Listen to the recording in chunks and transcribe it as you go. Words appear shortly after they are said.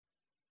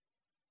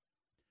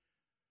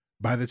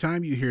By the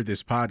time you hear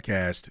this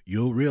podcast,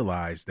 you'll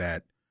realize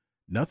that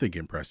nothing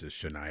impresses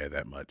Shania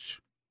that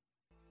much.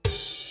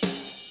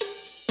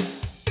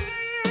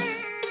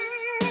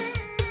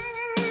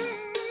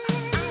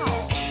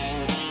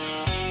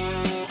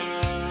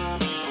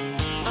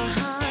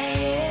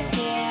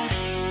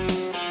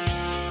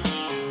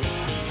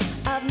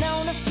 I've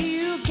known a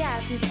few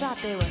guys who thought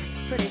they were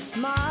pretty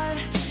smart,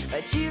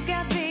 but you've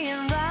got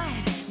being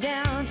right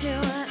down to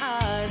an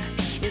art.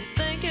 You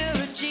think you're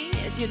a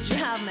genius, you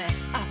drive me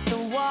up the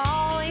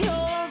wall. You're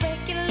a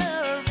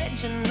regular,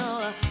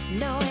 original,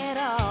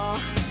 know-it-all.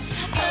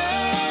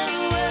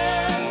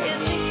 Oh, you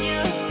think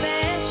you're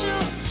special.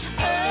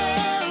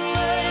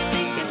 Oh, you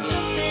think you're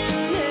something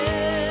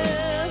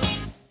else.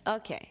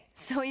 Okay,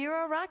 so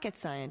you're a rocket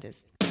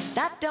scientist.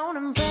 That don't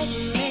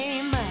impress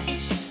me much.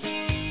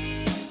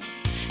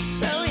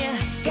 So you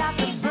got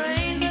the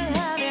brains, but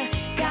have you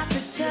got the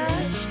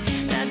touch?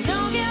 Now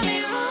don't get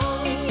me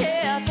wrong,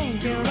 yeah, I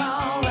think you're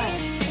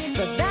alright,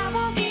 but that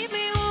won't keep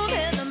me warm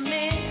in the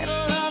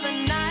middle of the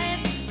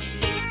night.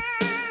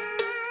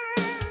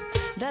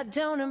 That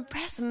don't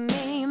impress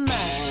me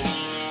much.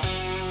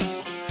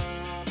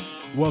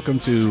 Welcome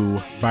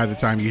to By the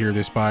Time You Hear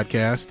This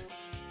podcast.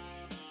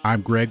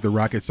 I'm Greg, the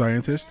rocket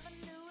scientist.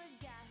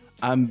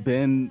 I'm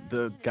Ben,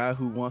 the guy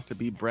who wants to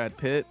be Brad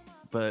Pitt,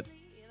 but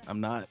I'm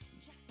not.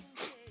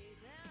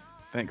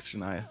 Thanks,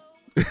 Shania.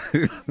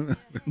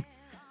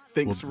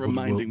 Thanks for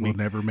reminding me. We'll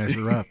never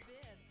measure up,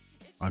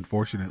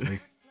 unfortunately.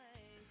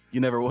 You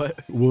never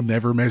what? We'll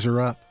never measure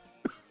up.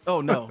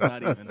 Oh, no,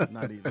 not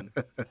even.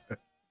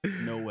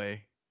 No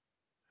way.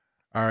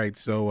 All right,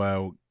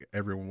 so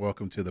everyone,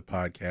 welcome to the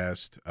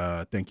podcast.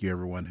 Thank you,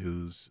 everyone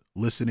who's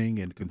listening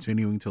and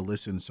continuing to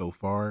listen so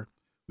far.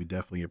 We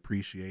definitely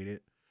appreciate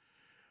it.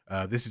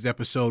 This is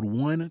episode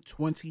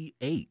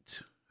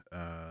 128.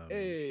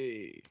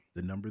 Hey.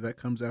 The number that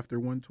comes after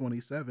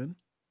 127,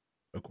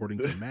 according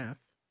to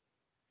math.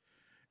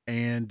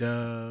 And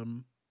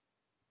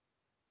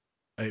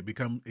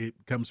it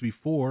comes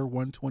before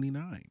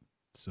 129.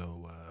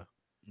 So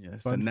Yeah,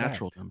 it's fun a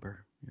natural fact.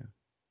 number. Yeah.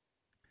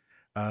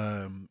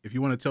 If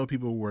you want to tell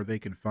people where they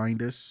can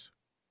find us,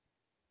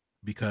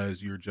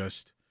 because you're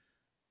just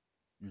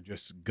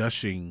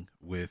gushing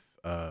with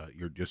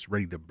you're just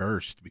ready to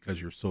burst because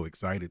you're so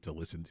excited to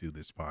listen to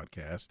this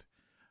podcast.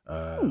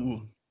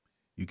 Ooh.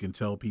 You can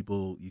tell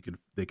people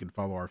they can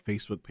follow our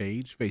Facebook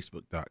page,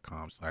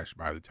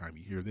 facebook.com/by the time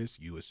you hear this,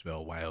 you is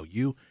spelled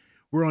YOU.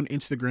 We're on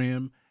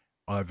Instagram,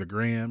 the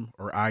gram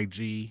or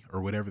IG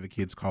or whatever the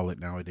kids call it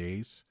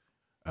nowadays,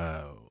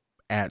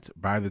 at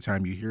by the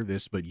time you hear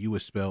this, but you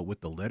is spelled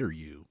with the letter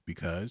U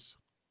because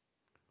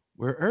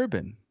We're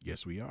urban.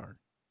 yes, we are.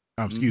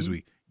 Excuse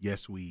me.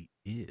 Yes, we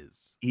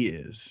is.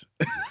 Is.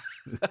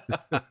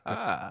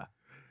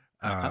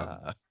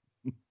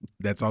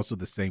 That's also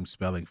the same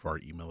spelling for our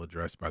email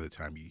address by the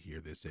time you hear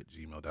this at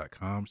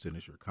gmail.com. Send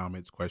us your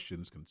comments,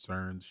 questions,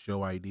 concerns,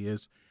 show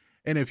ideas.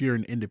 And if you're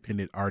an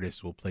independent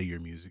artist, we'll play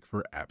your music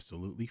for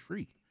absolutely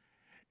free.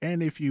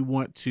 And if you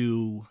want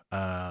to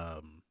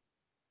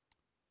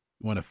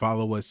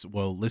follow us,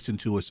 well, listen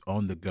to us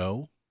on the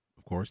go.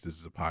 Of course, this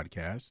is a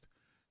podcast.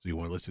 So you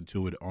want to listen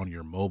to it on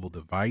your mobile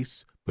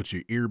device, put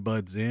your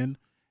earbuds in,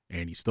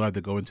 and you still have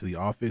to go into the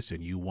office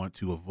and you want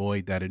to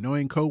avoid that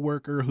annoying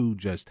coworker who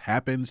just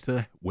happens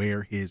to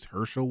wear his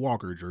Herschel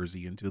Walker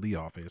jersey into the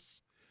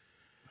office.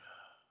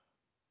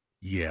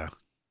 Yeah.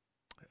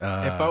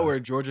 If I were a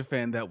Georgia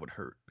fan, that would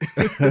hurt.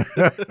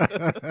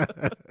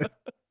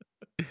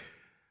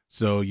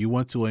 So you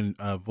want to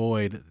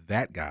avoid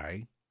that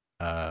guy.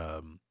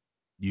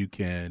 You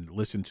can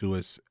listen to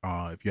us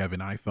if you have an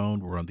iPhone,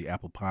 we're on the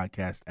Apple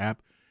Podcast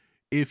app.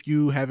 If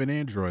you have an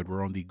Android,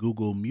 we're on the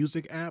Google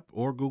Music app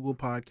or Google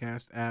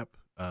Podcast app.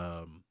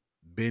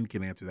 Ben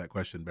can answer that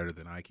question better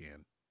than I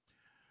can.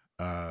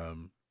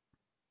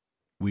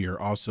 We are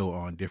also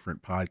on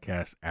different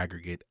podcast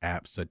aggregate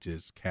apps such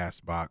as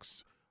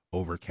Castbox,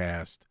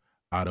 Overcast,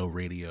 Auto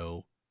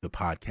Radio, the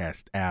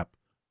Podcast app,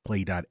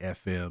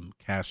 Play.fm,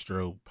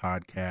 Castro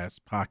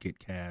Podcast, Pocket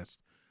Cast,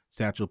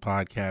 Satchel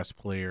Podcast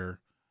Player,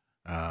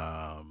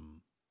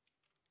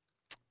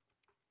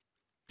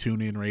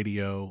 TuneIn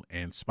Radio,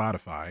 and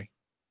Spotify.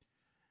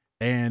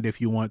 And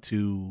if you're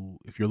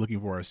looking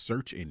for a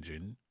search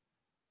engine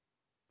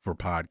for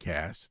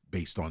podcasts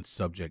based on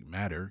subject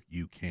matter,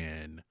 you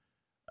can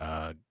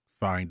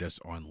find us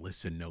on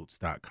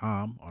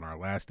listennotes.com. On our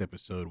last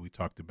episode, we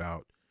talked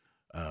about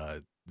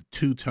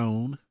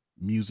two-tone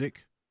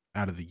music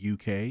out of the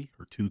UK,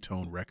 or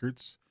two-tone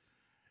records.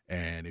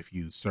 And if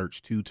you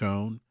search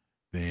two-tone,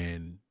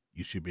 then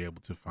you should be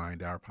able to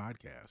find our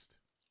podcast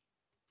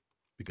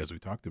because we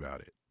talked about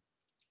it.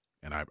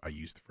 And I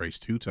used the phrase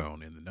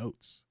two-tone in the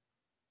notes.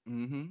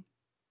 Mm-hmm.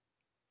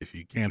 If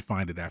you can't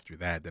find it after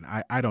that, then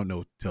I don't know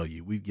what to tell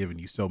you. We've given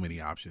you so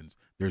many options.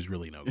 There's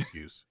really no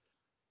excuse.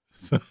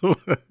 So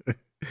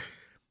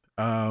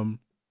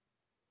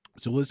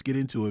let's get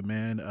into it,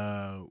 man.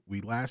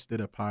 We last did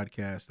a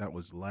podcast that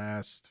was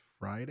last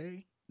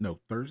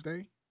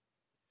Thursday.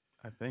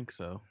 I think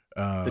so.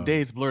 The Um,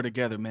 days blur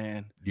together,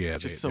 man. yeah,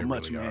 Just they so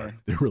much, really are. man.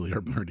 They really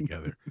are blurred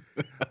together.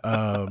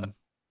 Um,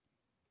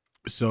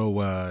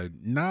 so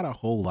not a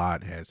whole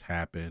lot has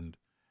happened.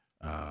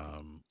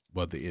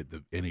 Well,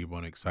 the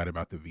anyone excited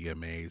about the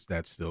VMAs?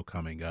 That's still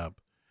coming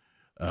up.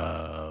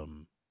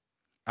 Um,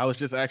 I was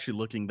just actually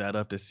looking that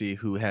up to see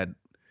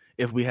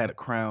if we had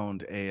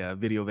crowned a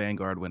Video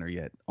Vanguard winner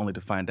yet, only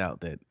to find out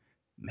that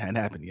it hadn't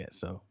happened yet.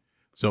 So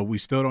so we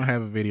still don't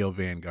have a Video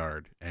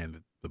Vanguard,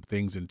 and the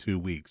things in 2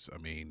 weeks. I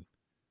mean,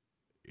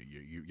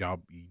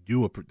 y'all you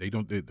do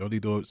don't they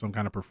do some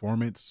kind of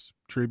performance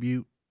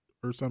tribute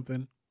or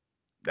something?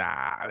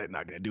 they're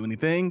not gonna do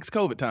anything. It's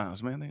COVID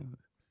times, man.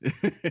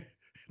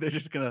 They're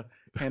just gonna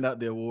hand out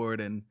the award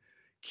and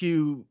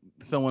cue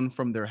someone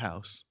from their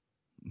house.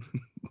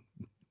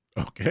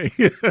 Okay.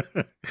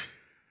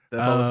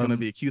 That's all it's gonna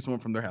be. Cue someone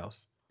from their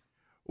house.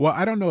 Well,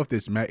 I don't know if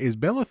this is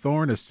Bella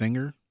Thorne a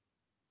singer?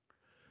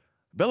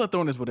 Bella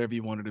Thorne is whatever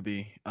you want her to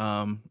be.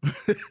 Bella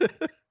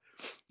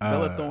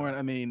Thorne,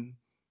 I mean,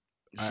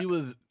 she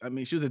was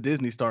a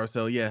Disney star,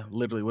 so yeah,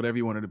 literally whatever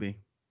you want her to be.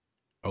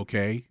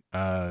 Okay.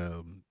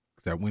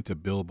 'Cause I went to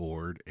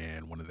Billboard,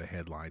 and one of the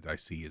headlines I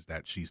see is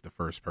that she's the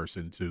first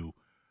person to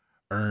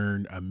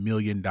earn $1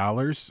 million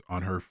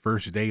on her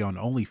first day on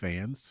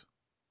OnlyFans.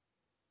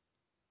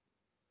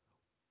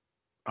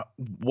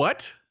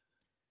 What?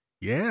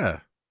 Yeah.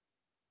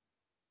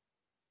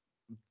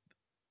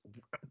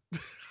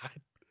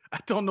 I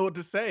don't know what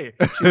to say.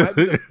 She might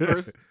be the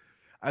first.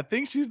 I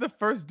think she's the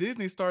first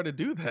Disney star to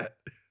do that.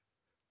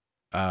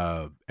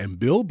 And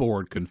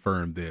Billboard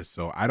confirmed this,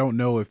 so I don't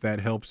know if that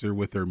helps her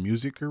with her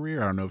music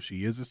career. I don't know if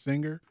she is a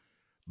singer,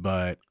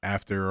 but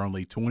after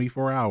only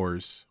 24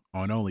 hours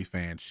on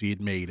OnlyFans, she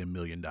had made $1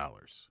 million.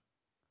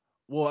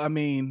 Well, I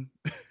mean,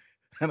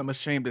 and I'm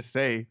ashamed to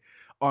say,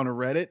 on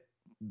Reddit,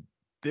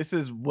 this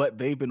is what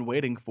they've been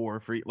waiting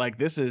for. Like,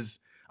 this is,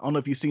 I don't know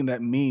if you've seen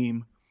that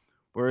meme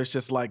where it's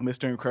just like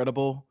Mr.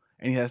 Incredible,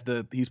 and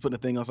he's putting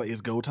the thing on like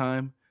his go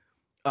time.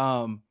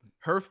 That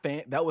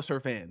was her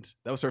fans.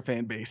 That was her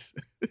fan base.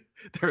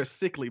 They're a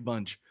sickly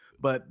bunch,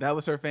 but that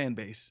was her fan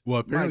base. Well,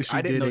 apparently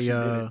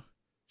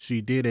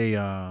she did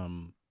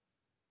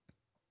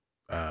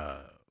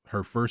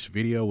her first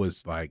video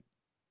was like,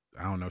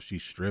 I don't know, she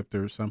stripped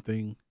or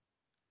something.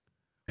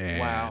 And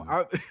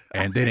wow.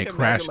 And then it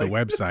crashed the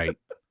website.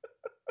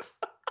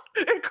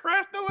 It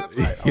crashed the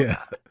website. Oh,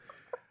 yeah.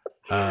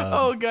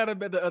 Oh god, I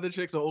bet the other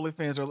chicks on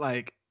OnlyFans are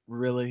like,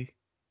 really?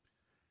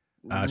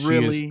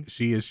 Really?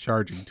 She is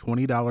charging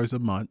 $20 a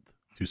month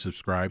to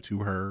subscribe to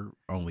her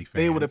OnlyFans.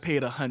 They would have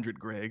paid $100,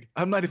 Greg.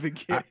 I'm not even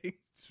kidding.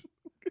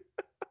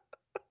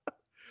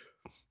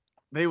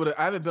 They would have.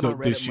 I haven't been on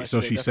Reddit much.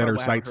 So she set her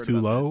sights too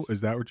low.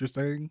 Is that what you're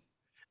saying?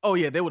 Oh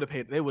yeah, they would have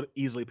paid. They would have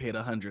easily paid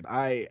 $100.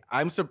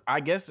 I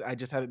guess I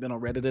just haven't been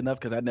on Reddit enough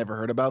because I'd never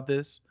heard about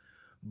this.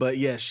 But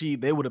yeah,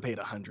 they would have paid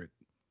 $100.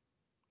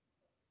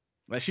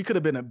 Like she could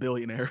have been a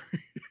billionaire.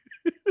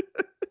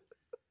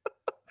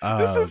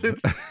 This is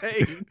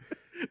insane.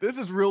 This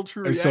is real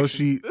true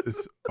reaction.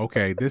 So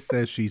this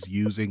says she's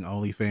using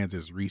OnlyFans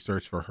as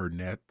research for her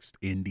next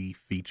indie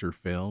feature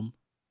film.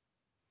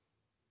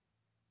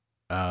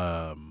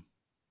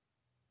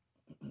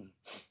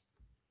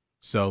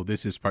 So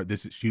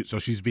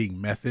she's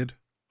being method,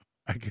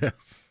 I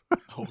guess.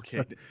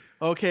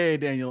 Okay,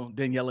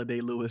 Daniela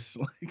Day-Lewis.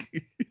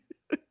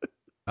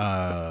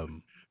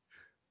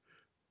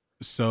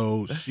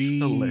 So that's she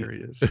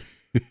hilarious.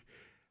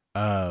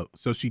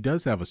 So she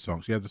does have a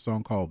song. She has a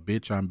song called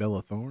 "Bitch, I'm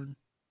Bella Thorne."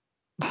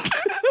 This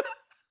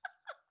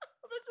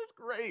is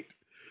great.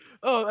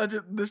 Oh,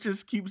 this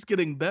just keeps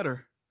getting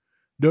better.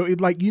 No,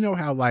 it like, you know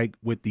how like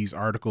with these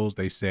articles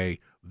they say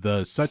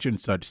the such and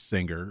such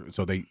singer,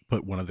 so they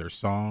put one of their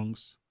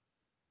songs,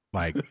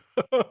 like,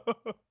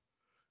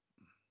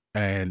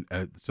 and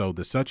so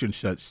the such and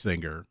such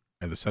singer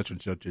and the such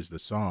and such is the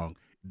song.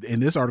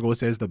 In this article, it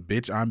says the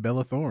 "Bitch, I'm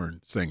Bella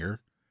Thorne"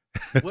 singer.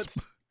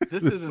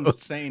 This is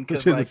insane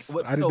because like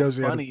what's so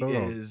funny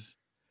is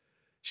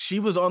she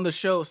was on the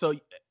show, so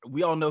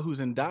we all know who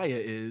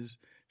Zendaya is.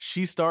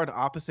 She starred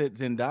opposite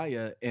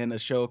Zendaya in a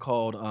show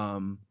called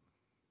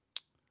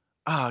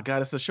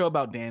it's a show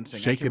about dancing.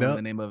 Shake It Up.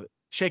 The name of it.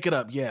 Shake It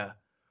Up. Yeah.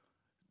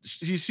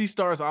 She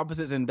stars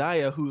opposite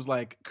Zendaya, whose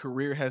like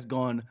career has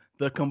gone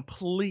the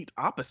complete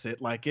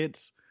opposite. Like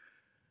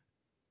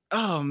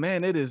oh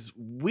man, it is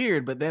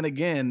weird. But then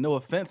again, no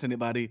offense to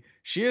anybody,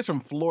 she is from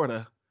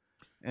Florida.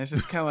 And it's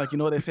just kind of like, you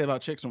know what they say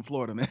about chicks from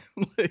Florida, man.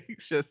 Like,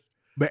 it's just.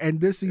 And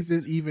this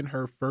isn't even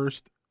her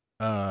first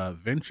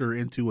venture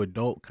into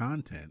adult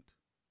content.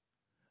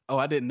 Oh,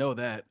 I didn't know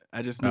that.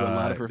 I just knew a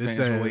lot of her fans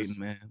were waiting,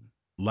 man.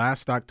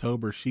 Last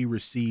October, she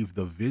received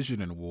the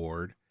Vision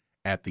Award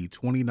at the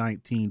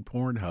 2019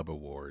 Pornhub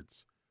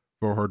Awards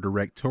for her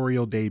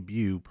directorial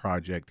debut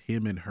project,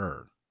 Him and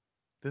Her.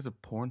 There's a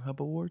Pornhub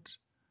Awards?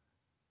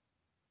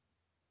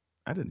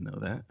 I didn't know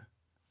that.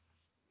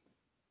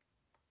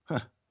 Huh.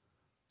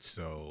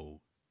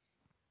 So,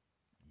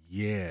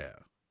 yeah.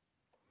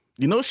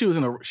 You know she was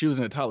in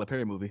a Tyler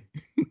Perry movie.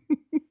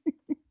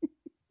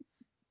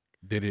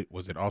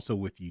 Was it also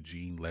with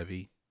Eugene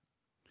Levy?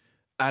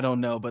 I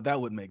don't know, but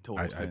that would make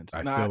total I sense.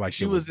 I Nah, feel like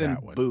she it was was in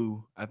that one.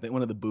 Boo. I think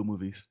one of the Boo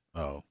movies.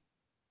 Oh,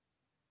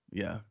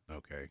 Yeah.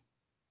 okay.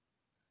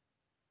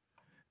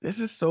 This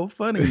is so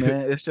funny,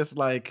 man. It's just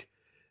like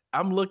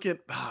I'm looking.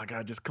 Oh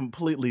god, just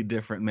completely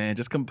different, man.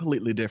 Just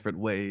completely different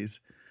ways.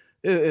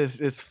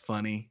 It's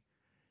funny,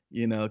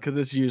 because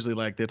it's usually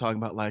like they're talking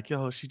about like,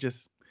 yo, she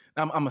just.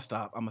 I'm gonna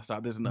stop. I'm gonna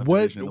stop. There's enough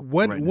division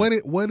right now.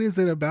 What is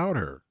it about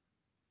her?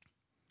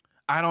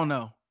 I don't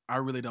know. I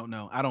really don't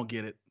know. I don't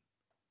get it.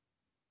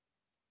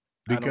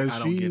 Because I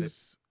don't get it.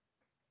 she's,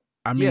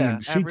 I Yeah,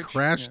 mean, she average. Yeah.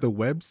 crashed the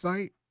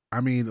website. I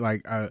mean,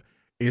 like,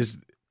 is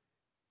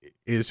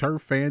her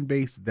fan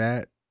base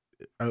that?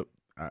 Uh,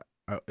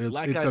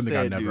 Like it's I something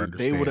I said, never dude,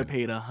 they would have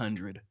understand. paid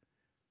 100.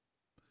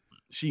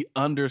 She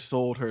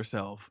undersold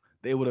herself.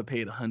 They would have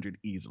paid 100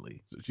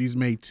 easily. She's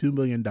made $2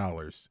 million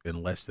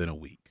in less than a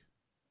week.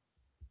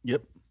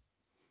 Yep.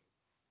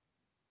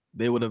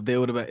 They would have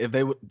if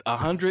they would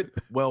 100,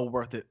 well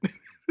worth it.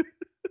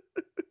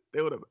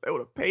 They would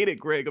have paid it,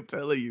 Greg. I'm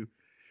telling you.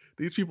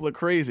 These people are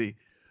crazy.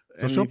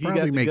 So I mean, she'll if you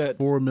probably got the make guts,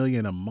 $4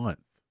 million a month.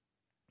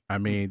 I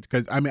mean,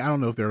 because I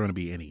don't know if there are going to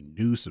be any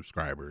new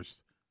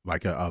subscribers,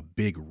 like a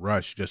big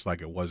rush, just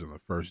like it was on the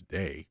first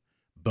day.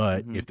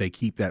 But Mhm. if they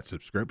keep that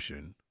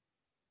subscription,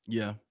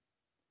 yeah.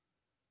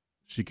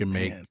 she can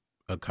make Man.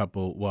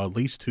 at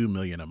least $2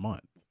 million a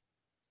month.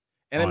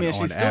 And I mean,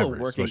 she's still average.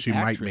 a working So she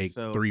actress. might make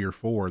So 3 or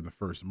 4 in the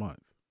first month.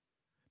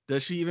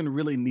 does she even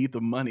really need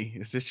the money?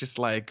 Is this just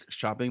like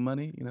shopping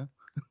money?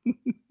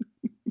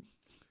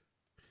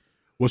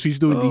 Well, she's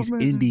doing Oh these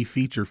man. indie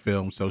feature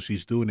films, so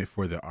she's doing it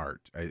for the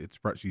art.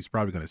 She's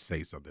probably going to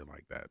say something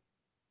like that.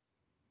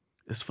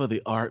 It's for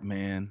the art,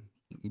 man.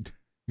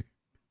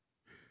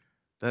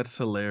 That's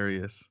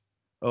hilarious.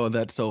 Oh,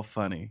 that's so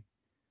funny.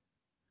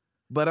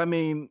 But I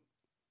mean,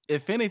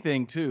 if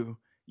anything, too,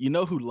 you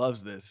know who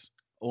loves this?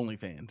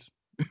 OnlyFans.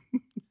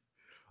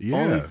 Yeah.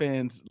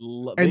 OnlyFans.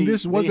 And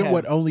this wasn't have,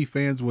 what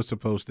OnlyFans was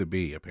supposed to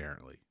be,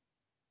 apparently.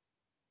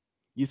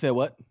 You said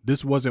what?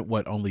 This wasn't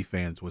what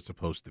OnlyFans was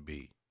supposed to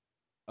be.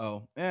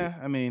 Oh, yeah.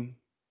 I mean,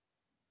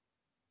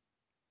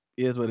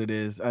 it is what it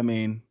is. I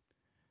mean,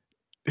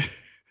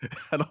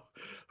 I don't.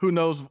 Who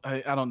knows?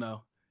 I don't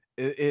know.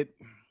 It's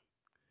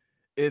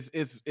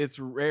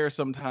rare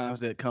sometimes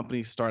that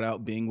companies start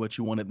out being what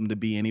you wanted them to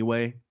be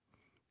anyway.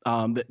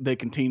 They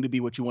continue to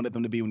be what you wanted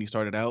them to be when you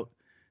started out.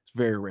 It's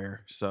very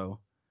rare. So,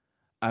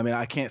 I mean,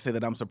 I can't say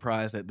that I'm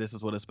surprised that this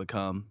is what it's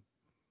become.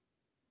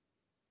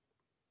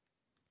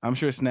 I'm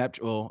sure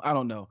Snapchat. Well, I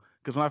don't know,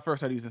 because when I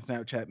first started using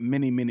Snapchat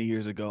many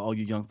years ago, all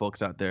you young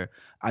folks out there,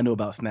 I knew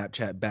about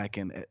Snapchat back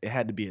in it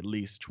had to be at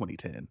least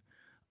 2010,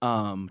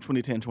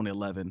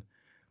 2011.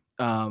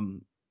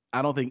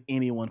 I don't think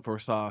anyone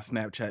foresaw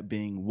Snapchat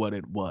being what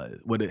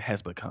it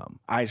has become.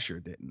 I sure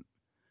didn't.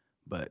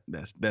 But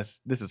this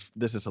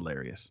is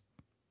hilarious.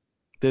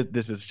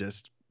 This is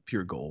just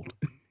pure gold.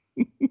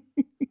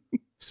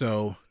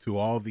 So, to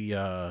all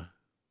the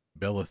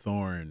Bella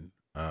Thorne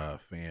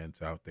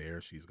fans out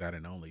there, she's got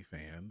an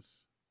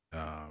OnlyFans.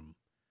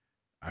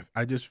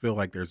 I just feel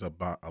like there's a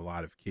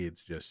lot of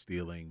kids just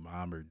stealing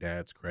mom or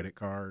dad's credit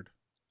card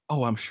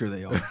Oh, I'm sure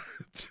they are.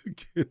 to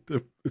get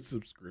the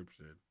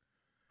subscription.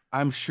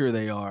 I'm sure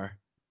they are.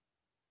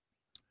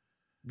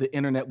 The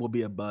internet will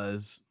be a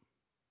buzz.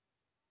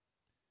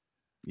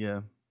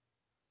 Yeah.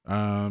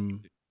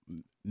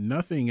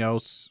 Nothing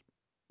else.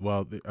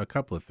 Well, a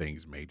couple of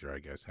things major, I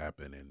guess,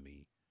 happen in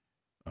the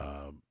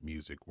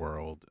music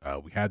world.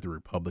 We had the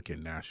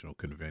Republican National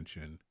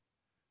Convention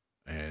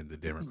and the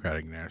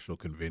Democratic National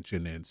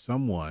Convention, and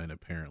someone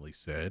apparently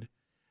said,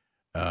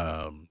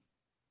 let's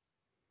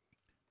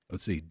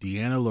see,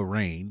 Deanna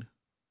Lorraine,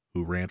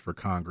 who ran for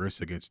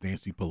Congress against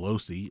Nancy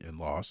Pelosi and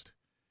lost,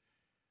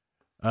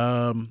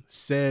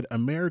 said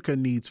America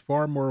needs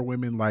far more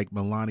women like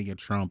Melania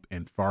Trump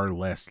and far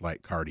less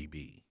like Cardi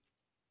B.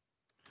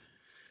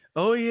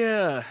 Oh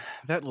yeah,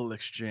 that little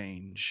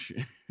exchange.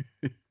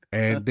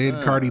 And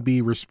then Cardi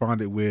B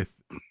responded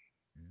with,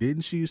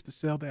 didn't she used to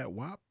sell that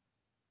WAP?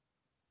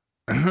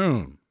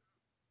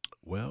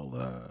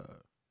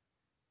 Well,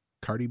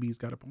 Cardi B's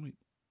got a point.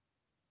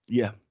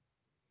 Yeah.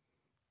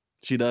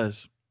 She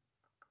does.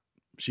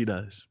 She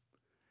does.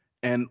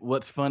 And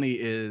what's funny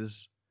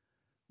is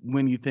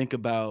when you think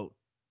about,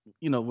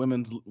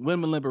 women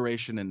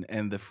liberation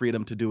and the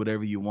freedom to do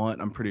whatever you want,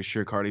 I'm pretty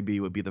sure Cardi B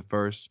would be the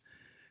first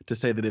to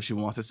say that if she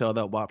wants to sell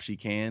that WAP, she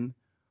can,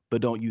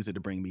 but don't use it to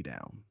bring me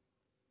down.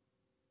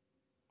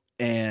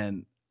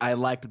 And I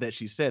liked that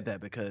she said that,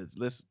 because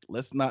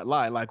let's not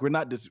lie. Like, we're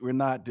not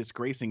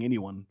disgracing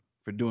anyone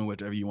for doing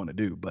whatever you want to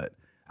do, but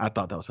I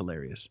thought that was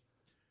hilarious.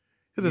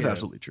 Because it's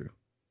absolutely true.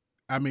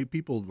 I mean,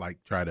 people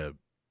try to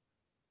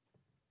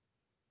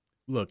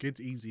look.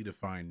 It's easy to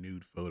find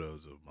nude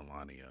photos of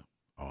Melania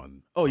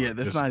on. Oh yeah,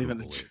 that's not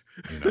Google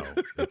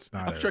even. It's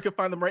not. I'm sure I can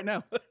find them right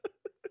now.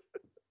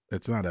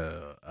 It's not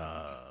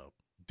a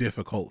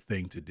difficult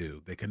thing to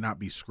do. They cannot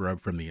be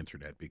scrubbed from the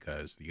internet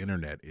because the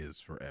internet is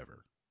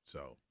forever.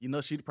 So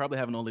she'd probably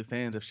have an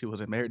OnlyFans if she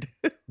wasn't married.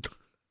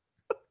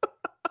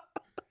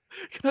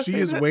 I She say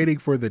is that? waiting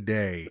for the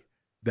day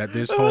that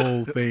this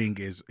whole thing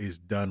is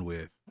done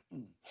with.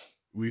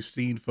 We've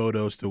seen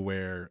photos to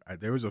where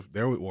there was a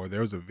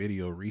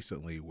video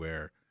recently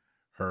where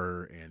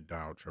her and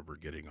Donald Trump are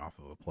getting off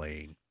of a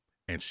plane,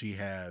 and she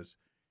has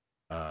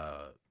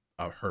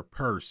her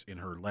purse in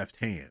her left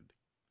hand,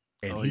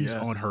 and Oh he's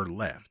yeah. on her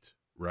left,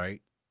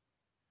 right?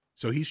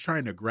 So he's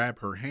trying to grab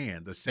her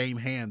hand, the same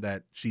hand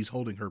that she's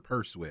holding her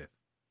purse with,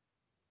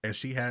 and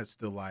she has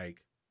to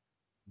like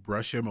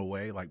brush him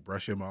away, like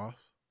brush him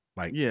off,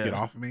 like get Yeah.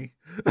 off me.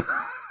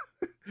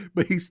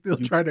 But he's still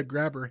You- trying to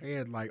grab her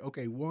hand, like,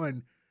 okay,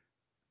 one,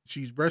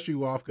 she's brushing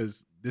you off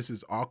because this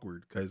is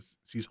awkward because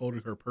she's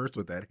holding her purse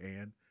with that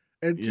hand.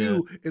 And Yeah.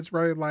 two, it's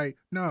probably like,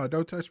 no,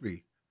 don't touch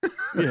me.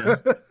 Yeah.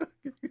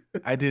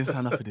 I didn't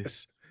sign up for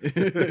this.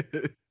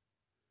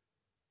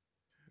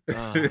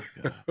 Oh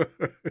god.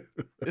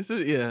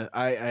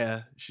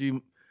 Yeah.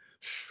 She,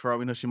 for all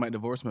we know, she might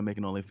divorce him and make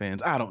an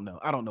OnlyFans. I don't know.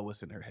 I don't know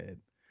what's in her head.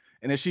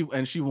 And if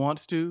she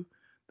wants to,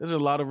 there's a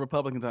lot of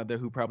Republicans out there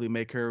who probably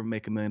make her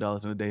make $1 million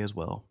in a day as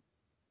well.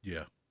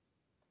 Yeah.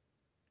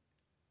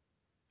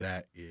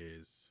 That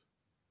is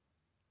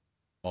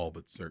all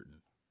but certain.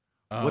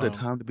 What a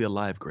time to be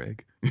alive,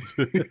 Greg.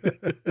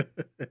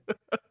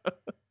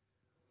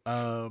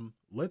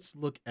 Let's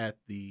look at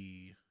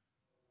the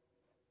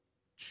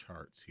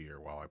charts here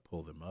while I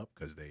pull them up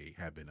because they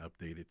have been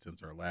updated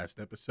since our last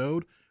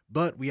episode.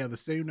 But we have the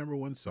same number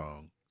one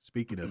song.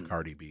 Speaking of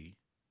Cardi B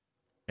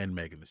and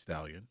Megan Thee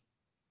Stallion,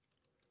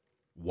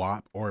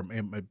 WAP,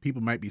 and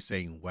people might be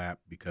saying WAP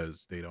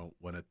because they don't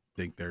want to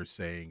think they're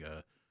saying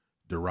a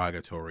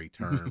derogatory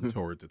term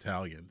towards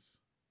Italians.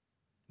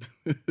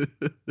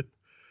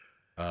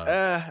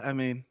 I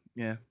mean,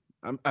 yeah.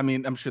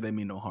 I'm sure they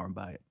mean no harm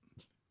by it.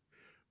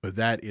 But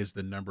that is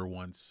the number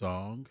one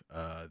song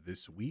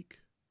this week.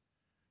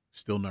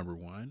 Still number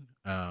one.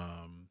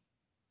 Let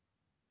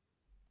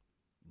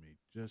me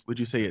just. Would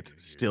you say it's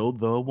still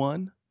the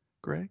one,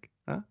 Greg?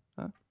 Huh?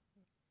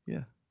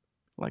 Yeah.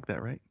 Like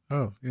that, right?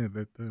 Oh yeah,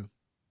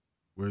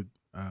 we're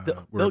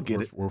They'll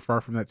get it. We're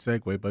far from that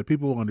segue, but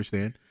people will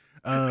understand.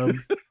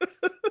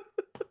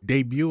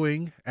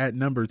 Debuting at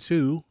number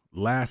 2,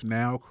 "Laugh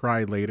Now,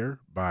 Cry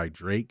Later" by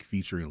Drake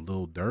featuring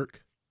Lil Durk.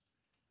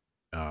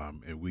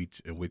 In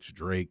which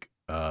Drake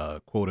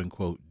quote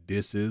unquote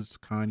disses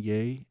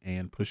Kanye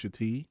and Pusha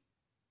T.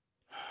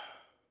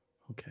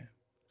 Okay.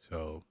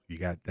 So you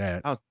got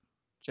that. I'll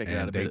check it out.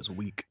 I And bet it's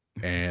weak.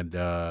 And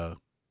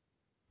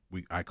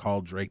I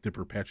called Drake the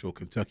perpetual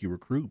Kentucky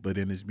recruit, but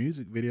in his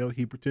music video,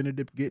 he pretended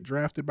to get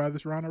drafted by the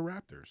Toronto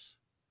Raptors.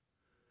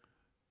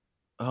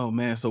 Oh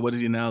man, so what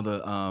is he now?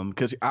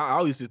 Because I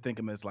always used to think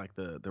him as like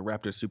the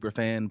Raptors super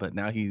fan, but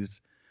now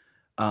he's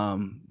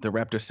the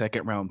Raptors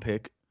second round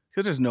pick.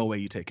 Because there's no way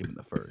you take him in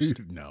the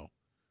first. No.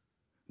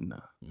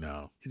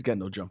 He's got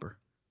no jumper.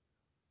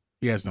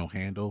 He has no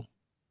handle.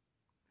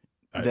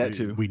 That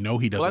too. We know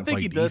he doesn't. Well, I think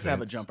play he does have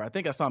a defense. jumper. I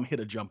think I saw him hit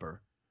a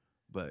jumper,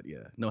 but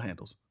yeah, no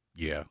handles.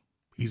 Yeah,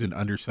 he's an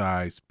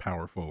undersized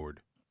power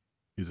forward.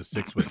 He's a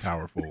 6-foot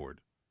power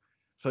forward.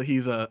 So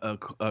he's a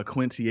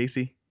Quincy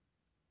Acey.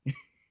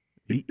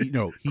 He's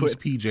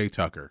PJ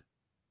Tucker.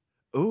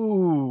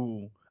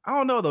 Ooh, I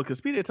don't know though, because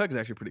PJ Tucker's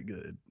actually pretty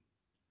good.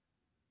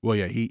 Well,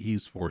 yeah,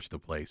 he's forced to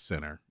play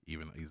center.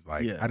 Even though he's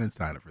like, Yeah. I didn't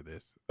sign up for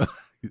this.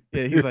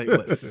 Yeah, he's like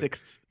what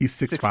 6? He's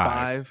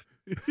 6'5".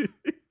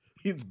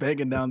 He's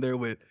banging down there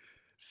with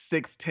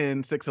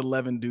 6'10",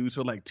 6'11" dudes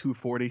who are like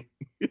 240.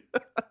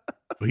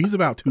 Well, he's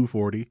about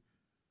 240.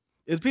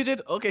 Is PJ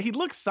okay? He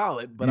looks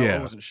solid, but Yeah. I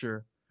wasn't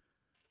sure.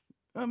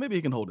 Maybe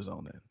he can hold his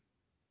own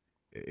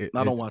then.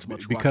 I don't It's watch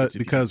much because Rockets if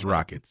you can't tell.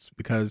 Rockets,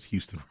 because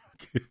Houston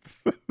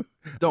Rockets.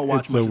 Don't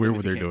watch It's so much of weird them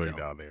what if you they're can't doing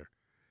tell. down there.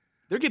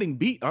 They're getting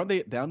beat. Aren't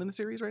they down in the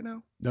series right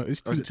now? No,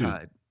 it's Or is it 2-2.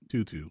 tied?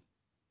 2-2.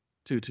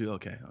 2-2.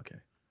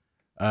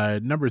 Okay.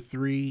 Number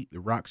 3, the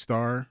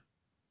Rockstar,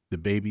 The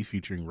Baby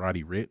featuring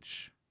Roddy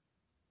Ricch.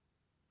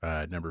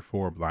 Number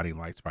 4, Blinding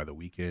Lights by The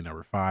Weeknd.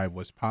 Number 5,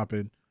 What's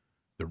Poppin',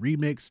 The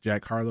Remix,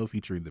 Jack Harlow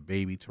featuring The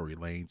Baby, Tory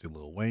Lanez, and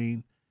Lil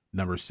Wayne.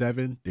 Number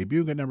 7,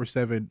 debuting at number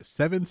 7,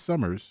 Seven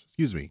Summers.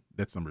 Excuse me,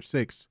 that's number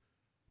 6.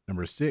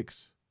 Number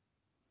 6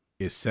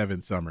 is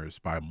Seven Summers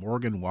by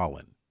Morgan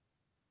Wallen.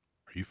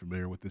 Are you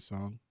familiar with this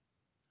song?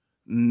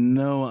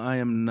 No, I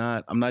am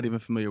not. I'm not even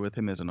familiar with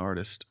him as an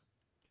artist.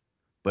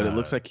 But it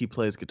looks like he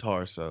plays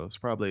guitar, so it's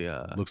probably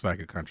Looks like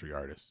a country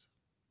artist.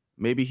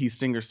 maybe he's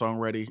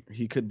singer-songwriter.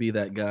 He could be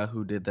that guy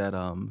who did that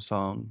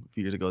song a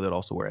few years ago that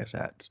also wears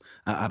hats.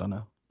 I don't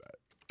know.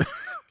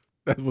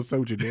 That was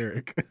so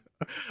generic.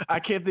 I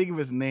can't think of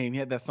his name. He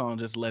had that song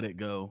Just Let It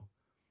Go.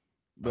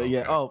 But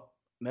yeah, Okay.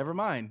 never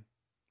mind.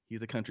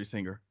 He's a country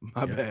singer.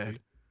 My Yeah, bad.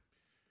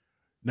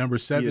 Number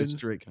He 7, is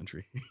straight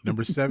country.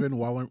 number 7,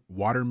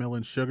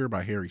 Watermelon Sugar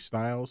by Harry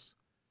Styles.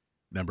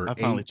 Number I 8.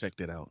 finally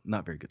checked it out.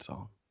 Not very good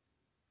song.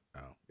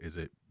 Oh, is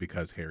it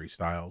because Harry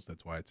Styles?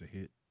 That's why it's a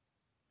hit.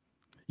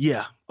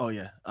 Yeah. Oh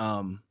yeah.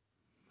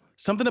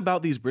 Something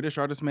about these British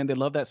artists, man, they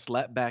love that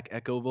slapback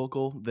echo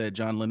vocal that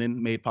John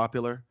Lennon made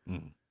popular.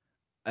 Mm.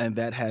 And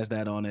that has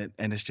that on it,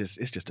 and it's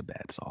just a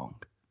bad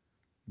song.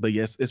 But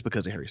yes, it's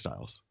because of Harry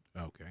Styles.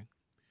 Okay.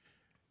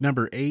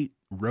 Number 8,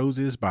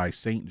 Roses by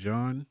St.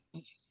 John.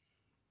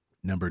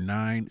 Number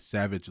 9,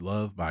 Savage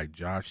Love by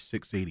Josh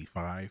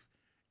 685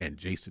 and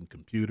Jason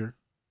Computer.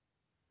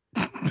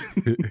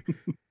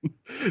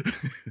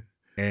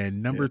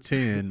 And number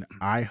 10,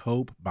 I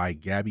Hope by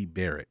Gabby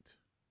Barrett.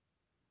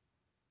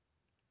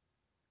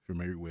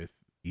 Familiar with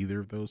either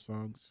of those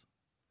songs?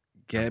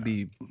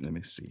 Gabby, let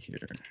me see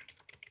here.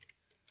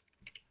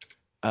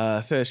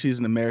 Says she's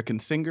an American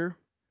singer,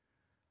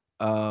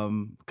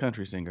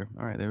 country singer.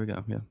 All right, there we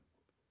go. Yeah,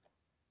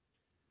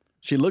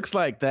 she looks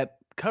like that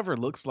cover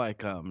looks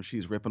like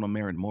she's ripping on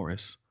Maren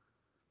Morris.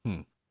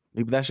 Maybe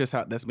that's just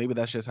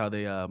how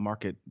they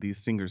market these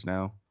singers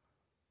now.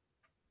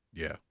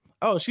 Yeah.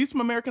 Oh, she's from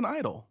American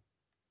Idol.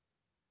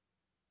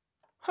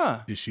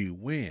 Huh? Did she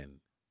win?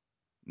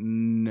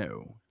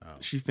 No. Oh.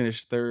 She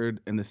finished 3rd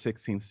in the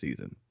 16th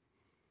season.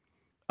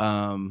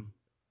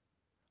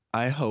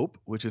 I Hope,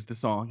 which is the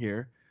song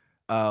here,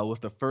 was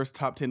the first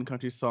top 10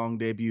 country song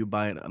debut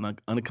by an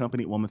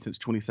unaccompanied woman since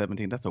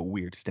 2017. That's a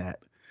weird stat.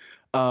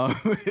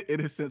 It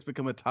has since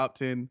become a top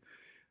 10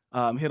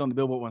 hit on the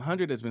Billboard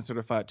 100. Has been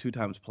certified 2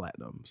 times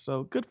platinum.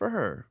 So good for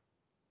her.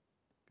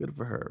 Good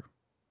for her.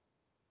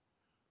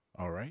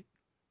 All right.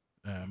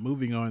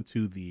 Moving on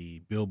to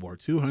the Billboard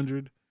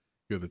 200.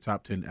 Here are the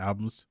top 10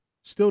 albums.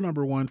 Still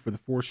number 1 for the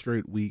 4th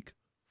straight week,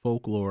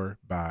 Folklore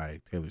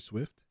by Taylor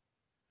Swift.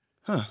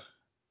 Huh.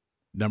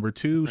 Number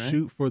 2, Okay.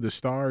 Shoot for the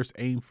Stars,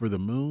 Aim for the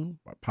Moon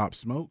by Pop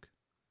Smoke.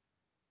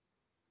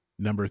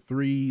 Number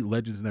 3,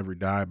 Legends Never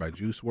Die by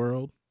Juice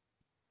WRLD.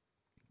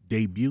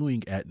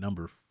 Debuting at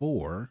number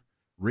 4,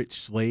 Rich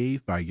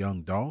Slave by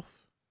Young Dolph.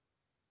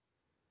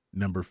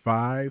 Number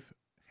 5,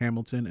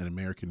 Hamilton, an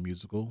American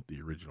Musical,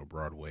 the original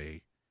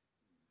Broadway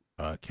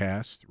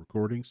cast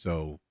recording.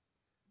 So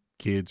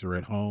kids are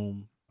at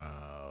home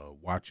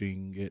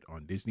watching it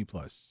on Disney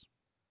Plus.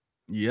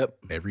 Yep.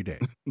 Every day.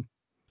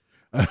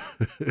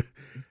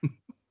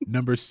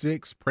 Number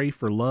 6, Pray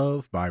for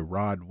Love by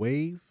Rod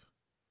Wave.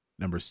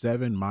 Number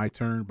 7, My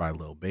Turn by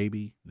Lil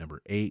Baby.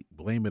 Number 8,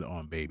 Blame It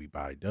on Baby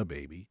by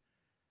DaBaby.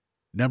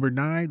 Number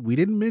 9, we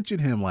didn't mention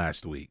him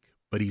last week,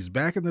 but he's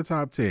back in the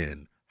top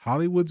 10.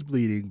 Hollywood's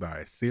Bleeding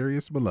by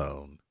Sirius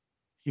Malone.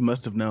 He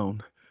must have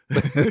known.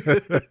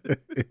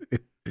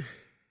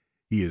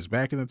 He is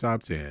back in the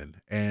top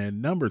 10.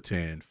 And number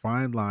 10,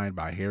 Fine Line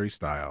by Harry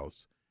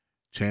Styles,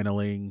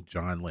 channeling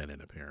John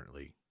Lennon,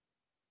 apparently.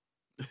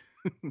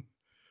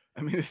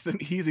 I mean, it's an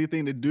easy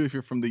thing to do if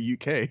you're from the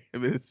UK. I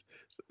mean, it's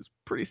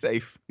pretty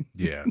safe.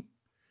 Yeah.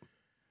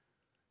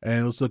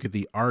 And let's look at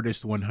the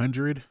Artist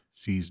 100.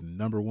 She's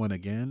number 1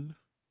 again.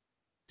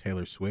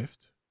 Taylor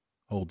Swift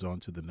holds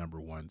on to the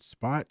number 1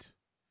 spot.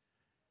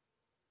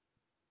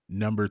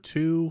 Number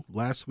 2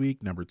 last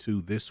week. Number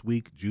 2 this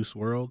week, Juice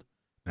WRLD.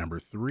 Number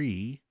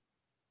 3,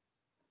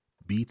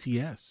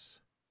 BTS.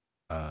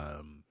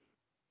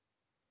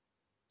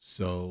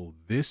 So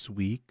this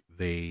week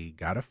they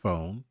got a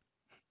phone.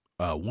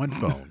 One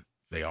phone.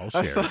 They all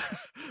share.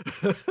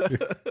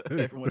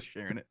 Everyone's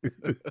sharing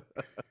it.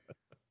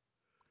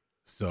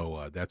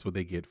 So that's what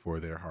they get for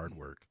their hard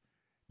work.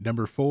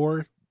 Number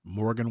 4,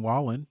 Morgan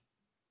Wallen.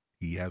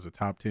 He has a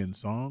top 10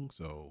 song,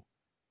 so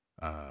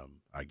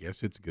I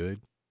guess it's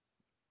good.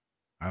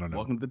 I don't know.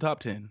 Welcome to the top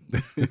 10.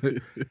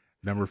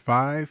 Number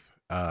 5,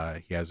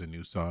 he has a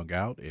new song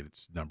out.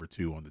 It's number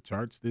 2 on the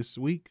charts this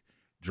week.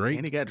 Drake.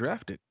 And he got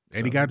drafted.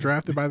 And he got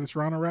drafted by the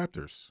Toronto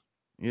Raptors.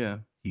 Yeah.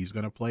 He's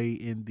going to play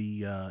in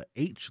the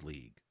H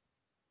League.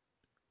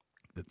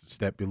 That's a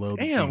step below the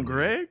Damn, G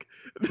Greg.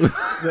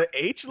 The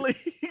H League?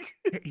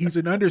 League. He's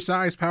an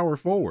undersized power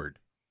forward.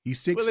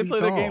 He's 6 Well, feet they play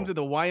tall. their games at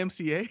the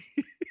YMCA?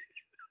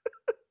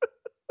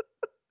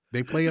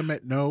 They play them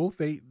at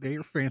they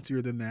are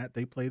fancier than that.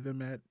 They play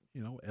them at,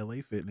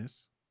 LA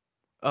Fitness.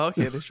 Oh,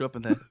 okay, they show up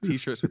in that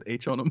T-shirts with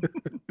H on them.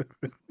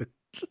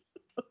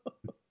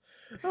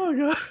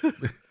 Oh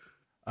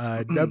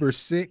god. Number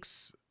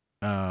 6,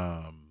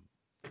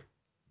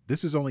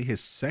 this is only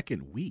his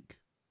second week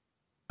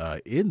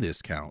on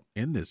this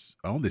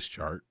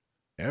chart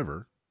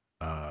ever.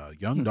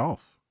 Young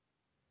Dolph.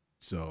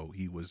 So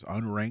he was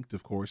unranked,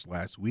 of course,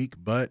 last week,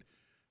 but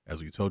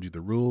as we told you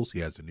the rules, he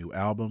has a new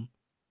album.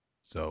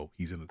 So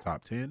he's in the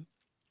top 10.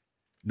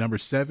 Number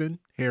 7,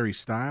 Harry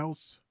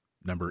Styles.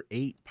 Number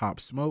 8,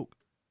 Pop Smoke.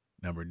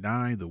 Number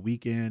 9, The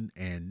Weeknd.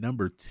 And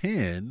number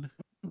 10,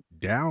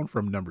 down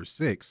from number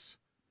 6,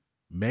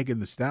 Megan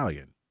Thee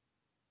Stallion.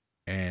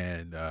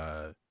 And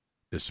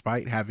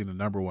despite having the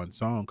number 1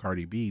 song,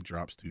 Cardi B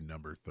drops to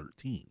number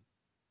 13.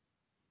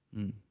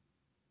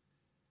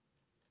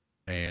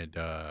 And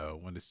I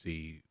want to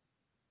see,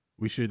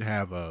 we should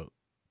have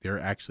they're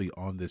actually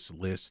on this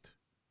list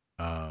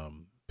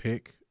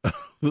pick.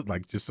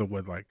 Like just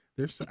someone like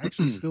they're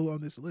actually still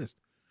on this list.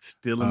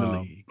 Still in the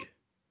league.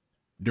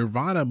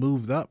 Nirvana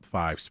moved up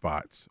 5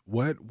 spots.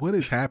 What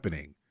is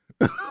happening?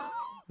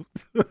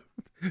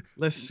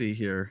 Let's see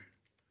here.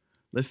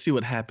 Let's see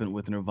what happened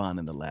with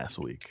Nirvana in the last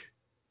week.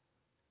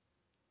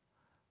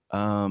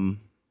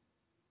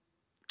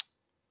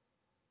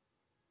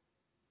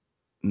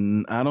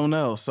 I don't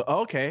know. So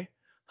okay,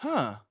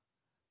 huh?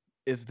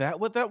 Is that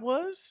what that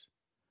was?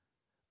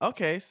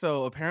 Okay,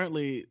 so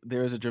apparently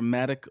there's a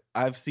dramatic.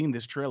 I've seen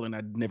this trailer and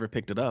I never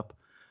picked it up.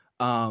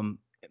 Um,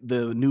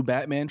 the new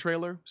Batman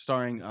trailer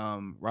starring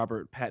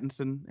Robert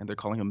Pattinson, and they're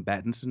calling him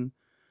Battinson,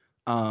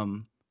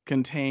 um,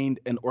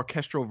 contained an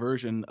orchestral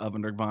version of a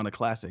Nirvana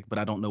classic, but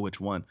I don't know which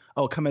one.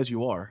 Oh, Come As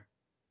You Are.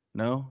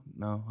 No,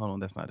 no, hold on,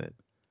 that's not it.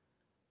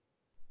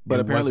 But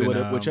It apparently,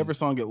 wasn't. whichever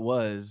song it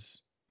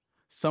was,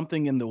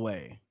 Something in the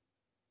Way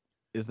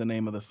is the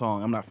name of the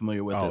song. I'm not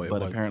familiar with Oh, it, it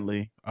but was.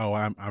 apparently, Oh,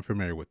 I'm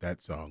familiar with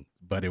that song,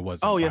 but it oh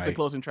wasn't yes, the by.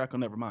 closing track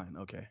on Nevermind.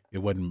 Okay, It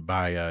wasn't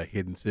by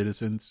Hidden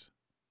Citizens,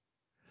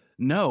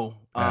 no,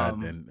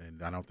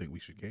 and I don't think we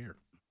should care.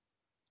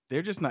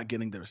 they're just not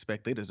getting the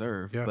respect they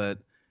deserve. Yeah. But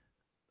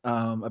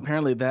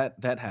apparently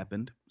that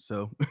happened.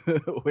 So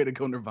way to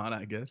go, Nirvana,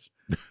 I guess.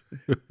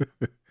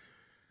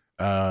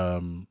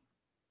 um.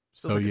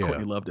 Feels So like a yeah.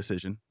 Courtney Love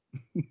decision.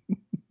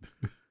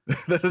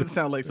 That doesn't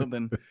sound like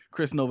something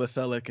Chris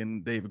Novoselic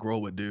and Dave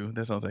Grohl would do.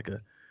 That sounds like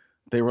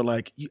they were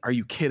like, "Are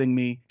you kidding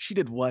me? She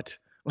did what?"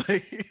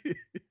 Like,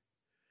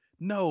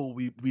 no,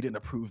 we didn't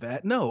approve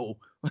that. No,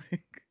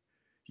 like,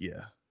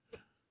 yeah.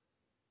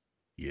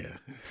 Yeah.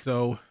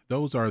 So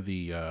those are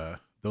the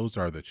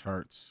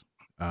charts.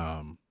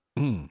 And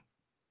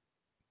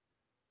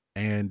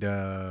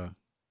I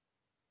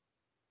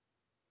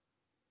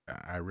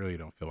really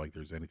don't feel like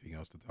there's anything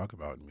else to talk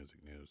about in music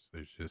news.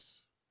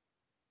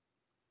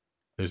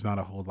 There's not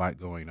a whole lot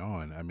going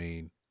on. I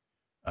mean,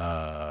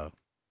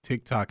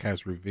 TikTok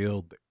has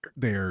revealed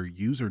their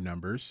user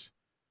numbers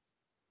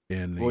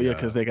in Well, yeah, the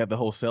because they got the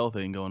whole cell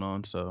thing going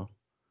on. So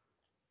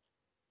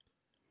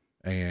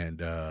and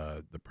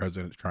the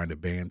president's trying to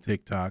ban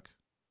TikTok.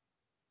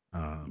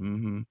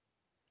 hmm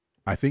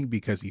I think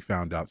because he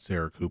found out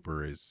Sarah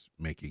Cooper is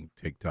making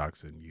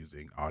TikToks and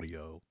using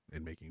audio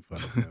and making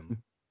fun of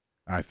him.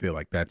 I feel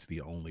like that's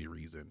the only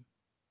reason.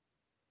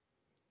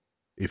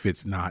 If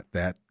it's not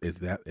that,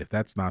 if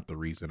that's not the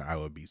reason, I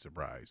would be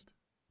surprised.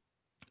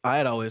 I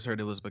had always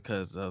heard it was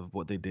because of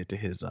what they did to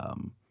his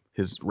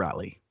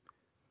rally.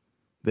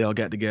 They all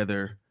got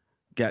together,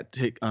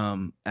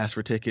 asked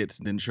for tickets,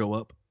 didn't show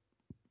up,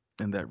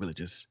 and that really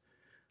just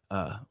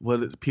what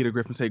did Peter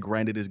Griffin say?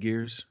 Ground his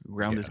gears.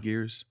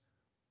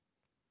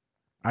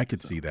 I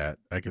could So- see that.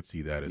 I could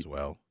see that as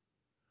well.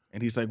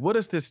 And he's like, "What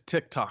is this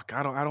TikTok?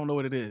 I don't know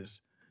what it is.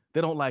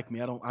 They don't like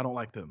me. I don't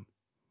like them."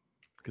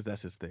 Because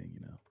that's his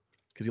thing,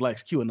 Because he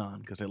likes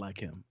QAnon because they like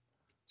him.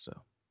 So,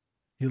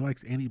 He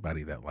likes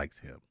anybody that likes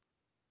him.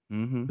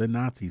 hmm The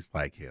Nazis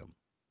like him.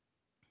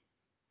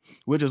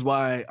 which is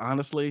why,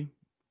 honestly,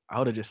 I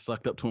would have just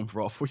sucked up to him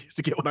for all 4 years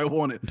to get what I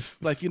wanted.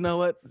 Like, you know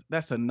what?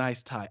 That's a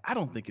nice tie. I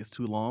don't think it's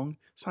too long.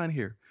 Sign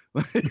here.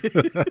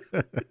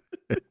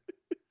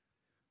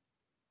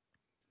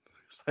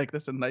 It's like,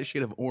 that's a nice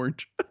shade of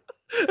orange.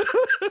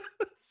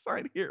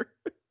 Sign here.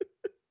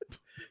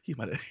 He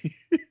might have.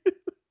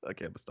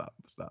 Okay, but stop.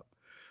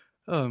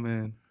 Oh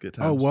man, good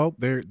times. Oh well,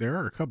 there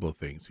are a couple of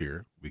things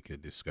here we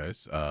could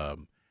discuss.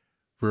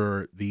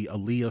 For the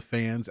Aaliyah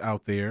fans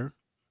out there,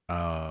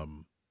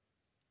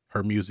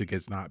 her music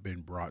has not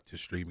been brought to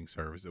streaming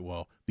services.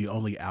 Well, the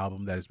only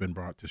album that has been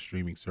brought to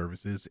streaming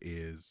services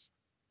is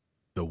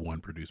the one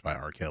produced by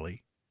R.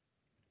 Kelly.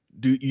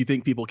 Do you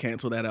think people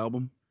cancel that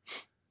album?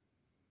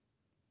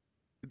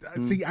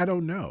 See, I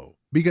don't know,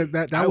 because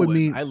that I would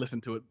wouldn't. mean I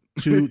listened to it.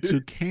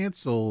 to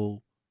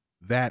cancel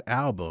that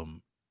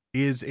album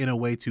is in a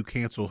way to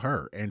cancel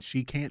her, and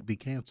she can't be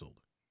canceled.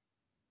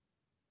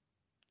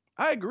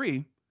 I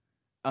agree.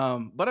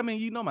 But I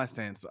mean, my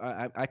stance.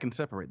 I can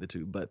separate the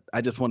two, but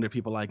I just wonder if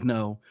people like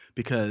no,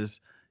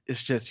 because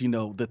it's just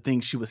the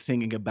thing she was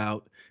singing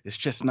about is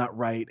just not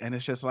right, and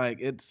it's just like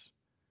it's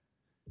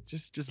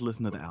just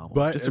listen to the album,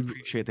 But just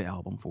appreciate the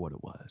album for what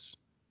it was.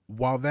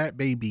 While that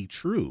may be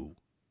true,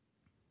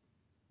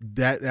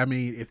 that I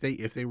mean, if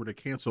they were to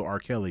cancel R.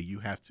 Kelly, you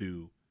have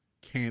to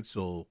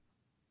cancel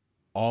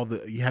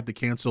you have to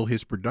cancel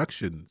his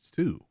productions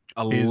too.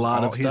 A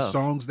lot of his stuff.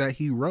 songs that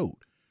he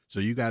wrote. So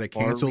you got to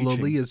cancel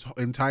Far-reaching. Aaliyah's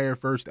entire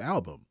first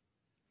album.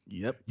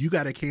 Yep. You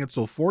got to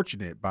cancel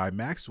Fortunate by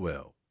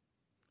Maxwell.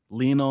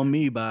 Lean on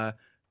Me by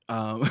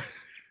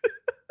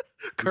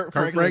Kurt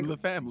Franklin and the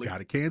Family. Got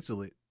to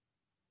cancel it.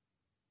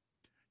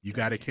 You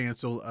got to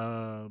cancel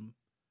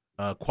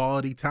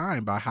Quality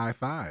Time by High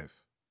Five.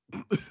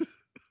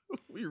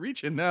 We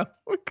reaching now.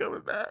 We're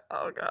coming back.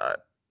 Oh God.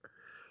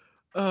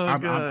 Oh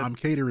I'm God. I'm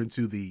catering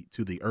to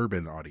the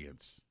urban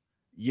audience.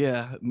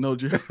 Yeah, no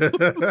joke.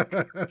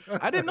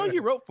 I didn't know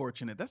you wrote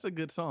Fortunate. That's a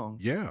good song.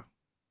 Yeah.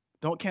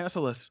 Don't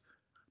cancel us.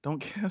 Don't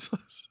cancel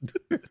us.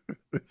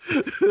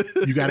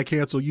 You got to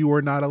cancel You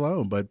Are Not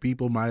Alone, but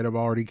people might have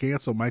already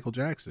canceled Michael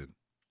Jackson.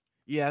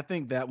 Yeah, I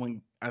think that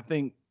one. I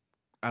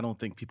don't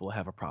think people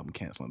have a problem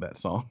canceling that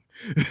song.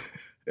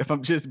 If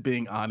I'm just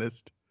being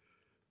honest.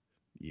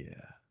 Yeah.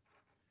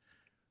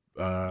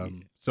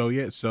 So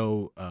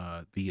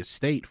the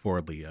estate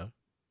for Aaliyah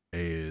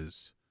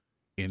is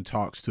in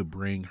talks to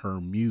bring her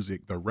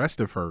music, the rest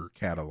of her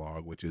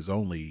catalog, which is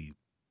only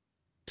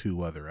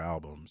 2 other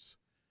albums,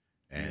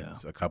 and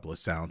Yeah. a couple of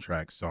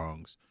soundtrack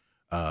songs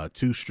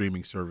to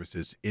streaming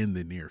services in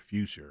the near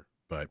future.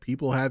 But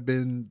people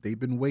they've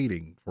been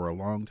waiting for a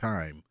long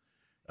time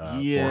for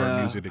her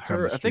Yeah. music to come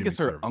to Her I think streaming it's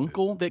her services.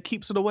 uncle that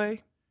keeps it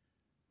away.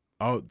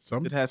 Oh,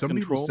 That has some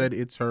people said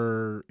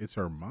control. it's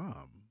her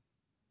mom.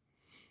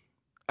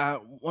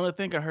 One of the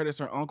things I heard is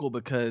her uncle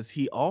because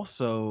he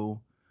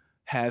also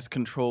has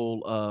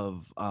control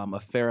of a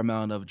fair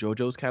amount of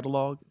JoJo's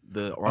catalog,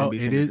 the Oh, R&B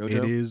singer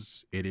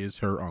JoJo, it is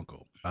her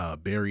uncle,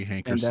 Barry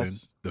and Hankerson,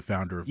 that's the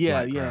founder of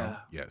yeah, Blackground.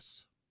 yeah,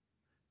 Yes.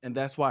 and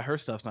that's why her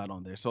stuff's not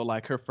on there. So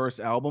like her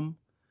first album,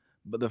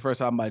 but the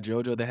first album by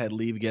JoJo that had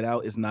Leave Get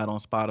Out is not on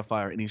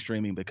Spotify or any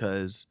streaming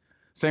because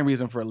same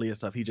reason for Aaliyah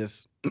stuff. He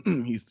just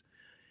he's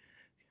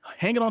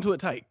hanging on to it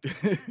tight.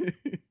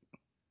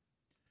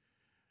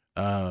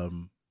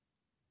 Um,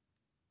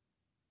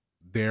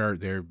 there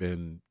have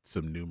been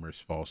some numerous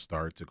false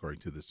starts according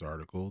to this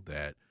article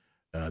that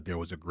there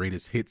was a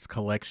greatest hits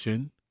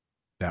collection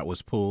that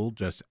was pulled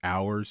just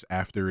hours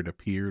after it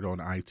appeared on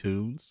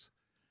iTunes.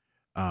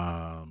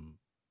 An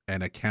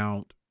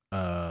account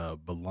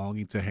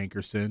belonging to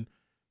Hankerson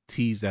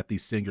teased that the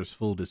singer's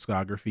full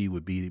discography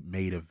would be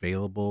made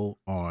available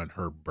on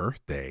her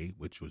birthday,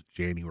 which was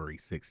January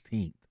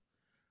 16th,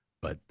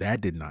 but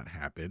that did not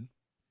happen.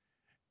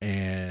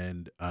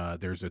 And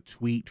there's a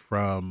tweet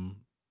from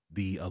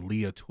the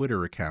Aaliyah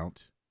Twitter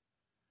account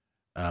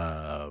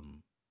that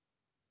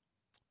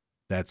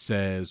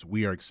says,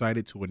 "We are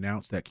excited to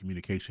announce that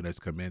communication has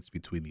commenced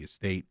between the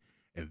estate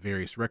and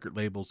various record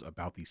labels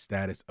about the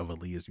status of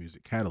Aaliyah's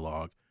music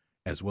catalog,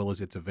 as well as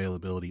its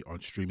availability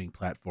on streaming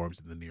platforms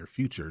in the near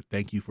future.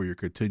 Thank you for your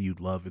continued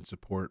love and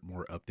support.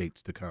 More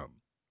updates to come."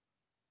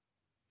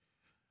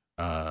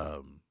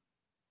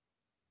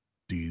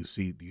 Do you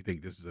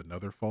think this is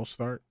another false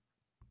start?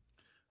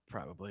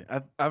 Probably.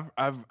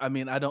 I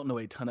mean, I don't know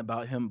a ton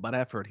about him, but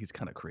I've heard he's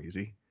kind of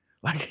crazy.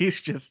 Like he's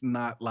just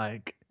not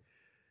like,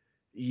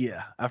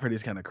 yeah, I've heard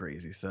he's kind of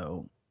crazy.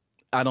 So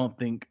I don't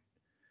think,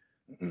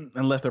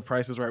 unless their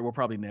price is right, we'll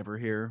probably never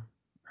hear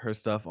her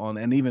stuff on,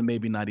 and even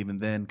maybe not even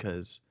then,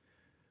 because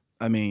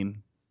I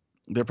mean,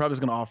 they're probably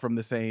just gonna offer him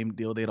the same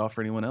deal they'd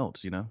offer anyone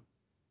else, you know?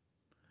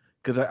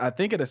 Because I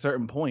think at a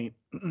certain point,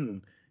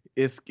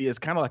 it's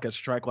kind of like a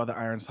strike while the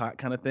iron's hot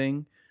kind of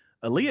thing.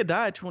 Aaliyah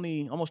died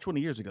almost 20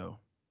 years ago.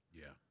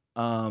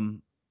 Yeah.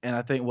 And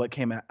I think what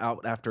came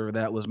out after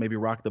that was maybe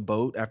Rock the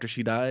Boat after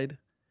she died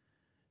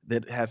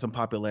that had some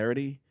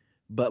popularity.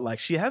 But like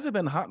she hasn't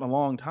been hot in a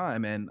long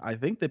time. And I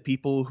think the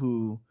people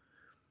who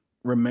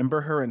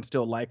remember her and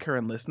still like her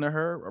and listen to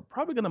her are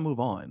probably gonna move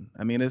on.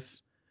 I mean,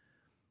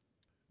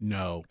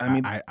 No, I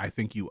mean, I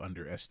think you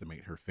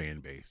underestimate her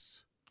fan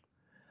base.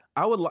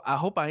 I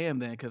hope I am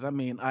then, because I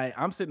mean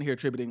I'm sitting here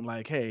attributing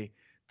like, hey,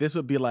 this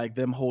would be like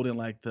them holding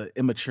like the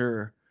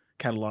immature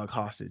catalog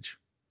hostage.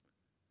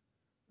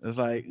 It's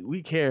like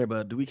we care,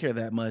 but do we care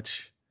that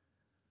much?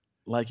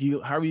 Like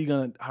how are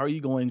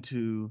you going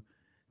to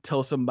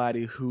tell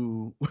somebody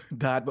who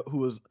died but who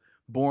was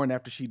born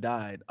after she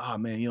died? Oh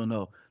man, you don't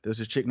know. There's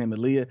this chick named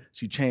Aaliyah.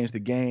 She changed the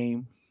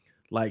game.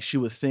 Like she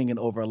was singing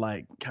over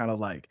like kind of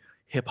like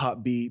hip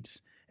hop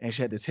beats, and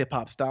she had this hip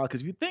hop style.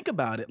 Because if you think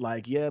about it,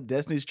 like yeah,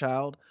 Destiny's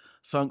Child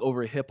sung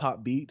over hip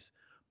hop beats,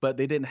 but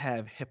they didn't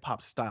have hip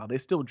hop style. They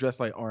still dressed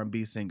like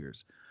R&B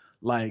singers.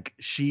 Like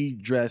she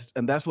dressed,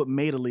 and that's what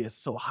made Aaliyah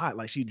so hot.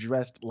 Like she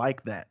dressed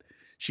like that.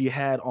 She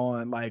had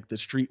on like the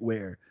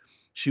streetwear.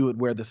 She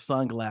would wear the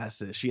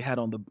sunglasses. She had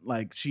on the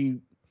like she.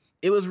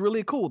 It was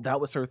really cool.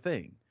 That was her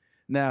thing.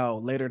 Now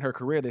later in her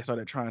career, they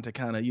started trying to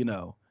kind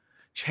of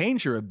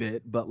change her a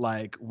bit. But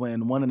like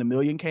when One in a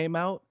Million came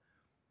out,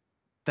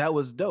 that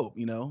was dope.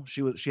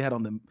 She had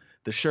on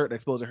the shirt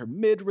exposing her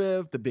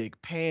midriff, the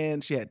big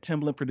pants. She had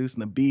Timbaland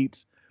producing the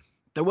beats.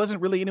 There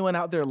wasn't really anyone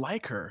out there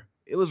like her.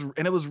 It was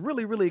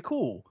really really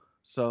cool.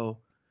 So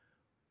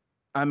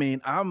I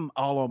mean, I'm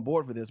all on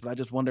board for this, but I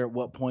just wonder at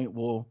what point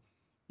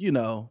you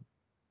know,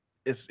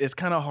 it's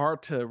kind of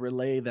hard to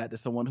relay that to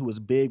someone who is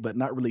big but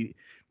not really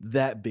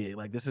that big.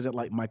 Like this isn't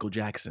like Michael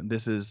Jackson.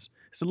 It's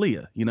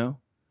Aaliyah.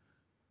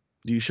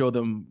 Do you show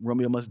them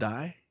Romeo Must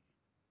Die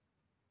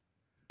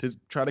to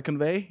try to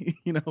convey?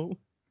 I mean,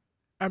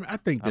 I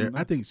don't I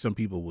know. think some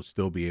people will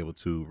still be able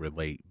to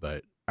relate,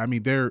 but I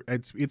mean,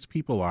 it's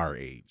people our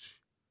age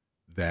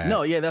that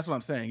No, yeah, that's what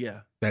I'm saying.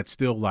 Yeah.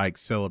 still like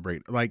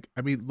celebrate. Like,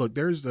 I mean, look,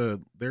 there's a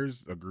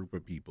group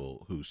of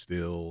people who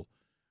still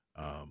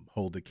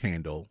hold a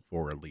candle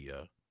for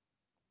Aaliyah,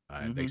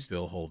 and they hmm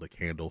still hold a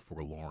candle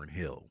for Lauryn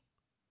Hill.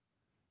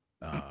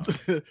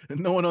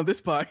 No one on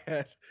this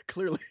podcast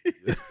clearly.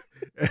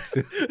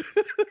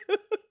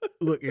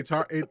 Look, it's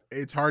hard.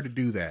 It's hard to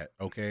do that.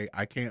 Okay,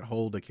 I can't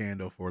hold a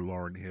candle for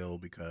Lauryn Hill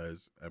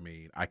because I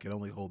mean I can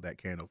only hold that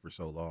candle for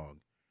so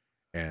long,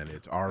 and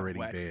That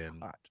wax is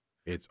hot.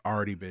 it's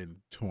already been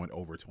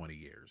over 20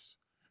 years.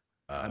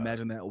 I Uh,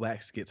 imagine that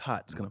wax gets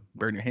hot. It's gonna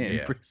burn your hand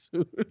yeah, pretty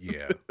soon.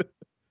 yeah.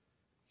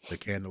 The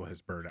candle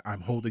has burned.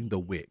 I'm holding the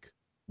wick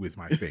with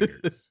my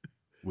fingers,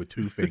 with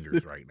 2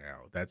 fingers right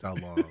now. That's how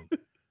long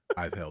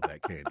I've held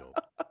that candle.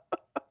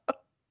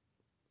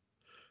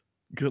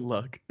 Good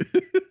luck.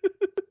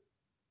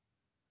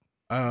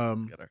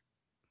 Um. Got her.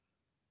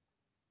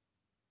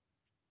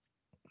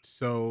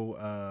 So,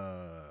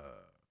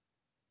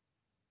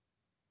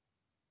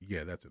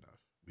 yeah, that's enough.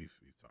 We've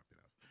talked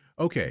enough.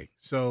 Okay,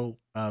 so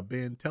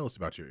Ben, tell us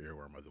about your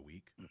earworm of the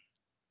week.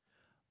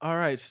 All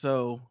right,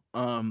 so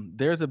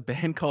there's a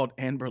band called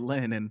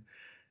Anberlin, and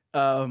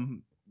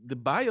the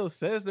bio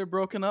says they're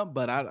broken up,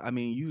 but I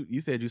mean, you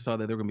said you saw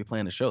that they're gonna be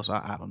playing the show, so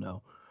I don't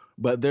know.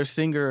 But their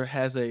singer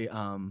has a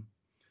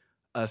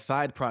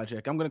side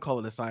project. I'm gonna call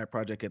it a side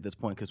project at this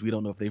point because we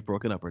don't know if they've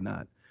broken up or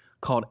not.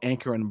 Called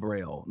Anchor and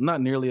Braille.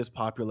 Not nearly as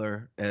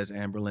popular as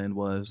Anberlin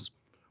was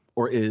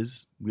or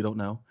is. We don't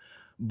know,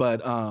 but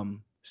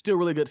still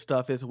really good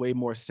stuff. It's way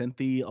more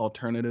synthy,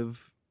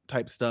 alternative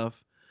type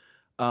stuff.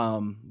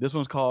 This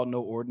one's called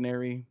No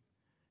Ordinary.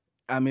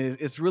 I mean,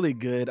 it's really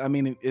good. I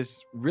mean,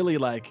 it's really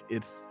like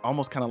it's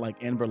almost kind of like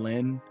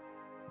Anberlin,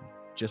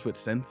 just with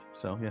synth.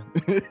 So yeah.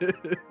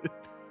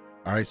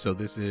 All right, so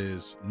this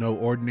is No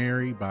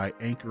Ordinary by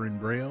Anchor and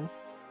Braille,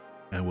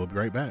 and we'll be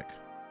right back.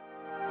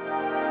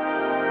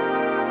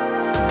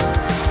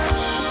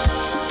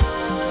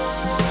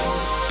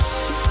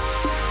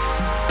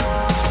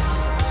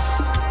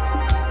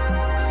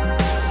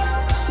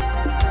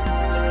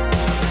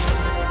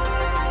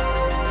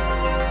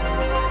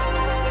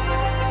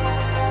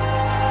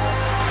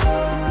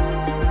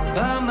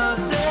 By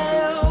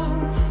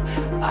myself,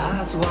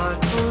 eyes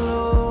wide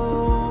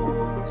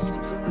closed.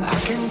 I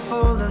can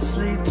fall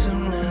asleep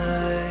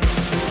tonight,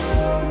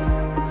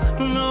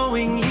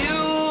 knowing you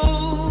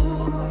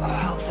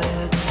out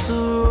there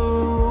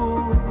too.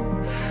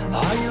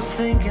 Are you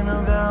thinking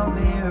about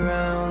me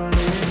around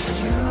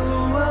this? You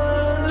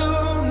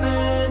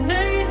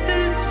illuminate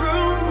this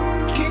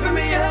room, keeping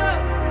me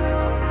up,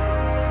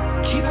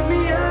 keeping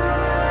me up.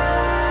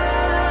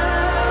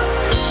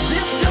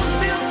 This just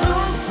feels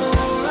so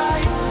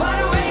right.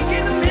 Wide awake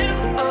in the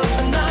middle of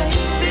the night.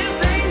 This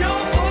ain't no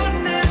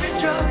ordinary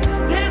drug.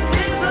 This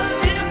is a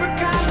different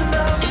kind of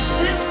love.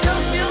 This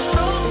just feels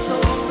so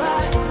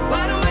right.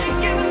 Wide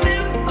awake in the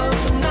middle of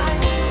the night.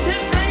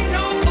 This ain't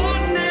no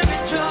ordinary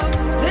drug.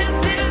 This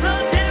is a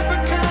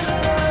different kind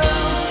of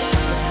love.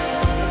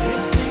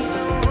 This ain't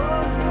no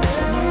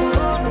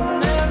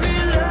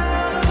ordinary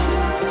love.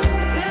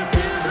 This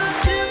is a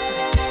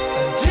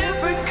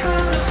different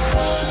kind of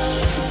love.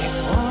 It's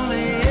 1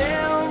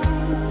 a.m.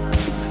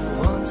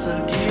 once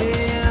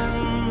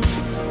again.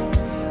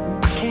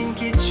 I can't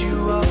get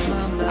you off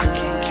my mind. I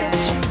can't get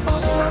you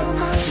off my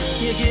mind.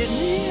 You get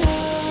me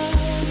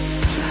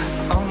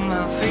up on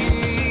my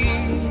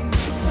feet.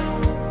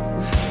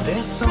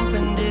 There's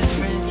something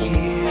different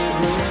here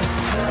this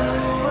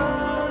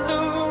time.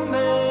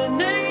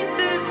 Illuminate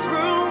this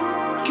room,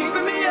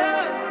 keeping me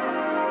up,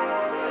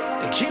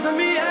 and keeping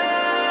me up.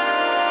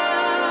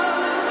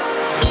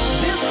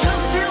 This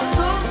just feels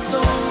so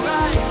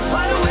right.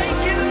 Wide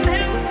awake in the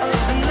middle of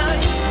the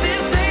night.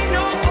 This ain't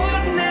no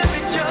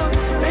ordinary drug.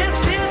 This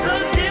is a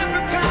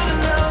different kind of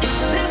love.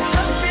 This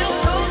just feels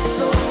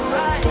so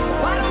right.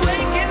 Wide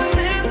awake in the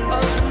middle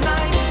of the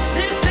night.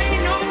 This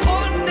ain't no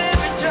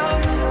ordinary drug.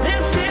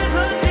 This is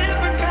a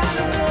different kind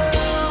of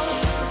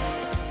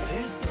love.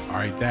 This All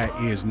right, that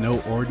is No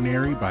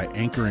Ordinary by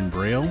Anchor and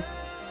Braille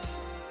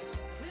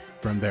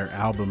from their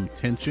album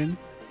Tension.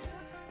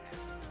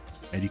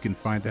 And you can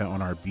find that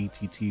on our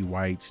BTT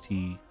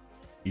YHT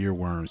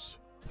Earworms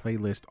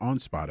playlist on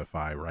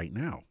Spotify right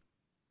now.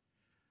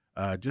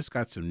 Just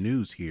got some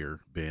news here,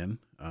 Ben.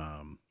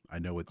 I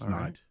know it's All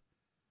not.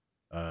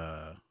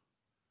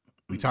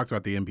 We talked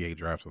about the NBA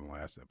draft on the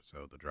last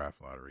episode, the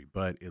draft lottery,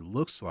 but it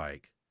looks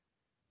like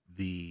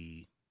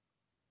the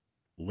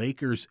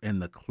Lakers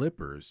and the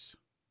Clippers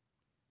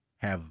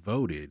have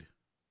voted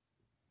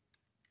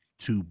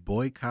to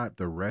boycott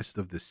the rest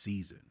of the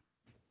season.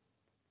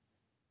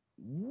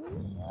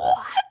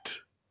 What?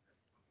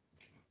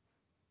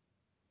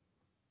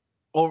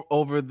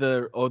 Over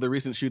the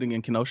recent shooting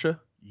in Kenosha?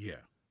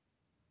 Yeah.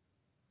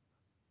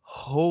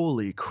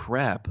 Holy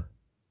crap.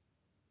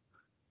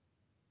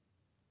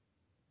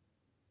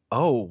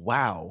 Oh,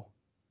 wow.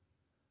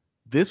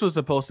 This was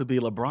supposed to be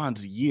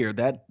LeBron's year.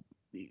 That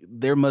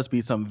there must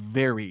be some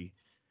very,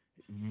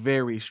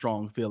 very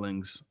strong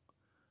feelings.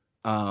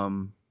 This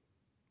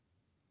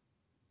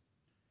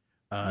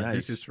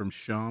Yikes. is from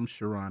Shams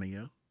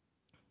Charania.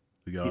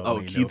 who y'all Oh,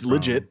 may know he's from-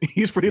 legit.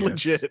 He's pretty yes,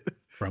 legit.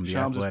 from The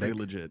Shams is Athletic.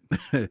 pretty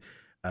legit.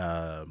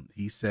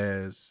 He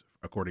says,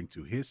 according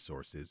to his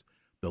sources,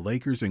 the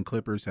Lakers and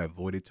Clippers have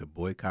voted to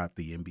boycott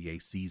the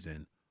NBA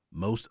season.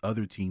 Most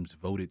other teams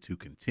voted to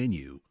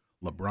continue.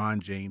 LeBron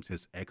James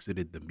has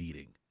exited the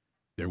meeting.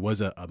 There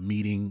was a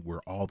meeting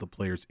where all the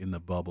players in the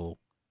bubble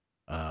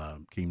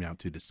came down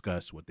to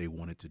discuss what they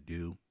wanted to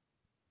do.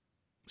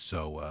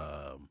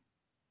 So,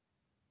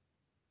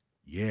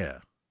 yeah.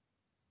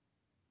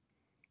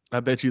 I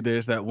bet you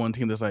there's that one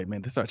team that's like,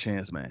 man, this is our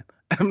chance, man.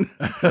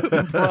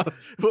 LeBron,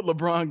 with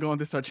LeBron going,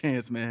 this is our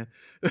chance, man.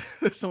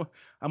 So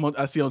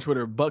I see on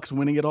Twitter, Bucks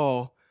winning it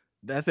all.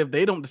 That's if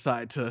they don't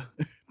decide to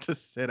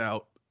sit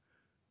out.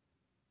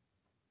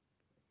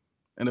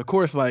 And of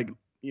course, like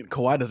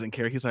Kawhi doesn't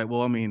care. He's like,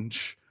 well, I mean,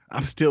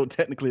 I'm still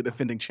technically a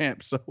defending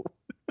champ, so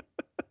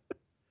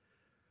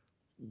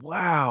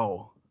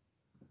wow.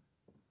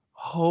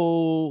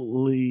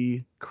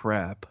 Holy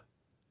crap.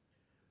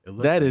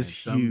 Look, That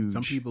is man,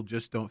 some huge. people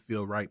just don't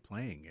feel right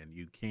playing, and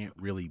you can't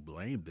really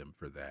blame them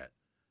for that.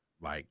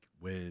 Like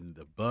when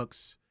the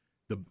Bucks,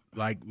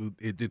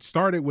 it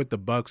started with the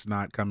Bucks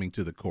not coming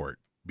to the court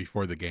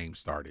before the game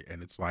started,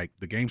 and it's like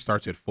the game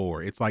starts at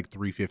 4. It's like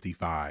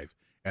 3:55,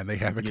 and they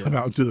haven't come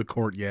out to the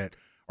court yet.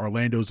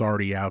 Orlando's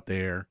already out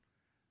there,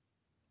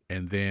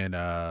 and then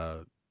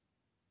the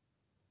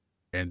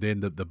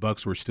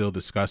Bucks were still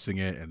discussing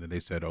it, and then they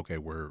said, okay,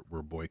 we're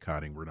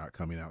boycotting. We're not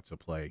coming out to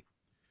play.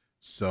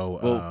 So,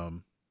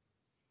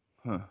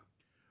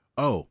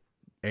 oh,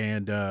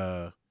 and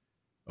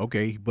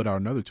okay, he put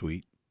out another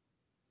tweet.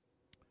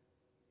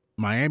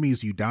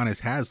 Miami's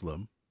Udonis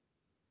Haslem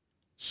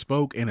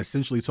spoke and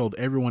essentially told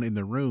everyone in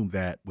the room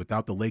that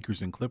without the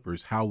Lakers and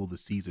Clippers, how will the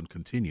season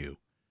continue?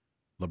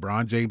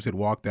 LeBron James had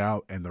walked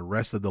out, and the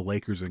rest of the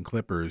Lakers and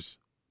Clippers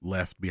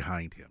left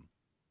behind him.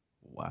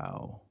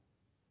 Wow.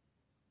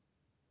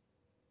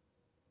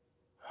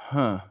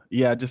 Huh.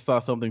 Yeah, I just saw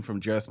something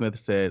from Jared Smith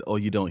said, oh,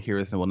 you don't hear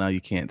us, and well, now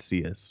you can't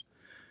see us.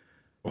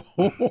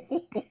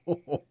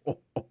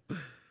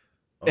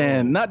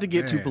 And not to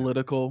get too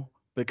political,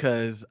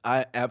 because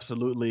I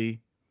absolutely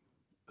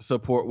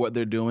support what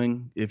they're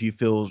doing. If you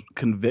feel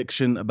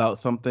conviction about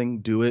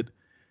something, do it.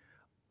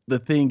 The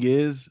thing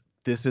is,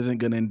 this isn't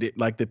going to,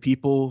 like, the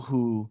people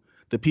who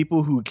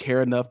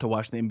care enough to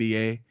watch the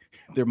NBA,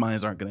 their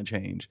minds aren't going to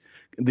change.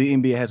 The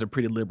NBA has a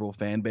pretty liberal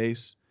fan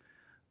base.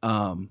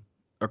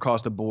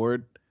 Across the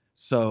board,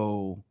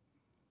 so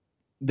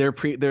they're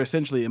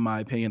essentially, in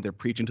my opinion, they're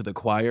preaching to the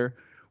choir.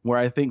 Where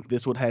I think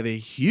this would have a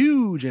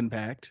huge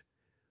impact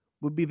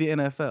would be the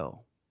NFL,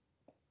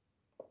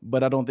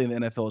 but I don't think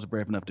the NFL is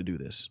brave enough to do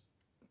this.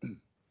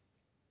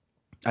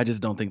 I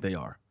just don't think they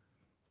are.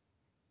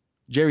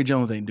 Jerry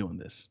Jones ain't doing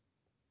this.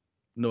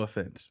 No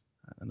offense,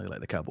 I know you like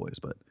the Cowboys,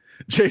 but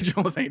Jerry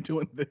Jones ain't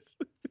doing this.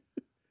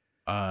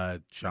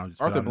 Sean just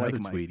put out another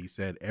tweet. He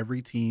said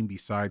every team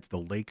besides the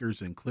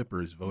Lakers and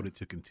Clippers voted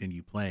to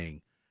continue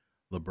playing.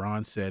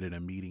 LeBron said in a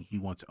meeting he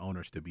wants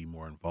owners to be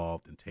more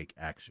involved and take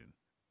action.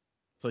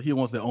 So he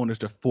wants the owners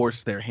to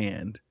force their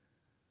hand.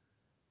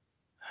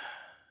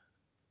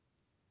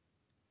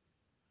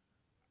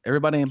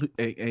 Everybody ain't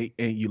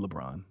you,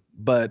 LeBron.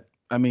 But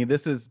I mean,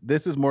 this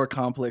is more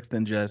complex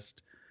than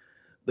just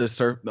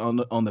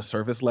on the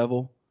surface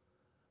level.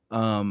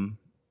 I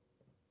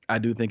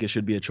do think it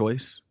should be a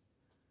choice.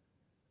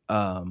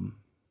 But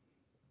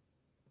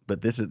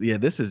this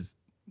is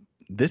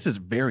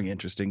very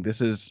interesting.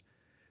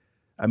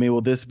 I mean,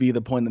 will this be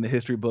the point in the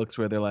history books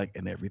where they're like,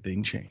 and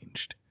everything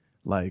changed?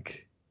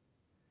 Like,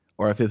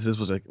 or if this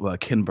was a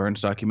Ken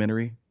Burns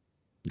documentary?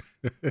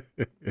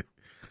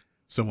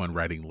 Someone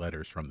writing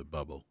letters from the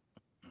bubble.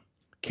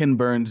 Ken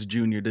Burns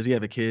Jr., does he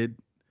have a kid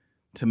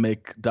to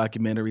make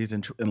documentaries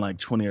in like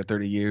 20 or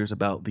 30 years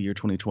about the year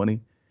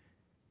 2020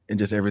 and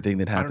just everything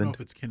that happened? I don't know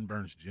if it's Ken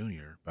Burns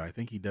Jr., but I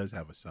think he does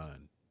have a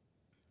son.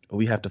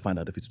 We have to find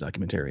out if he's a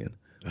documentarian.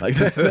 Like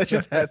that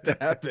just has to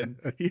happen.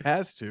 He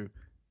has to.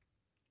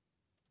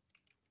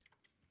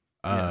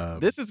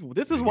 This is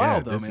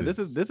wild though, man. This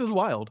is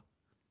wild.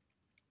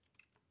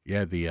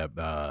 Yeah,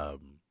 the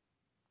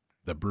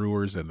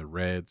Brewers and the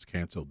Reds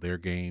canceled their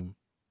game,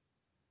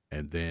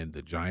 and then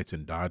the Giants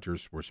and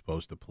Dodgers were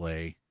supposed to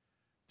play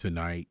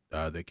tonight.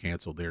 They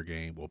canceled their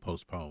game. Well,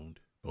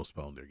 postponed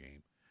their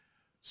game.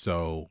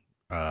 So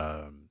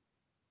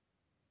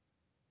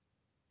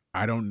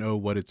I don't know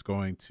what it's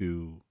going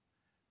to.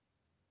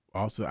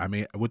 Also, I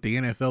mean, with the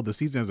NFL, the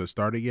season hasn't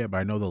started yet, but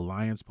I know the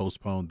Lions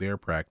postponed their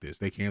practice.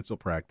 They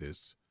canceled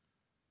practice.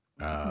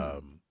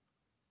 What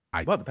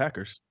about the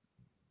Packers?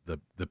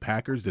 The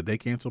Packers, did they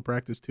cancel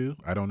practice too?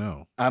 I don't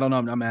know.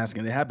 I'm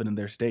asking. It happened in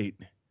their state.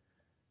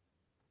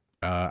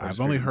 I've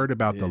only heard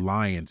about the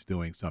Lions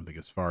doing something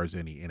as far as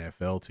any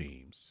NFL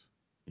teams.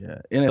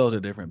 Yeah, NFL is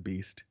a different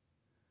beast.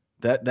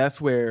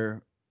 That's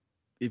where,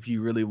 if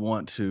you really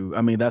want to,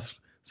 I mean, let's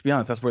be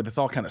honest, that's where this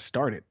all kind of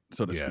started,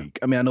 so to speak.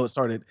 I mean, I know it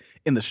started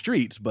in the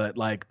streets, but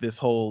like this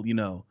whole,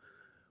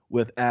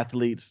 with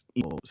athletes,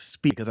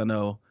 speak, because I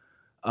know,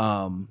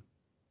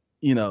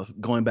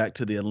 going back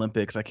to the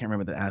Olympics, I can't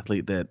remember the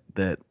athlete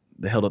that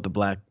held up the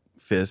black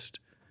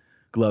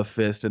glove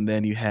fist, and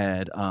then you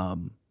had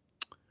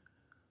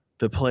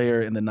the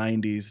player in the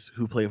 90s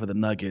who played for the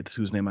Nuggets,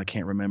 whose name I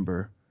can't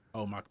remember.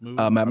 Oh,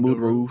 Mahmoud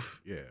Rauf.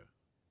 Yeah.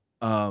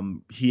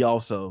 He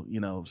also,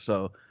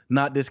 so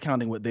not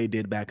discounting what they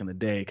did back in the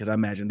day, because I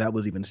imagine that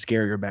was even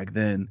scarier back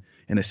then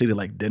in a city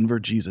like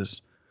Denver,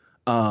 Jesus.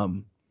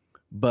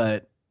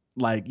 But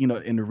like,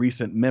 in the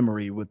recent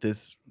memory with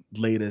this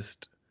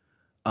latest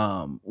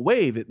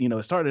wave,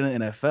 it started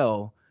in the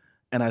NFL,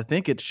 and I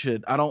think it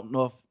should, I don't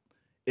know if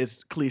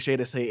it's cliche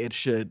to say it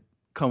should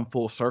come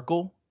full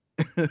circle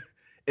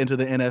into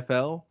the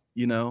NFL,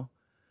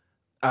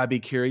 I'd be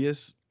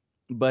curious.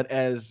 But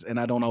and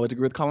I don't always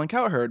agree with Colin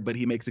Cowherd, but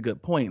he makes a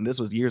good point, and this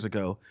was years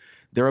ago,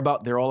 They're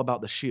all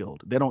about the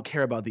shield. They don't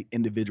care about the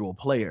individual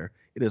player.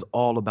 It is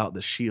all about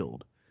the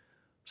shield.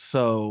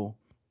 So,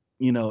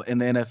 in the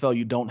NFL,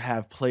 you don't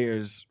have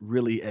players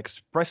really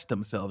express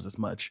themselves as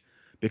much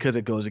because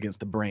it goes against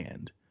the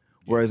brand.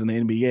 Whereas in the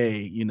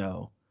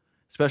NBA,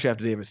 especially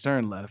after David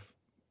Stern left,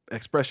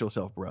 express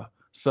yourself, bro.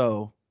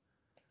 So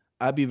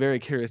I'd be very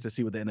curious to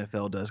see what the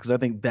NFL does, because I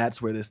think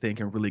that's where this thing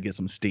can really get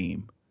some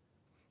steam.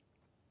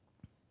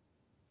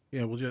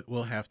 Yeah,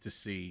 we'll have to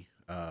see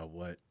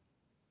what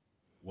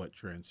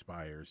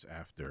transpires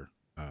after.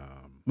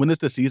 When does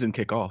the season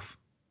kick off?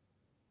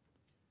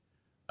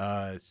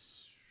 I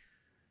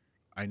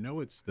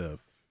know it's the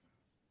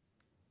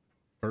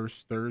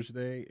first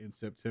Thursday in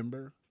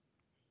September.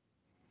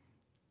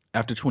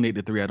 After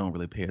 28-3, I don't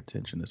really pay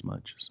attention as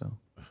much. So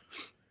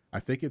I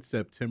think it's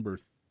September.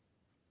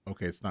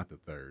 Okay, it's not the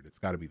 3rd. It's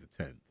got to be the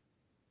 10th.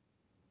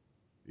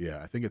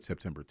 Yeah, I think it's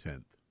September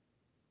 10th.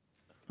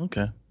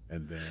 Okay.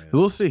 And then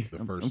we'll see. The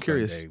first I'm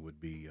curious. Sunday would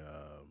be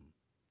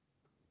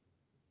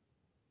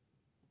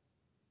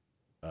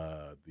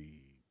the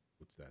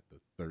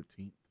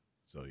 13th.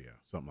 So yeah,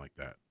 something like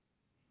that.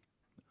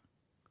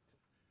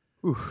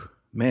 Ooh,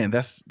 man,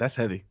 that's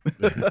heavy.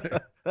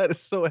 That is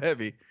so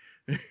heavy.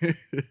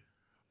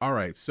 All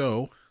right,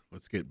 so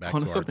let's get back to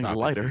our something topic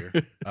lighter.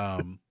 here.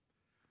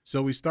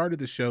 So we started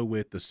the show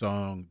with the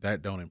song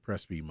 "That Don't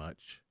Impress Me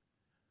Much"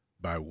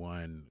 by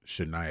one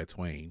Shania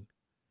Twain,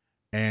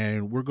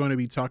 and we're going to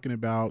be talking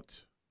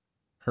about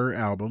her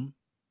album,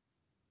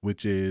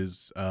 which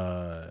is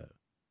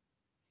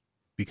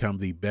become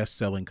the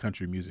best-selling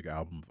country music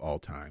album of all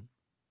time.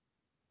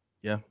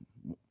 Yeah,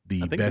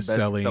 the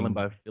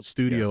best-selling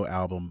studio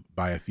album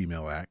by a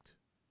female act,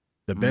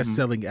 the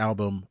best-selling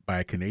album by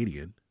a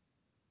Canadian,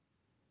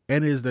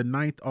 and is the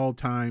 9th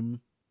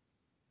all-time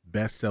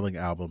best-selling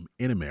album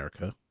in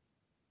America,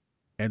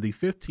 and the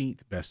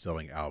 15th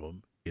best-selling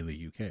album in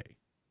the UK.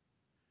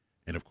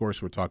 And of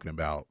course, we're talking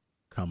about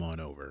 "Come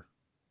On Over"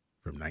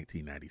 from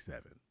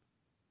 1997.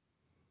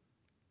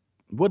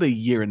 What a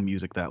year in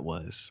music that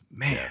was,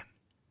 man! Yeah.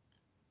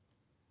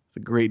 It's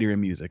a great year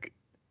in music.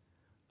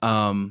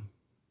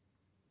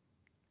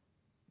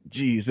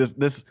 Geez,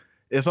 this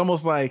it's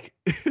almost like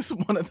it's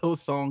one of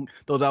those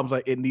albums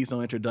like it needs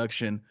no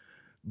introduction,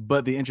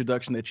 but the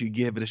introduction that you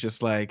give it is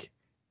just like,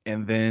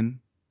 and then,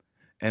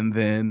 and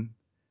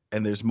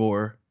there's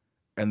more,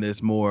 and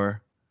there's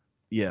more.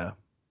 Yeah.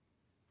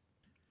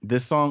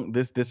 This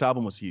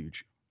album was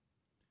huge.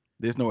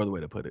 There's no other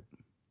way to put it.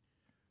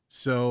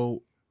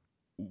 So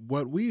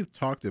what we've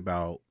talked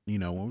about,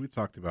 when we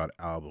talked about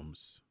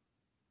albums,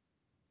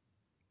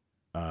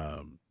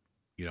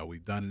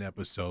 we've done an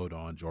episode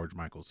on George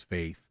Michael's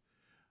Faith,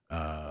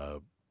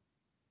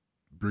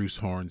 Bruce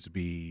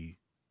Hornsby,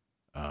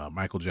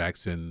 Michael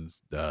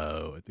Jackson's,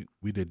 I think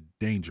we did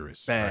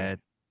Dangerous. Bad. Right?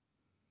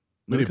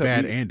 We did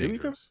Bad and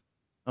Dangerous.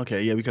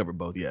 Okay, yeah, we covered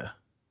both, yeah.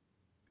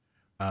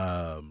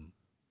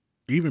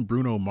 Even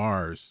Bruno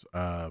Mars,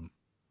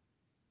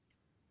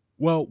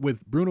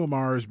 with Bruno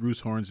Mars,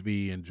 Bruce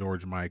Hornsby, and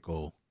George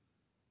Michael,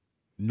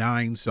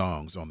 9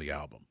 songs on the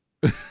album.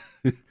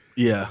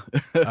 Yeah.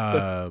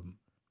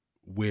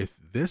 With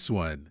this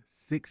one,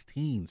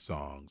 16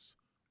 songs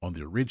on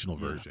the original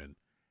version,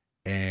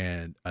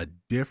 and a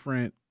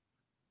different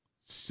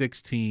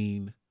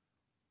 16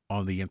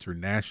 on the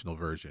international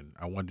version.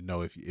 I wanted to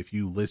know if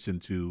you listen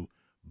to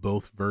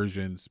both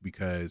versions,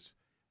 because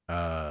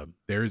the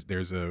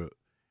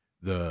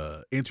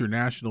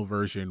international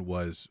version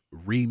was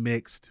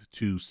remixed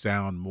to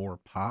sound more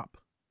pop.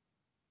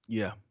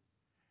 Yeah.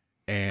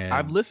 And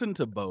I've listened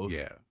to both.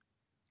 Yeah.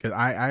 Because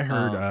I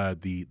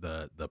heard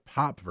the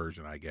pop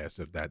version, I guess,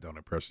 of That Don't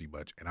Impress Me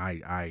Much, and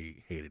I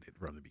hated it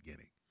from the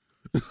beginning.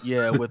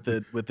 Yeah, with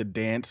the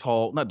dance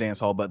hall, not dance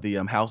hall, but the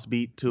house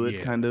beat to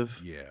it, kind of.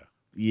 Yeah.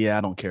 Yeah,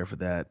 I don't care for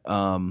that.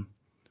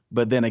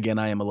 But then again,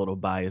 I am a little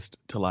biased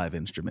to live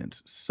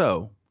instruments,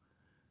 so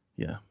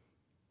yeah.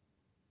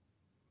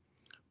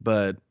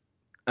 But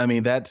I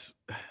mean, that's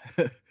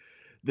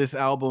this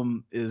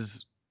album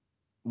is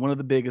one of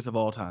the biggest of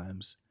all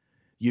times.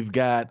 You've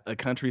got a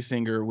country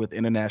singer with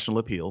international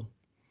appeal.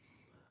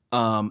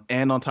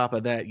 And on top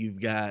of that, you've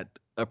got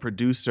a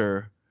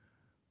producer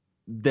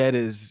that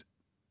is,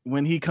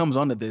 when he comes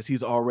onto this,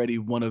 he's already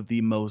one of the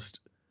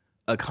most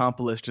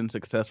accomplished and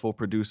successful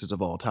producers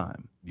of all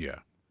time. Yeah.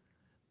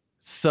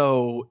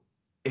 So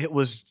it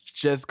was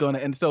just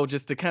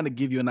just to kind of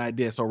give you an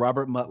idea. So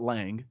Robert Mutt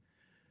Lang,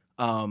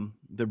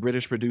 the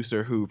British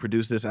producer who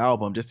produced this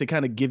album, just to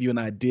kind of give you an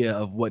idea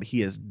of what he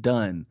has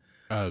done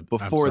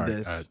before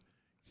this.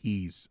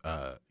 He's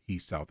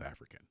South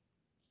African.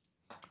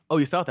 Oh,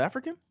 he's South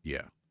African?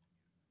 Yeah.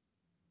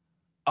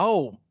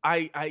 Oh,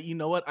 I you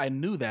know what? I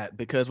knew that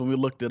because when we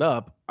looked it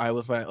up, I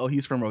was like, oh,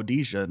 he's from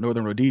Rhodesia,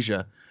 Northern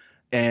Rhodesia.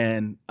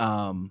 And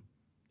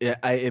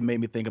it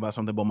made me think about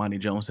something Bomani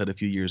Jones said a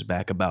few years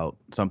back about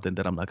something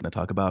that I'm not going to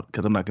talk about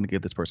because I'm not going to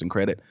give this person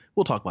credit.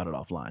 We'll talk about it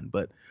offline.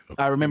 But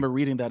okay. I remember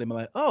reading that and be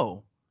like,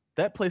 oh,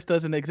 that place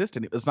doesn't exist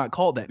anymore. It's not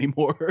called that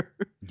anymore.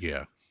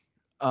 Yeah.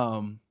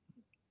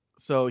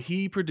 So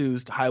he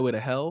produced Highway to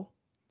Hell,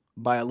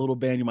 by a little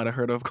band you might have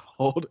heard of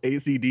called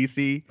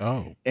AC/DC,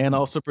 Oh, and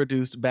also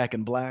produced Back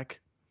in Black.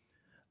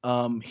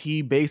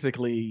 He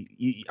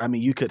basically, I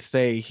mean, you could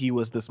say he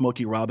was the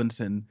Smokey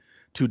Robinson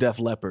to Def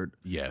Leppard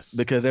yes.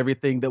 because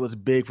everything that was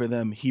big for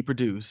them, he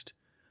produced.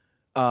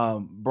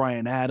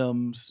 Brian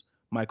Adams,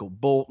 Michael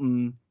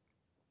Bolton,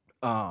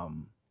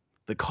 um,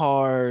 the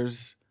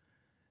Cars.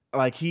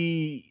 Like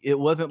it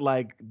wasn't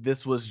like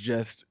this was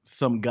just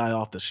some guy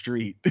off the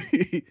street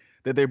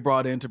that they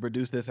brought in to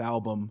produce this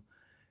album.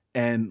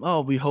 And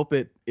oh, we hope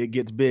it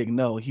gets big.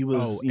 No, he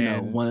was,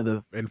 Oh, one of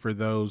the. and for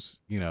those,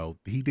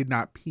 he did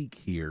not peak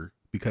here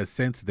because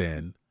since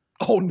then,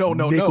 Oh no,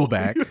 no, no.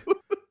 Nickelback,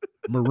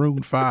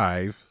 Maroon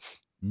 5,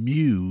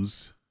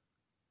 Muse.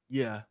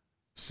 Yeah.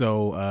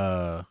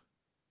 So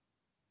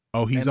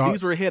he's And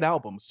these were hit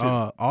albums too.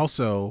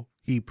 also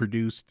he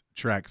produced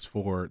tracks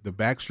for the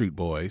Backstreet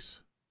Boys,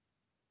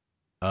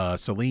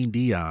 Celine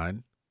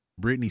Dion,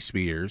 Britney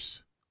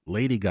Spears,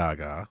 Lady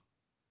Gaga,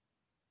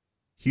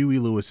 Huey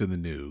Lewis and the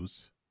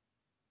News,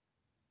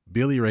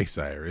 Billy Ray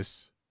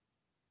Cyrus,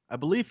 I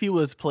believe he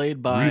was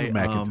played by Reba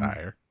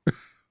McEntire.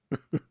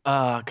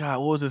 God,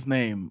 what was his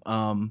name?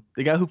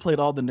 The guy who played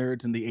all the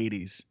nerds in the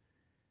 80s.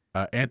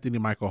 Anthony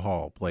Michael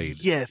Hall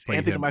played. Yes, played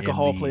Anthony him Michael in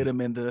Hall the- played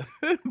him in the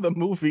the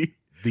movie.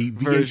 The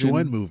VH1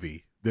 version.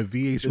 movie. The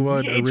The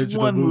VH1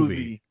 original VH1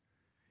 movie.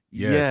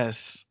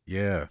 Yes.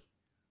 Yeah.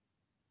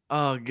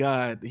 Oh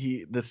God,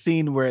 the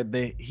scene where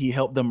he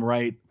helped them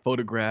write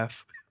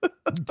Photograph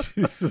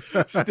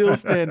still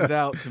stands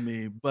out to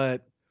me.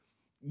 But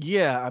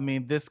yeah, I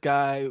mean, this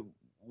guy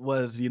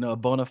was, a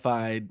bona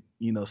fide,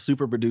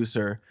 super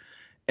producer,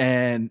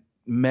 and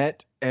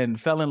met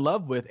and fell in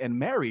love with and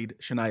married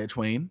Shania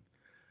Twain.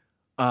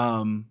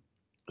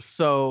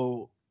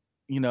 So,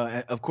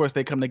 of course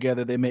they come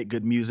together, they make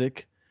good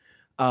music.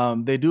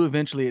 They do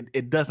eventually,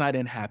 it does not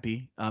end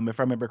happy. If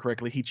I remember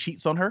correctly, he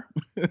cheats on her.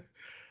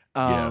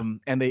 Yeah.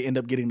 And they end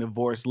up getting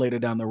divorced later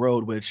down the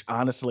road, which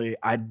honestly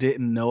I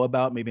didn't know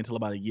about maybe until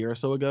about a year or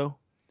so ago.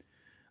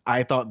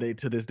 I thought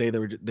to this day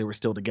they were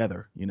still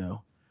together,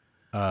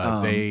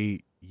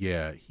 He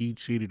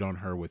cheated on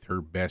her with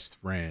her best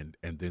friend,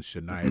 and then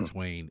Shania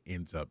Twain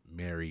ends up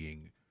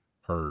marrying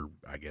her,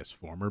 I guess,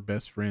 former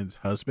best friend's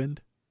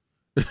husband.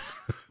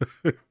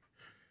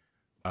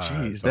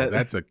 Jeez, so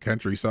that's a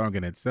country song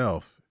in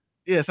itself.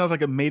 Yeah, it sounds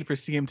like a made for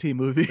CMT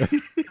movie.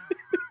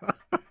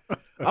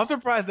 I'm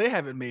surprised they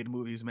haven't made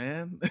movies,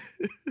 man.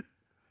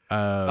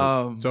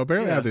 So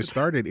apparently yeah. how this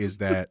started is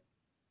that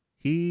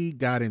he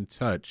got in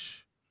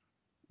touch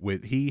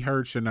he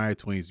heard Shania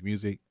Twain's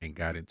music and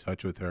got in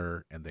touch with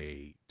her, and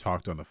they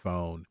talked on the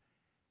phone,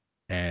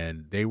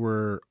 and they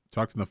were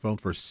talked on the phone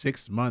for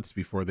 6 months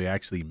before they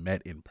actually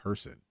met in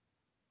person.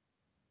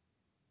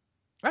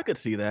 I could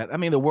see that. I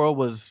mean, the world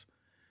was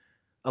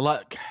a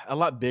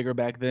lot bigger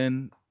back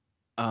then.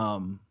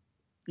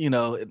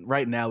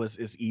 Right now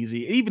is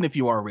easy, even if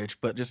you are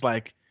rich, but just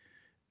like,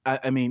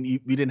 I mean,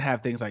 we didn't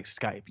have things like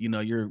Skype.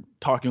 You're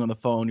talking on the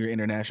phone, you're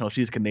international.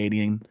 She's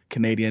Canadian.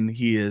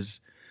 He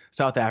is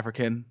South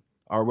African,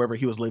 or wherever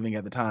he was living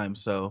at the time.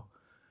 So,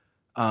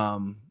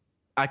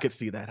 I could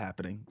see that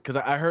happening because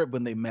I heard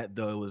when they met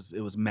though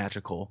it was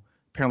magical.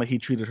 Apparently, he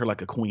treated her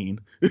like a queen,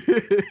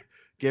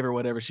 gave her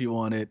whatever she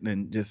wanted,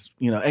 and just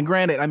And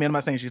granted, I mean, I'm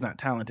not saying she's not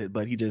talented,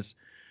 but he just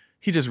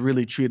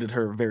really treated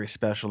her very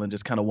special and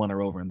just kind of won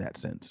her over in that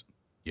sense.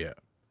 Yeah.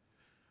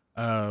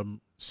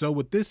 So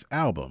with this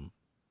album,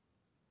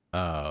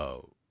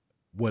 one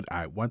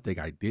thing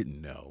I didn't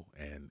know,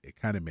 and it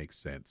kind of makes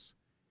sense.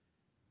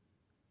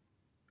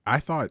 I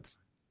thought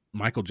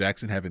Michael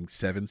Jackson having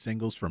 7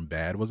 singles from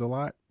Bad was a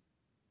lot.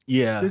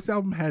 Yeah. This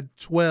album had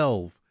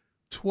 12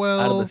 out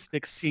of the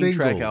 16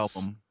 track singles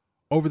album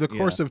over the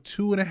course of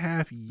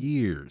 2.5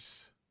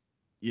 years.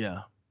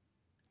 Yeah.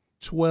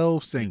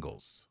 12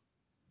 singles.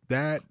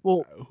 That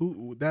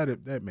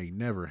may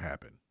never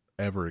happen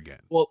ever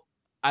again. Well,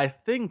 I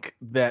think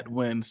that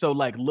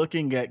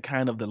looking at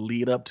kind of the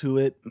lead up to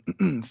it,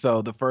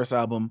 so the first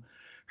album,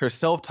 her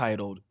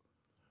self-titled,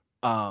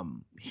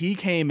 he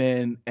came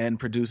in and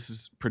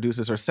produces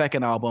her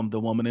second album, The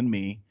Woman in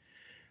Me.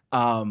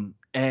 And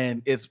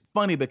it's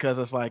funny because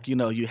it's like,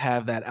 you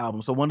have that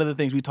album. So one of the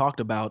things we talked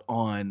about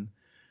when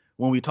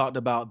we talked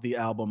about the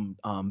album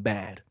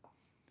Bad,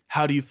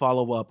 how do you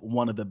follow up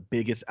one of the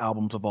biggest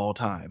albums of all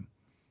time?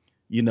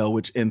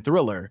 Which in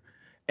Thriller.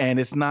 And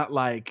it's not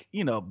like,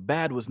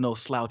 Bad was no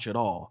slouch at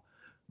all.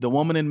 The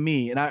Woman in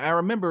Me, and I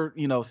remember,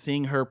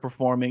 seeing her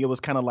performing. It was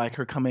kind of like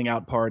her coming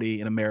out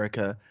party in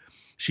America.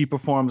 She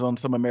performs on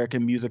some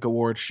American Music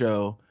Awards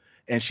show,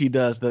 and she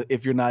does the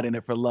If You're Not in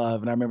It for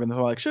Love. And I remember them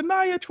like,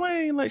 Shania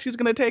Twain, like she's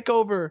going to take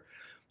over.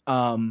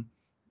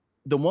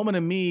 The Woman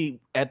in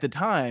Me at the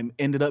time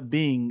ended up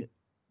being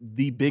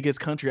the biggest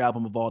country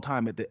album of all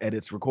time at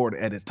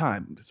its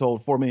time.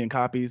 Sold 4 million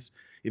copies,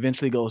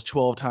 eventually goes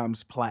 12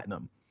 times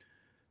platinum.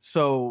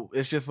 So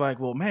it's just like,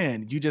 well,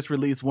 man, you just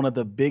released one of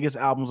the biggest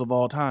albums of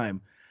all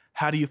time.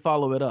 How do you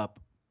follow it up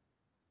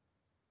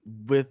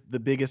with the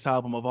biggest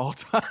album of all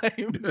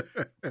time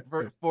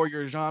for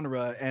your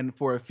genre and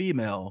for a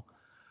female?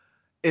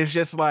 it's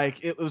just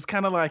like it was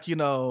kind of like,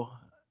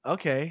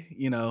 okay,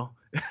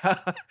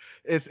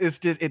 it's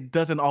just it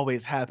doesn't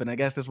always happen. I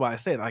guess that's why I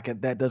say it,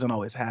 like that doesn't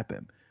always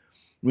happen.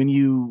 When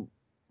you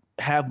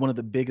have one of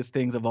the biggest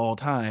things of all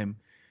time,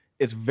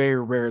 it's very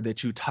rare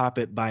that you top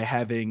it by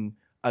having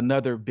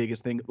another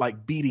biggest thing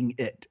like beating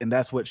it, and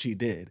that's what she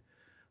did.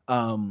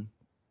 Um,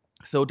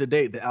 so to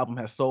date, the album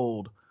has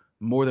sold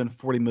more than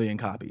 40 million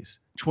copies,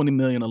 20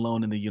 million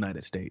alone in the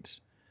United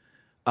States.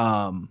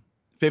 Um,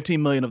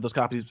 15 million of those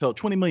copies, so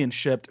 20 million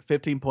shipped,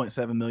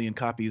 15.7 million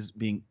copies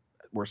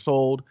were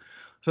sold.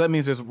 So that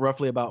means there's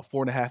roughly about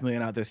 4.5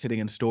 million out there sitting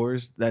in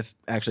stores. That's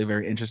actually a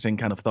very interesting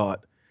kind of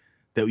thought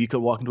that you could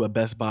walk into a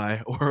Best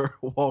Buy or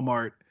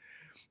Walmart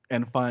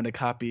and find a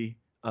copy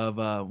of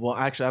well,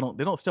 actually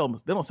they don't sell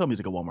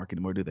music at Walmart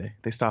anymore, do they?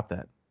 They stopped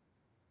that.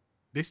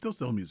 They still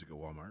sell music at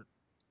Walmart.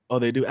 Oh,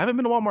 they do. I haven't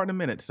been to Walmart in a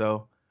minute,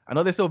 so I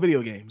know they sell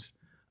video games.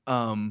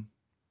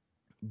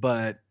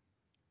 But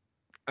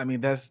I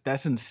mean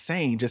that's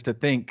insane just to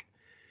think,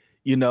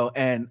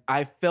 and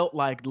I felt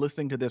like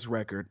listening to this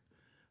record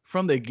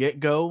from the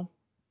get-go,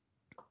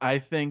 I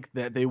think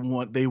that they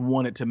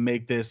wanted to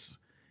make this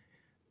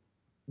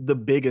the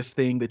biggest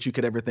thing that you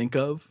could ever think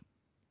of.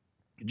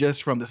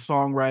 Just from the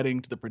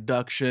songwriting to the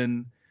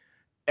production,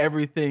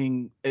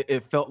 everything,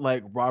 it felt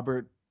like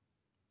Robert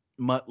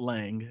Mutt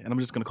Lange, and I'm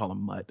just going to call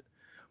him Mutt.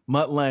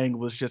 Mutt Lange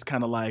was just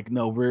kind of like,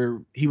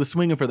 no, he was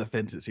swinging for the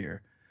fences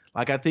here.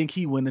 Like, I think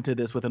he went into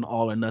this with an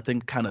all or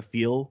nothing kind of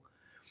feel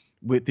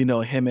with,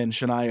 him and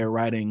Shania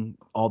writing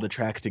all the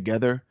tracks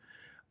together.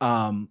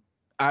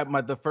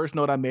 The first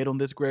note I made on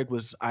this, Greg,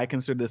 was I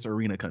consider this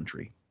arena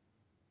country.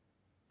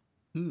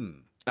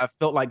 I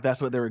felt like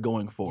that's what they were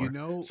going for.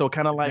 So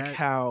kind of like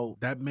how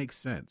that makes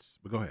sense.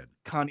 But go ahead.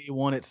 Kanye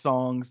wanted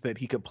songs that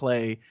he could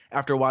play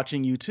after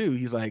watching U2.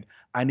 He's like,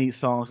 I need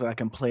songs that I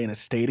can play in a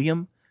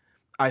stabilium.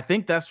 I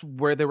think that's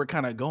where they were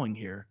kind of going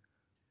here.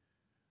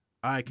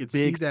 I could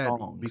see that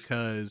songs.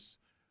 Because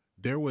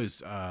there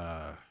was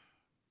I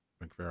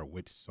can't remember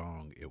which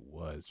song it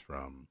was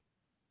from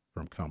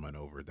Coming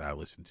Over that I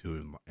listened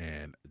to,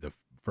 and the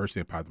first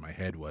thing that popped in my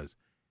head was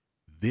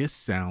this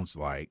sounds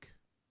like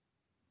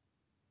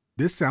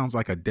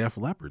a Def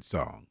Leppard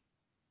song.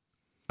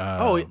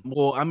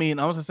 Well, I mean,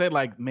 I was gonna say,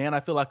 like, Man, I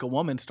Feel Like a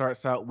Woman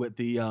starts out with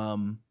the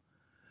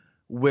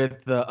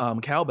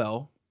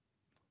cowbell,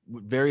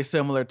 very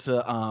similar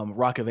to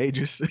Rock of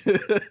Ages.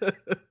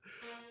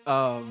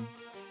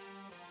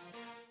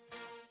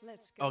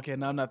 Okay,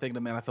 now I'm not thinking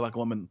of Man, I Feel Like a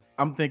Woman.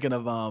 I'm thinking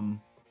of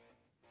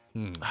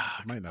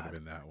might not have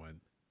been that one.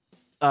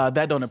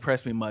 That Don't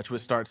Impress Me Much,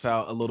 which starts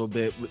out a little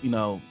bit,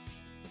 that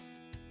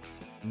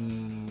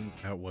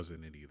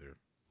wasn't it either.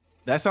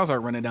 That sounds like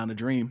Running Down a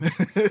Dream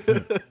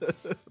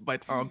by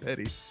Tom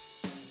Petty.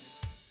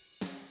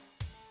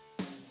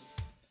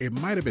 It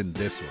might have been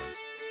this one.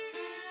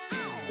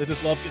 Is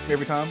this Love Gets Me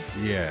Every Time?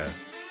 Yeah.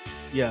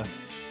 Yeah.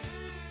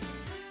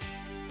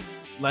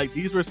 Like,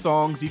 these were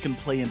songs you can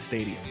play in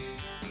stadiums.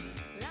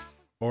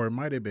 Or it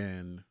might have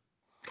been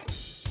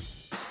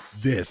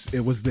this.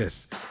 It was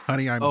this.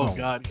 Honey, I'm Home. Oh,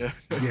 God, yeah.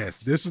 Yes,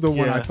 this is the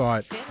one I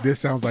thought, this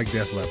sounds like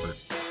Def Leppard.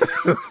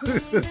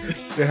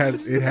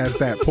 It has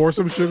that pour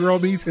some sugar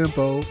on me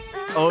tempo.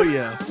 Oh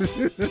yeah.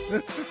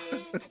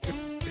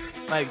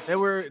 Like they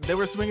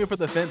were swinging for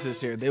the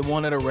fences here. They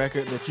wanted a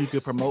record that you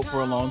could promote for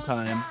a long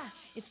time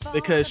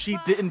because she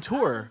didn't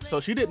tour. So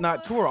she did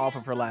not tour off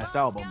of her last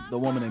album, The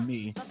Woman in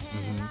Me.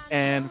 Mm-hmm.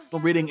 And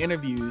from reading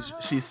interviews,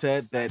 she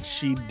said that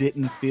she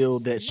didn't feel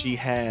that she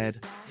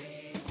had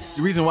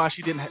the reason why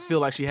she didn't feel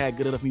like she had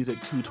good enough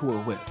music to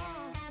tour with.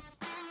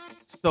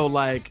 So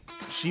like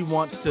she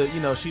wants to,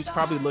 she's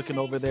probably looking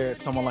over there at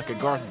someone like a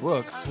Garth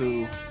Brooks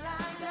who,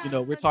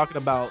 we're talking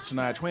about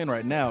Shania Twain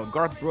right now.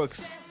 Garth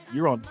Brooks,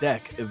 you're on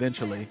deck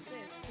eventually.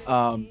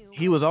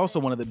 He was also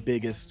one of the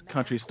biggest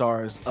country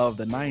stars of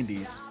the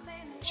 90s.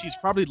 She's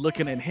probably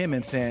looking at him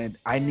and saying,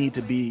 I need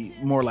to be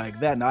more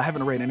like that. Now, I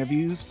haven't read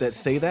interviews that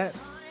say that,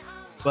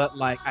 but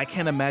like, I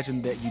can't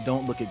imagine that you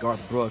don't look at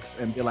Garth Brooks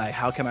and be like,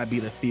 how can I be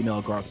the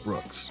female Garth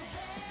Brooks?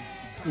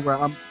 Where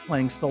I'm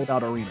playing sold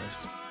out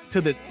arenas. To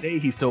this day,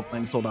 he's still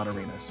playing sold out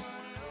arenas.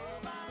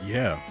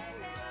 Yeah.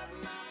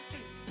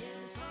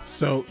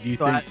 So do you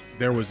think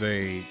there was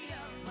a?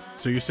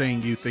 So you're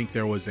saying you think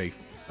there was a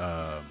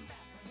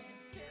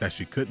that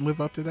she couldn't live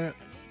up to that?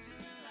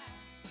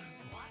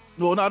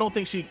 Well, no, I don't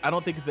think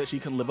it's that she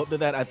couldn't live up to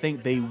that. I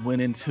think they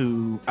went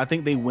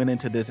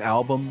into this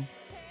album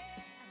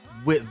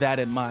with that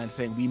in mind,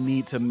 saying we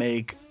need to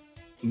make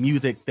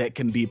music that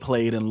can be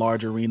played in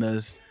large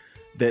arenas.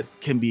 That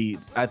can be.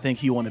 I think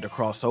he wanted to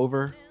cross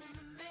over.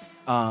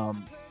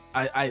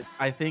 I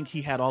think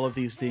he had all of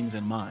these things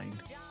in mind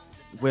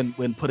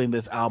when putting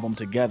this album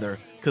together,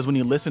 because when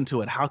you listen to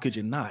it, how could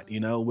you not,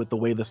 with the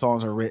way the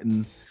songs are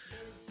written,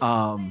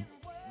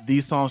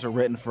 these songs are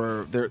written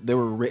they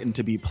were written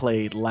to be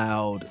played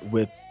loud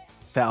with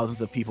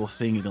thousands of people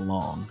singing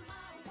along.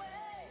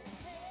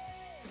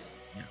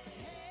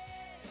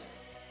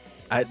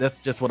 Yeah.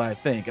 That's just what I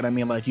think. And I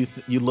mean, like you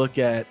look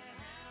at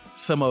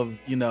some of,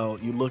 you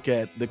look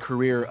at the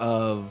career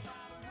of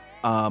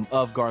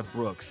of Garth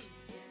Brooks.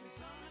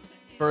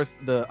 First,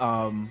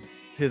 the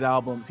his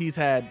albums, he's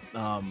had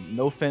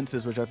No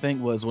Fences, which I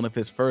think was one of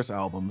his first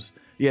albums.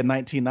 He had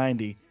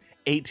 1990,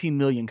 18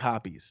 million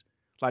copies.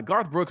 Like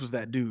Garth Brooks was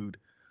that dude.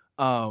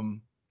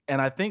 And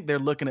I think they're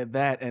looking at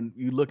that, and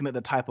you're looking at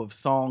the type of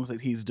songs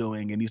that he's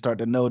doing, and you start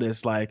to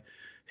notice like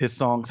his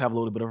songs have a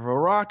little bit of a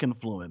rock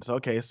influence.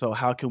 Okay, so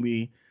how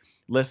can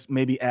let's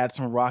maybe add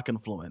some rock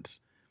influence.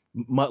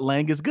 Mutt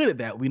Lang is good at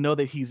that. We know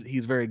that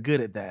he's very good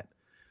at that.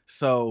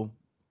 So,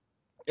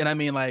 and I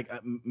mean, like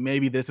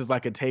maybe this is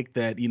like a take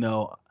that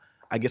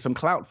I get some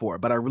clout for,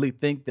 but I really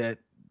think that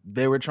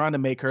they were trying to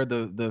make her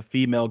the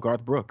female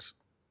Garth Brooks.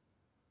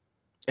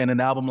 And an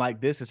album like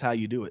this is how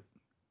you do it.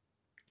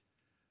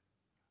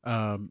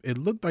 It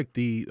looked like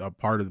the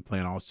part of the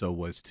plan also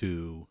was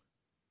to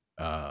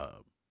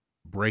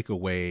break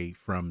away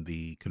from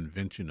the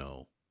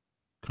conventional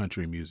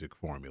country music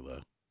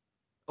formula.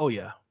 Oh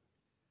yeah.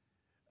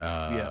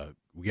 Yeah.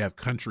 We have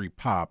country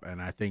pop, and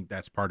I think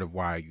that's part of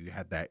why you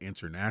had that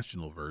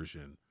international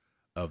version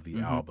of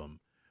the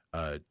album,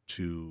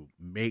 to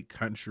make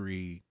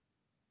country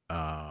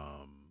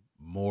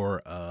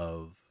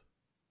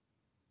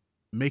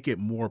make it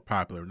more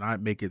popular,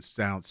 not make it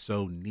sound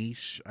so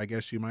niche, I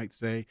guess you might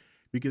say,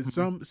 because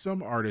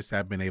some artists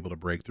have been able to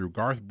break through.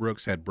 Garth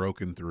Brooks had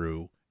broken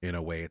through in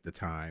a way at the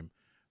time.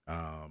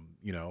 I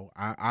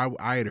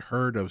had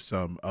heard of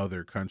some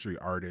other country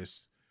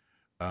artists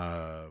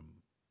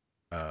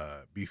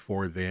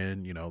before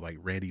then, like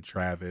Randy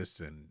Travis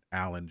and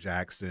Alan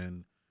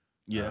Jackson.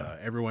 Yeah.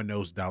 Everyone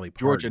knows Dolly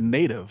Parton. Georgia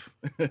native.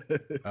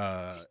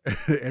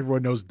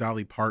 Everyone knows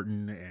Dolly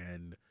Parton,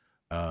 and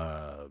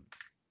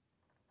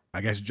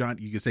I guess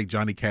you could say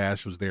Johnny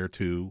Cash was there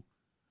too.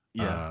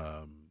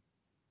 Yeah.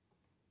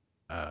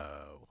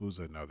 Who's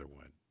another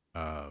one?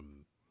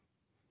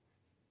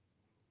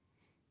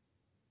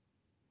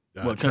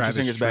 What country Travis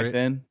singers Tritt. back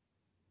then?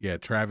 Yeah,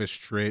 Travis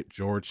Tritt,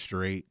 George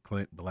Strait,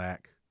 Clint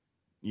Black.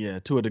 Yeah,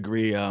 to a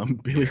degree,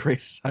 Billy Ray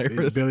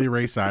Cyrus. Billy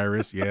Ray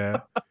Cyrus,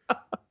 yeah.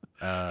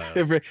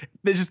 They're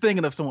just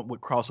thinking of someone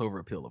with crossover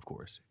appeal, of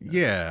course.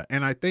 Yeah,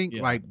 and I think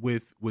like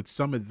with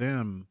some of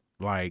them,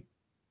 like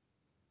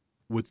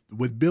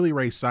with Billy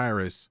Ray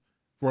Cyrus,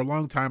 for a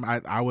long time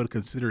I would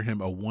consider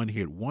him a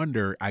one-hit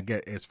wonder, I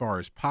get, as far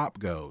as pop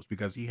goes,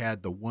 because he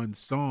had the one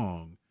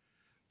song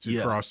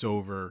to cross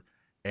over.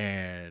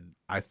 And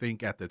I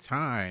think at the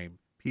time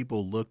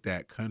people looked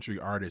at country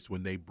artists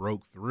when they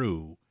broke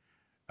through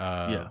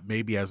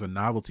maybe as a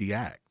novelty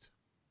act.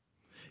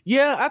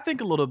 Yeah, I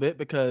think a little bit,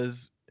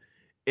 because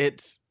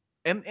it's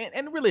and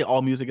really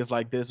all music is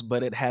like this,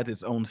 but it has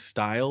its own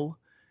style.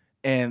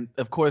 And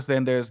of course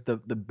then there's the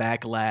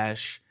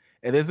backlash.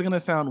 And this is going to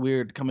sound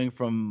weird coming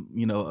from,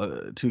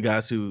 two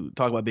guys who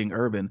talk about being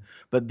urban,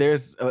 but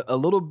there's a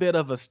little bit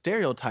of a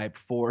stereotype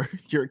for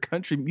your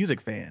country music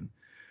fan,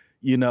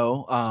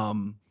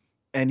 and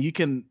you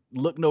can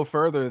look no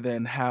further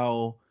than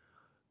how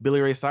Billy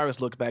Ray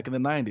Cyrus looked back in the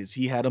 90s.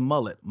 He had a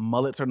mullet.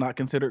 Mullets are not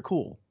considered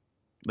cool.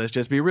 Let's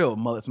just be real.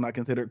 Mullets are not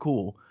considered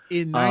cool.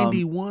 In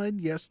 91,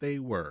 yes, they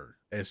were,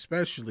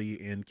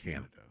 especially in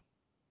Canada.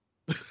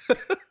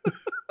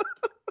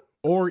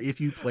 Or if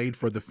you played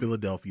for the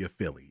Philadelphia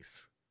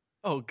Phillies.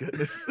 Oh,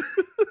 goodness.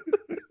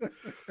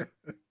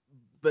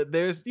 But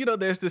there's the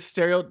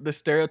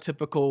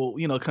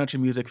stereotypical, country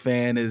music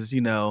fan is,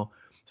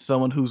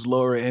 someone who's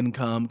lower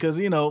income, because,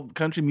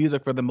 country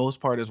music for the most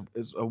part is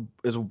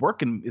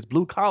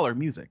blue collar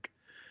music.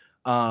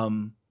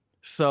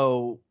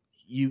 So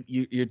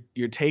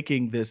you're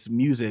taking this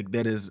music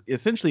that is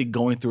essentially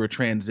going through a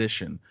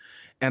transition.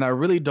 And I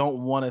really don't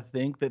want to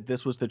think that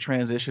this was the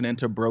transition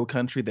into bro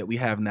country that we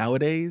have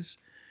nowadays,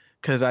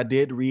 because I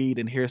did read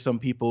and hear some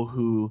people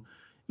who,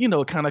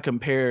 kind of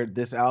compared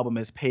this album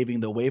as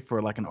paving the way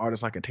for like an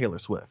artist like a Taylor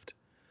Swift,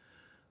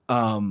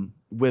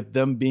 with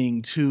them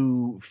being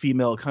two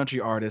female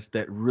country artists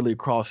that really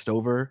crossed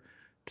over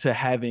to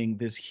having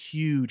this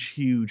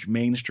huge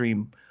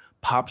mainstream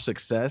pop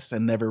success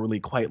and never really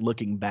quite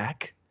looking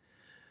back.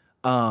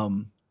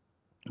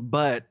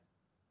 But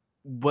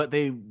what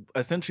they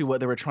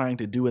were trying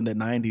to do in the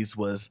 90s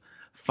was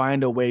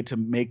find a way to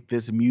make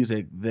this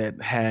music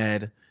that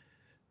had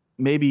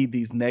maybe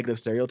these negative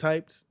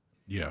stereotypes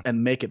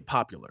and make it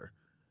popular.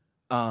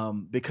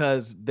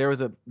 Because there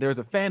was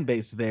a fan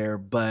base there,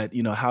 but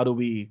how do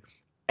we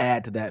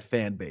add to that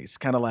fan base?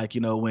 Kind of like,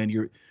 when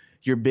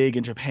you're big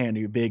in Japan or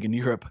you're big in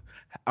Europe.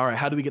 All right,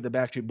 how do we get the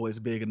Backstreet Boys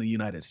big in the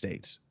United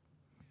States?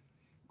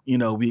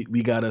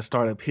 We got to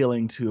start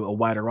appealing to a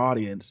wider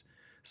audience.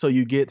 So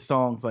you get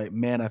songs like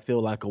Man, I Feel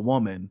Like a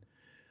Woman,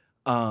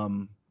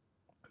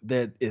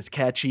 that is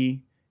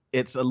catchy.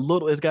 It's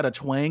got a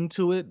twang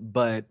to it,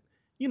 but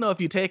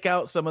if you take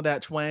out some of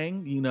that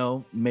twang,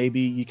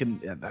 maybe you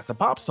can, that's a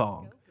pop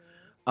song.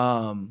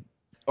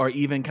 Or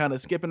even kind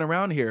of skipping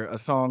around here, a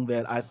song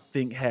that I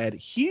think had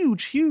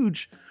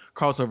huge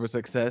crossover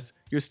success,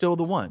 You're Still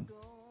the One.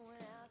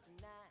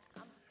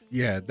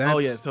 Yeah,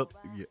 that's so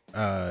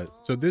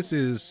this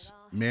is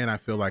Man, I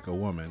Feel Like a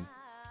Woman.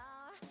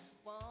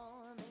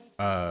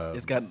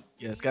 It's got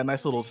a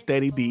nice little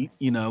steady beat,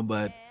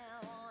 but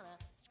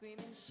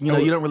you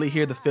don't really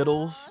hear the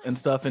fiddles and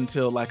stuff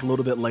until like a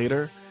little bit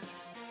later.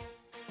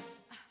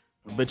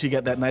 But you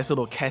get that nice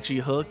little catchy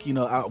hook.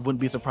 I wouldn't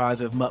be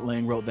surprised if Mutt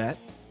Lange wrote that.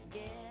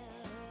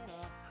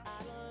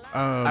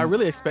 I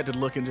really expected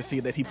looking to see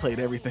that he played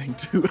everything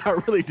too. I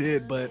really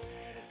did, but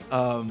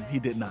he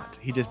did not.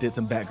 He just did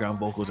some background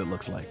vocals, it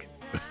looks like.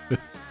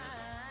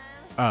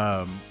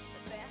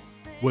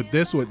 With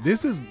this one,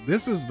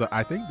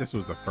 I think this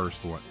was the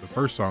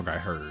first song I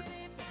heard,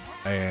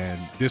 and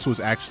this was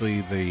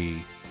actually the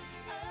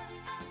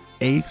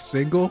 8th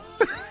single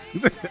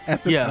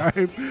at the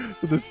time.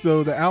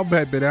 So the album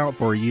had been out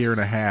for a year and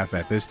a half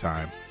at this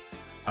time.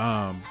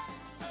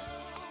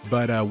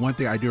 But one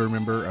thing I do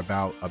remember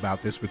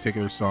about this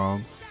particular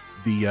song,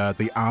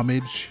 the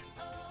homage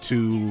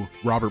to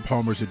Robert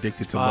Palmer's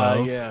 "Addicted to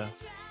Love."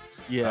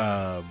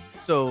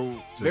 So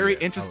very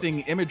interesting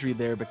imagery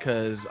there,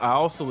 because I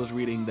also was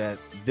reading that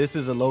this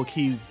is a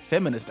low-key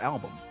feminist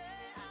album.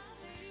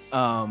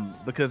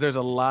 Because there's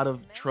a lot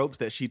of tropes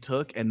that she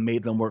took and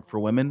made them work for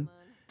women,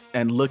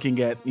 and looking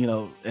at,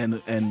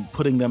 and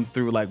putting them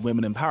through like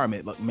women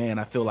empowerment. Like, man,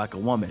 I feel like a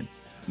woman.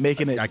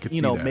 Making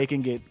it,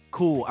 making it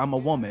cool. I'm a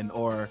woman,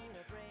 or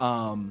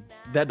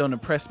that don't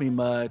impress me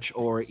much,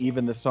 or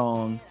even the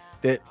song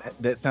that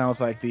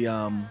sounds like the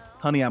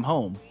Honey, I'm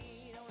Home.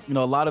 A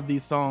lot of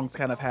these songs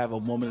kind of have a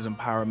woman's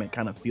empowerment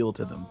kind of feel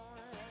to them,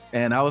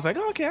 and I was like,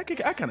 oh, okay,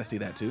 I kind of see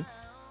that too.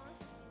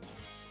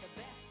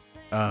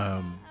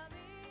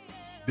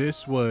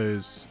 This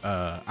was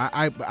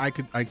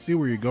I see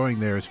where you're going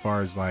there as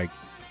far as like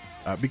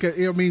because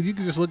you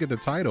can just look at the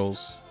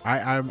titles.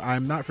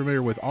 I'm not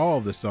familiar with all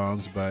of the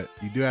songs, but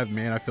you do have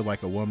 "Man, I Feel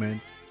Like a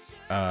Woman."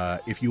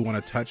 If you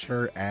want to touch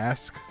her,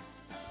 ask.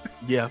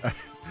 Yeah.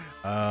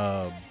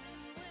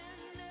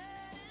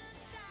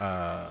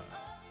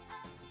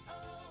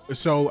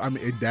 So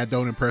that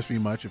don't impress me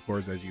much, of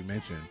course, as you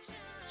mentioned.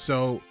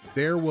 So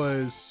there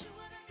was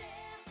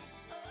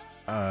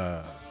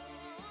that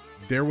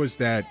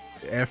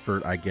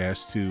effort, I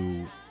guess,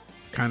 to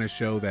kind of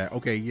show that,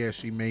 okay, yeah,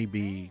 she may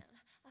be,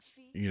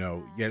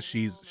 yes,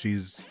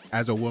 she's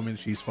as a woman,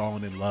 she's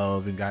fallen in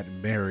love and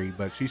gotten married,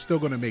 but she's still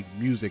going to make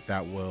music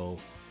that will,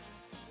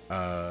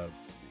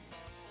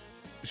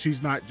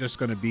 she's not just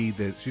going to be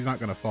she's not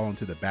going to fall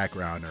into the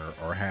background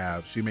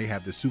or she may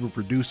have the super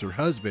producer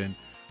husband,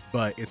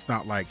 but it's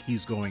not like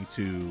he's going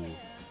to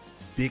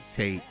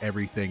dictate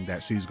everything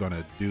that she's going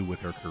to do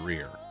with her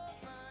career.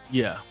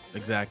 Yeah,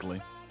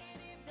 exactly.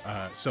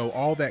 So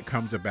all that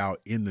comes about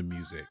in the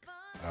music.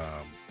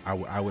 I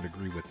would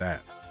agree with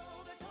that.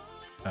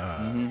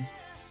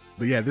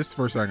 But yeah, this is the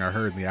first song I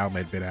heard, and the album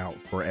had been out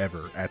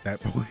forever at that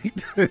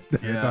point. I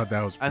thought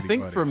that was pretty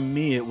funny. For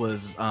me, it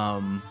was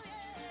from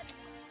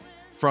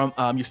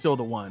You're Still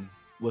the One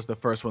was the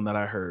first one that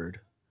I heard.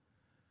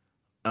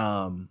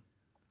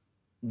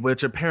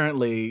 Which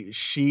apparently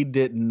she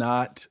was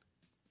not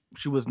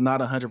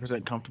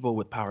 100% comfortable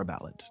with power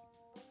ballads.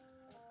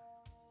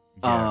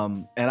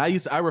 And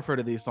I refer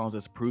to these songs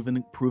as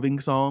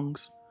proving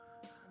songs,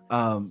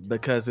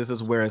 because this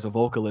is where, as a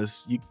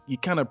vocalist, you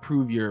kind of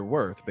prove your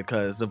worth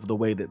because of the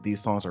way that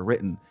these songs are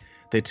written.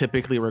 They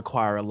typically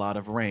require a lot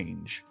of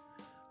range,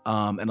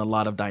 and a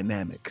lot of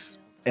dynamics.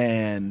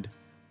 And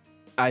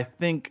I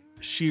think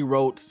she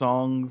wrote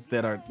songs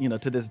that are,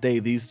 to this day,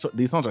 these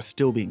songs are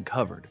still being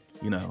covered,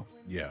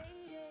 Yeah.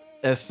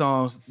 as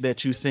songs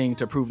that you sing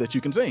to prove that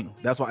you can sing.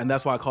 That's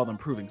why I call them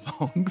proving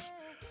songs.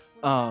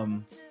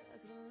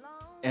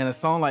 And a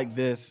song like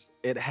this,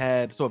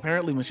 so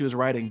apparently when she was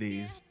writing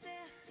these,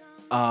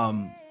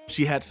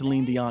 she had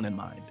Celine Dion in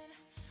mind.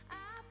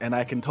 And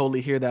I can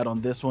totally hear that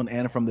on this one,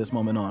 and from this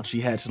moment on,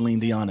 she had Celine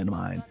Dion in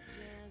mind.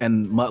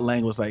 And Mutt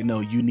Lange was like, no,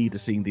 you need to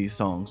sing these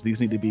songs.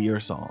 These need to be your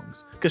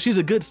songs. Because she's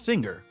a good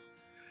singer.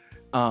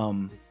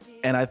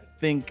 And I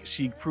think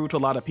she proved to a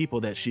lot of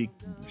people that she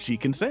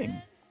can sing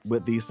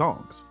with these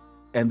songs.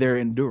 And they're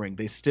enduring.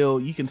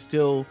 You can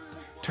still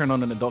turn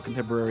on an adult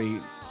contemporary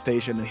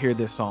station and hear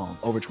this song.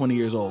 Over 20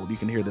 years old, you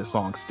can hear this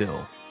song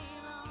still.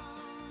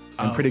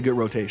 And pretty good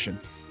rotation.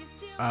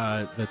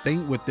 The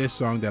thing with this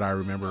song that I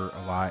remember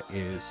a lot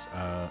is,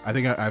 I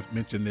think I've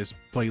mentioned this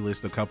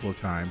playlist a couple of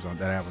times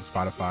that I have on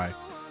Spotify,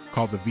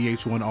 called the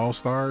VH1 All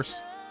Stars.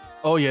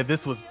 Oh yeah,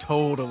 this was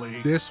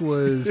totally. This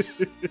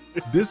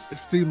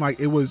seemed like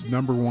it was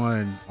number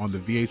one on the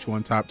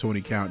VH1 Top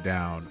 20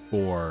 countdown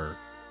for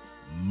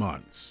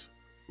months.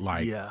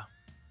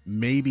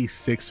 Maybe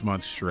 6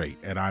 months straight,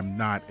 and I'm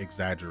not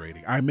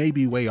exaggerating. I may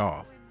be way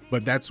off,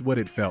 but that's what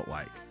it felt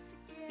like.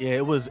 Yeah,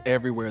 it was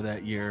everywhere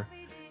that year.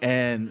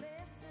 And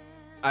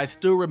I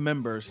still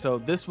remember, so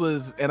this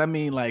was, and I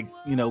mean,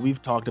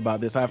 we've talked about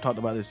this, I've talked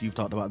about this, you've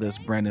talked about this,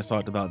 Brandon's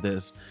talked about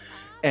this,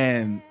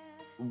 and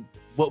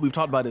what we've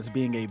talked about is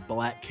being a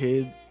black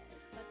kid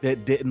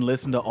that didn't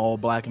listen to all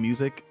black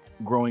music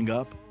growing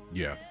up.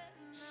 Yeah.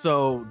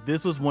 So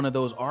this was one of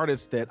those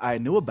artists that I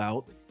knew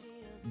about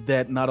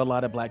that not a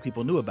lot of black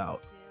people knew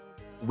about.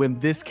 When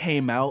this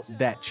came out,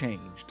 that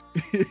changed.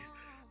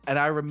 And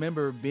I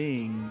remember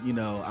being,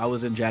 I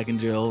was in Jack and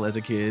Jill as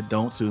a kid.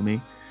 Don't sue me.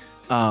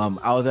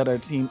 I was at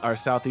our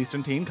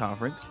Southeastern Teen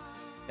Conference,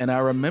 and I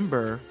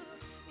remember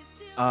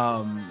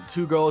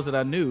two girls that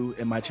I knew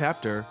in my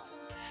chapter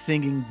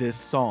singing this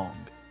song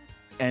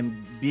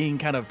and being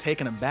kind of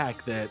taken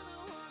aback that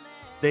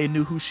they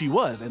knew who she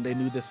was and they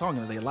knew this song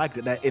and they liked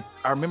it.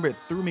 I remember it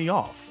threw me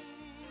off.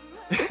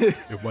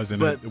 It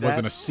wasn't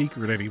a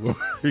secret anymore.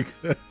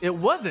 It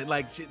wasn't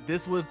like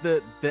this was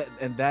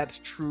and that's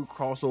true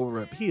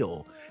crossover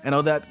appeal. I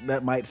know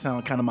that might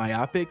sound kind of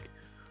myopic,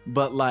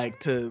 but like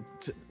to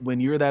when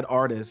you're that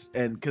artist,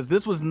 and because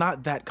this was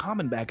not that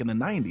common back in the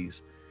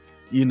 90s,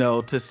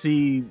 to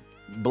see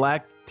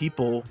Black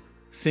people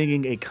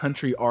singing a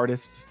country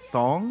artist's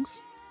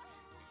songs.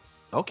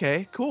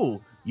 Okay,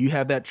 cool. You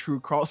have that true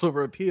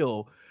crossover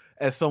appeal.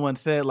 As someone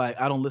said, like,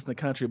 I don't listen to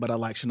country, but I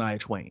like Shania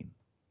Twain.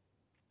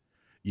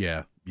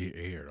 Yeah, you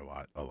hear a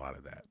lot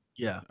of that.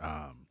 Yeah.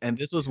 And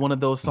this was one of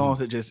those songs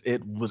that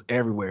it was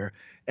everywhere.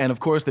 And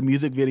of course, the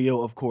music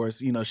video, of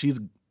course, she's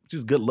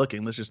good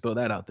looking. Let's just throw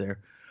that out there.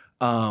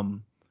 The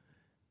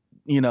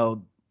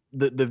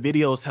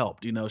videos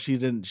helped.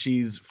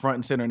 She's front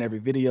and center in every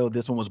video.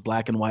 This one was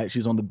black and white.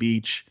 She's on the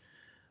beach.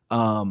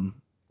 The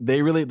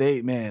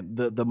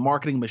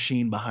marketing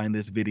machine behind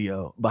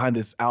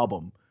this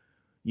album,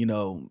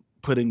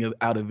 putting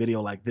out a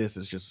video like this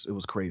it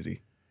was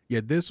crazy. Yeah,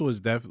 this was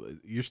definitely,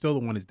 You're Still the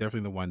One is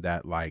definitely the one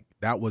that like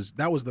that was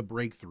the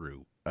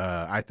breakthrough.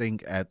 I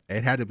think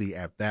it had to be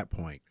at that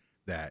point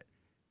that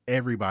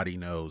everybody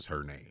knows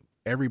her name.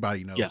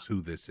 Everybody knows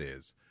who this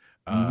is.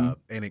 And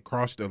it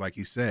crossed, like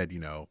you said,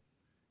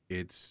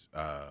 it's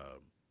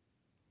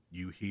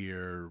you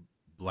hear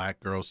Black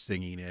girls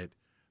singing it.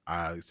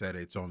 I said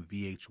it's on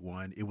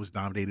VH1. It was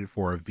nominated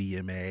for a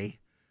VMA.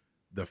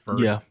 The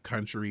first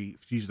country,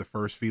 she's the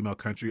first female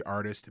country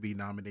artist to be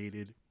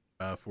nominated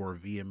for a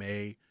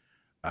VMA.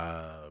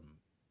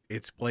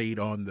 It's played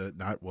on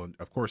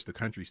of course the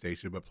country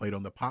station, but played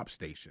on the pop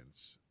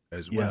stations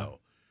as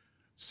well.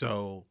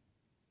 So,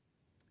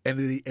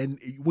 and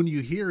when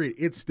you hear it,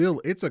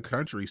 it's a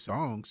country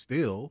song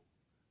still,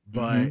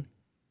 but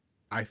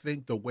I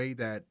think the way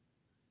that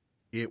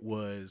it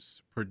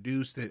was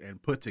produced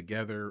and put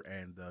together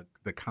and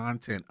the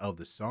content of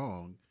the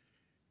song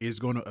is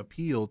going to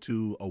appeal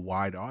to a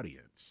wide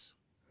audience.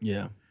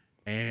 Yeah.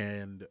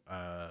 And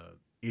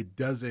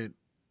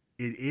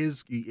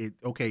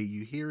okay,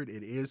 you hear it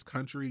is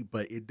country,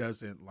 but it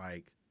doesn't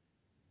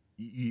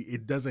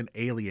it doesn't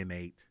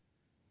alienate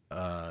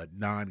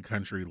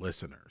non-country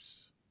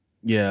listeners.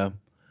 Yeah.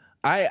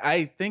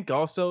 I think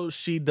also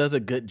she does a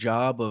good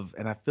job of,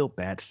 and I feel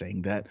bad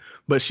saying that,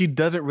 but she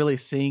doesn't really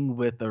sing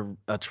with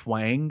a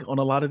twang on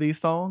a lot of these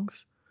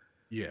songs.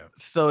 Yeah.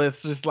 So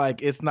it's just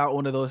like, it's not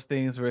one of those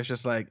things where it's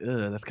just like,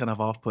 that's kind of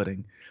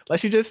off-putting. Like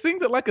she just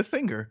sings it like a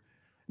singer.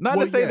 Not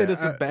to say that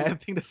it's a bad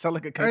thing to sound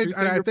like a country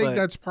singer. And I think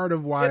that's part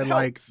of why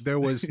there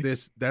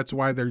was that's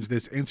why there's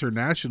this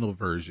international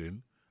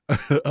version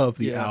of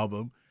the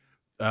album.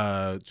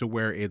 To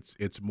where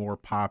it's more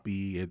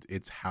poppy,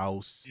 it's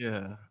house,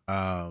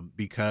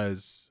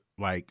 because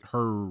like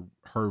her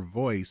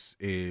voice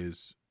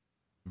is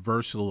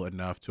versatile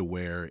enough to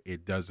where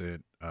it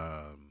doesn't,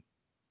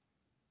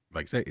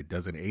 like I said, it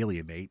doesn't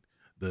alienate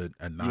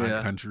a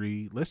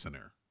non-country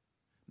listener.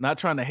 Not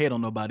trying to hate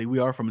on nobody. We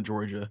are from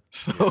Georgia,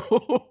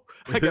 so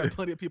I got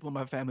plenty of people in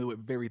my family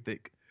with very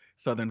thick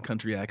Southern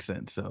country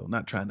accents. So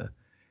not trying to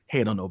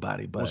hate on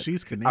nobody, but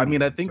she's Canadian. I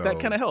mean, I think that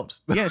kind of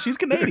helps. Yeah, she's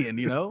Canadian,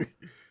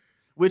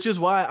 which is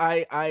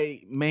why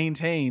I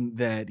maintain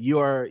that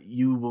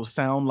you will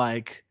sound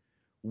like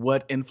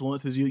what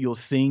influences you. You'll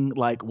sing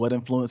like what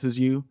influences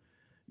you.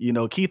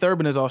 Keith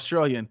Urban is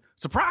Australian.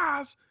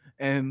 Surprise!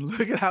 And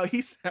look at how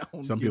he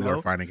sounds. Some people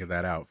are finding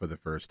that out for the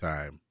first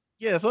time.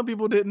 Yeah, some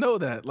people didn't know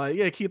that. Like,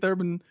 yeah, Keith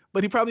Urban,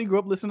 but he probably grew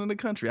up listening to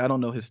country. I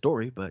don't know his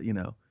story, but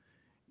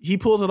he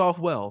pulls it off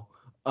well.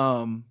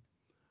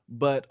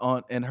 But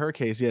in her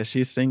case, yeah,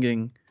 she's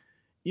singing,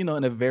 in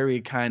a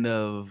very kind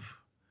of,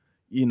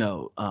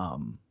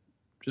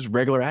 just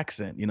regular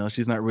accent.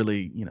 She's not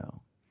really,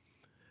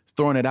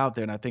 throwing it out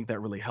there, and I think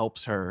that really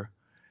helps her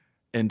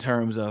in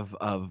terms of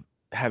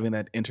having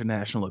that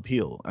international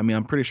appeal. I mean,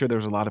 I'm pretty sure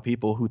there's a lot of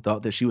people who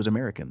thought that she was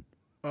American.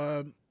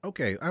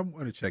 Okay, I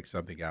want to check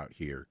something out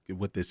here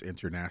with this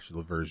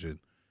international version.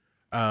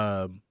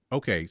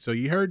 Okay, so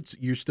you heard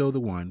You're Still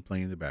the One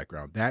playing in the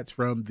background. That's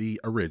from the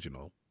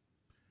original.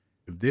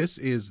 If this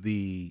is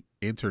the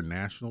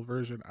international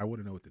version, I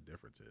want to know what the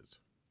difference is.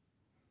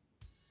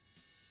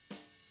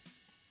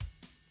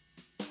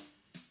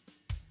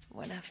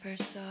 When I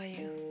first saw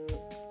you,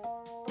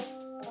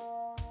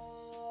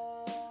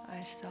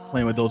 I saw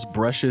playing with those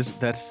brushes.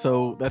 That's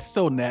so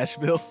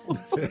Nashville.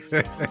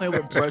 Playing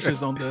with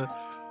brushes on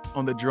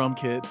the drum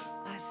kit.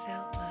 I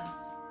felt love.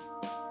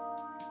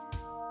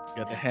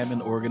 Got the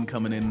Hammond organ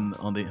coming in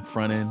on the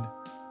front end.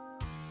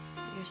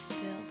 You're still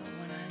the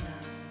one I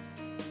love.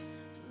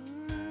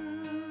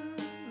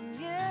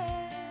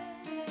 Yeah.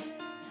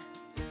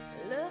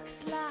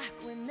 Looks like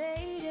we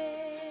made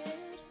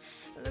it.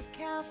 Look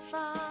how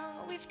far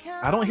we've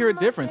I don't hear a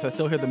difference. I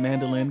still hear the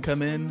mandolin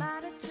come in.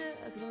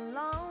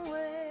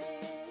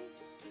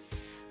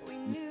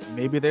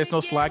 Maybe there's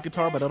no slide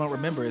guitar, but I don't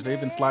remember. Is there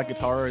even slide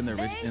guitar in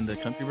the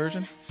country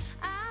version?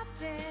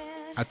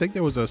 I think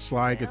there was a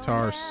slide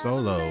guitar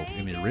solo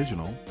in the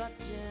original.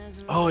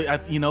 Oh,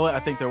 you know what? I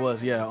think there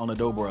was, yeah, on a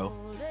dobro.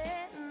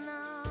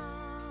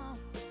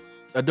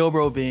 A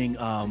dobro being,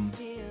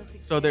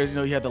 so there's,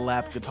 you had the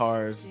lap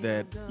guitars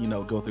that,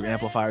 go through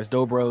amplifiers.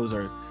 Dobros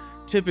are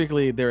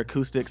typically, they're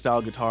acoustic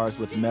style guitars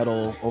with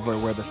metal over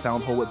where the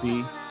sound hole would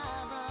be.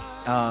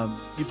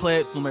 You play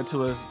it similar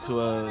to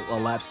a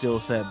lap steel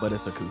set, but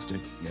it's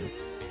acoustic. Yeah.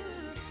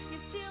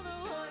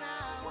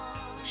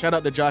 Shout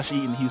out to Josh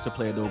Eaton. He used to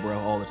play a dobro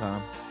all the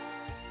time.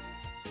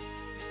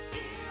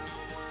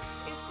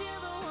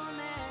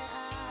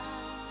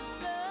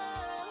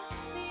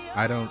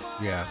 I don't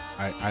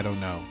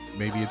know.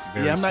 Maybe it's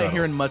very I'm subtle. not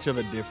hearing much of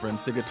a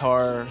difference. The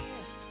guitar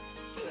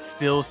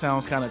still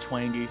sounds kind of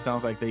twangy.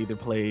 Sounds like they either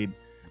played.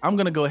 I'm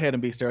gonna go ahead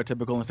and be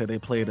stereotypical and say they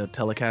played a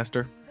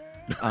Telecaster,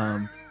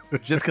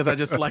 just because I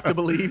just like to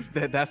believe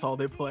that that's all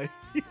they play.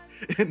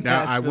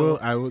 Now I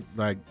would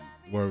like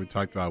what we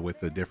talked about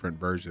with the different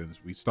versions.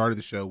 We started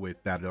the show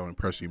with That Don't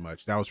Impress You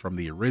Much. That was from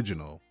the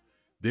original.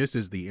 This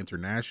is the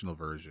international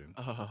version.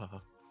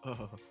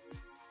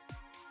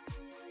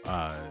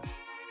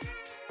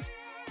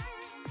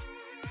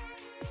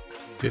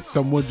 Did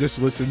someone just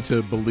listen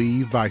to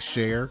Believe by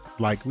Cher?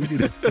 Like, we need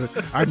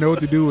to, I know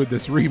what to do with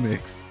this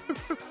remix.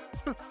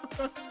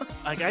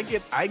 Like,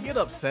 I get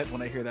upset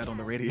when I hear that on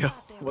the radio,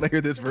 when I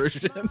hear this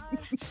version.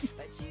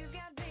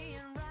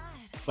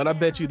 But I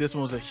bet you this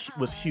one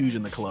was huge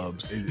in the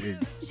clubs.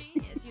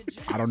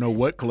 I don't know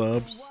what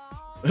clubs.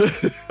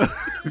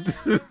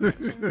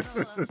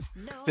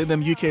 Say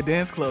them UK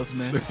dance clubs,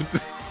 man.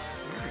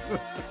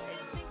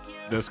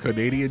 Does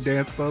Canadian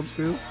dance clubs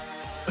too?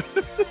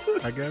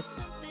 I guess.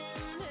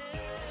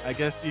 I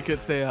guess you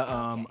could say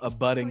a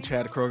budding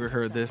Chad Kroger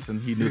heard this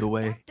and he knew the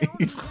way.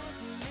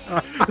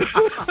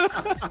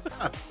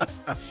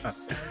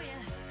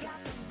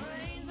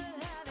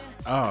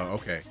 Oh,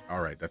 okay.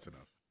 All right. That's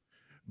enough.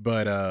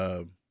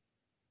 But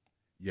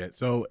yeah.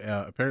 So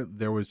apparently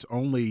there was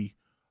only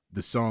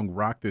the song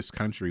Rock This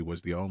Country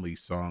was the only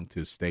song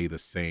to stay the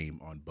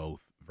same on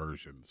both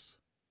versions.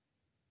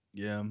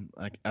 Yeah.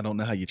 I don't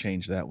know how you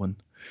change that one.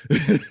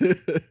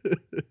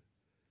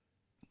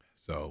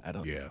 So I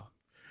don't know.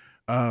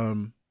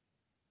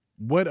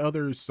 What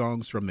other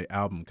songs from the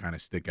album kind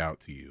of stick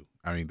out to you?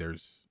 I mean, there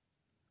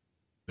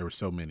were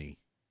so many.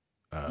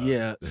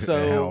 Yeah,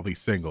 they had all these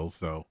singles.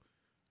 So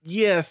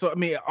yeah, so I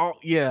mean,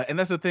 and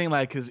that's the thing,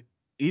 like, because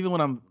even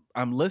when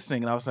I'm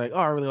listening, and I was like, oh,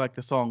 I really like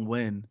the song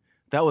 "When."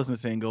 That wasn't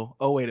a single.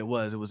 Oh wait, it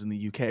was in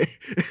the UK.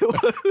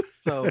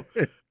 So,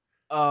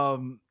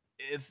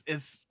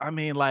 it's. I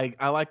mean, like,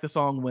 I like the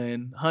song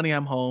 "When." "Honey,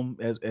 I'm Home,"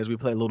 as we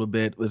play a little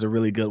bit, was a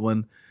really good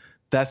one.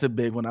 That's a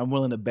big one. I'm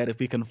willing to bet if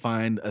we can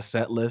find a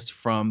set list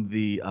from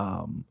the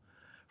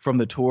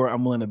tour,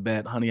 I'm willing to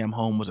bet "Honey, I'm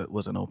Home"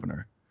 was an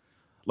opener.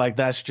 Like,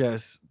 that's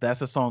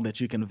a song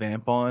that you can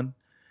vamp on.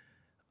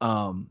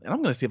 And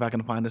I'm gonna see if I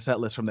can find a set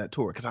list from that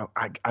tour, because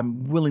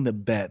I'm willing to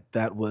bet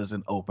that was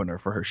an opener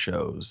for her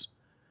shows,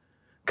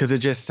 because it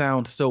just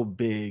sounds so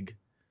big.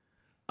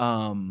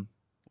 Let's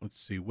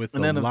see, with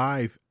the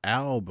live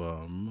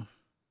album,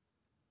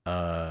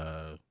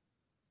 okay,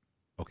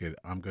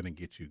 I'm Gonna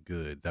Get You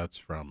Good. That's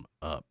from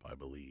Up, I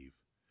believe.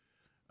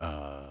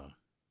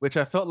 Which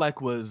I felt like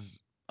was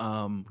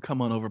Come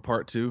On Over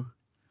Part 2.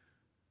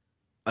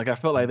 Like, I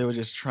felt like they were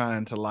just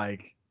trying to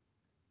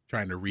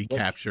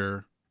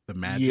recapture the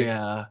magic.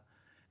 Yeah.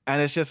 And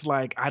it's just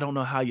like, I don't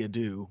know how you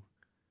do.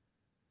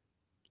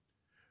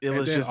 It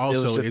was just such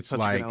a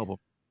good album.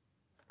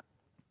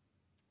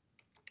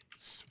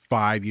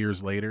 5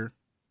 years later.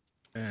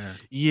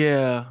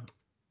 Yeah.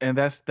 And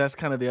that's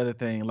kind of the other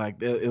thing.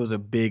 Like, it was a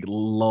big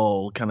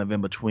lull kind of in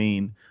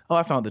between. Oh,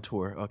 I found the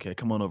tour. Okay,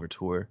 Come On Over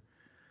tour.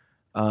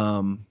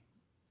 But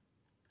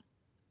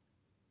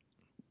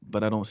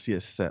I don't see a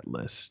set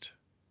list.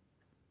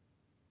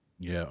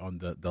 Yeah, on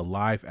the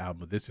live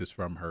album, this is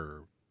from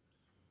her.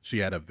 She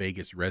had a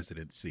Vegas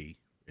residency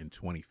in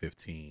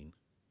 2015.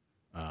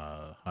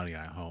 "Honey,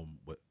 I'm Home"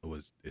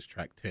 is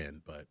track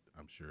 10, but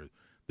I'm sure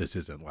this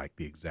isn't like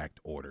the exact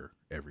order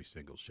every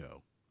single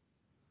show.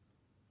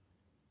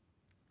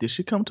 Did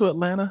she come to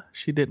Atlanta?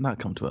 She did not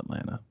come to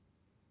Atlanta.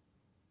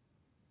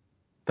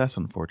 That's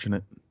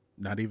unfortunate.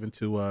 Not even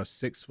to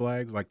Six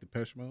Flags like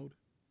Depeche Mode?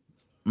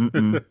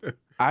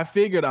 I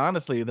figured,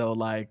 honestly, though,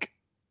 like,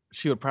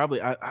 she would probably,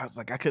 I was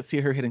like, I could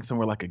see her hitting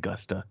somewhere like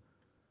Augusta.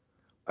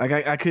 Like,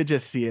 I could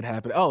just see it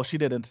happen. Oh, she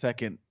did a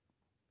second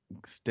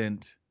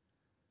stint.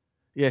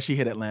 Yeah, she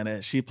hit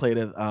Atlanta. She played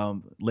at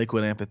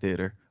Lakewood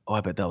Amphitheater. Oh, I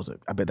bet that was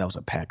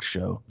a packed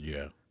show.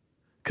 Yeah.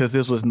 Because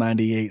this was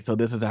 98, so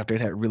this is after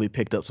it had really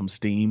picked up some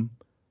steam.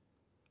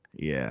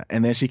 Yeah,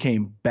 and then she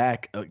came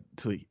back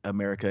to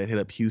America and hit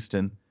up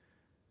Houston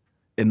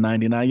in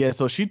 99. Yeah,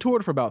 so she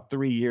toured for about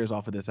 3 years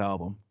off of this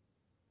album.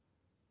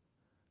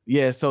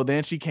 Yeah, so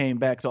then she came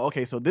back. So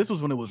okay, so this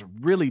was when it was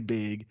really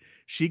big.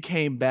 She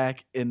came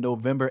back in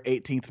November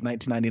 18th,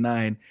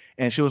 1999,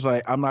 and she was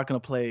like, "I'm not gonna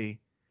play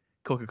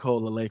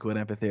Coca-Cola Lakewood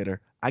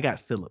Amphitheater. I got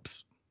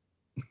Phillips."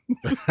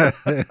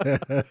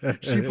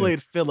 She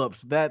played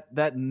Phillips.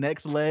 That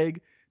next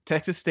leg,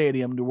 Texas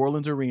Stadium, New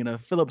Orleans Arena,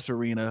 Phillips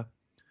Arena,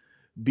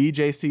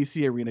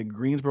 BJCC Arena,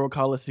 Greensboro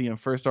Coliseum,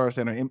 First Star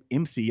Center,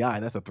 MCI.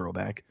 That's a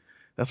throwback.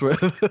 That's where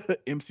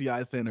MCI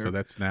So Center.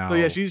 that's So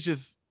yeah, now she's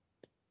just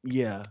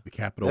yeah. the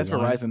Capital That's One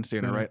Verizon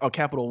Center, Center. right? Oh,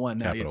 Capital One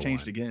now. Yeah, Capital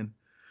changed One.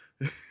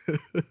 again.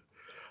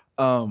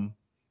 um,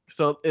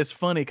 so it's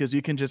funny because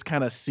you can just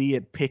kind of see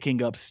it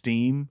picking up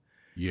steam,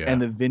 Yeah.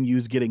 and the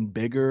venues getting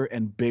bigger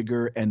and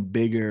bigger and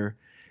bigger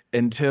It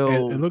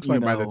until looks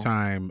like by the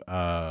time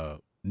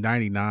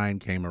 99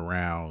 came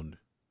around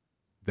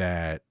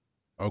that,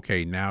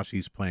 okay, now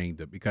she's playing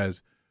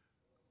because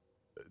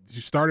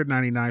she started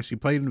 99, she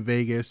played in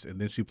Vegas, and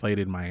then she played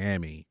in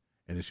Miami,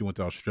 and then she went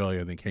to Australia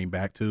and then came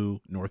back to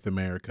North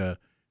America.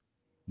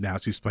 Now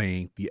she's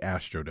playing the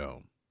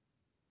Astrodome.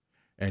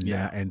 And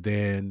Yeah. now, and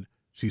then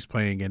she's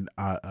playing in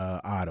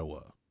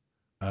Ottawa.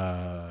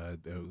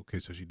 Okay,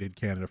 so she did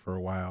Canada for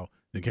a while,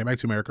 then came back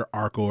to America,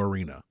 Arco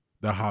Arena,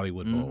 the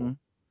Hollywood Bowl. Mhm.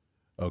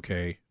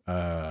 Okay,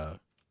 the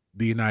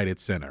United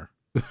Center,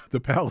 the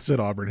Palace at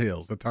Auburn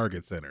Hills, the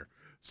Target Center.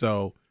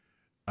 So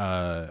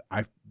I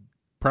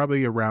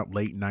probably around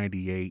late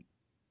 98,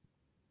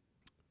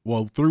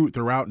 well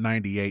throughout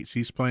 98,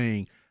 she's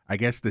playing, I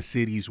guess, the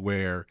cities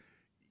where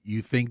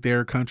you think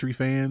they're country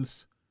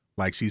fans.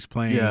 Like she's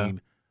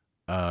playing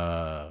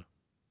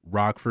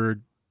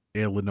Rockford,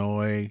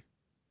 Illinois,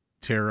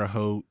 Terre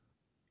Haute,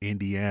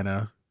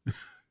 Indiana,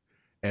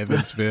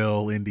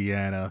 Evansville,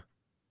 Indiana,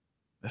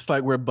 That's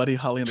like where Buddy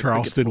Holly and the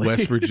Charleston, Crickets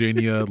West play.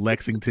 Virginia,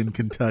 Lexington,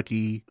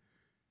 Kentucky,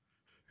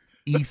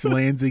 East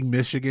Lansing,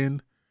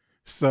 Michigan.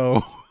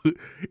 So I'm pretty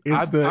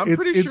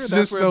it's sure that's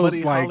just where those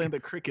Buddy like Holly and the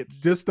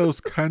Crickets just those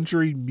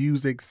country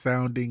music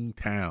sounding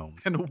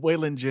towns. and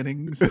Waylon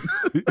Jennings.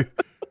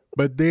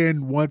 But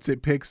then once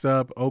it picks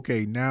up,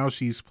 okay, now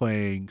she's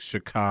playing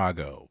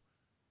Chicago,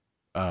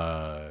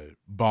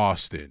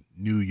 Boston,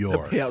 New The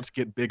York, payouts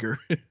get bigger.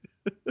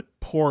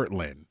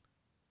 Portland.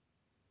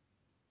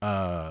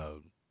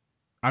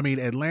 I mean,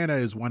 Atlanta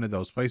is one of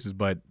those places,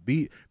 but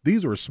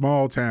these were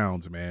small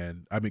towns,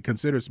 man. I mean,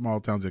 consider small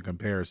towns in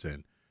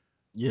comparison.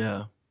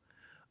 Yeah.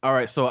 All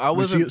right, so I I mean,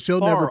 wasn't she'll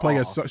far never play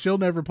off. she'll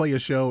never play a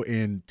show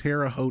in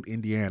Terre Haute,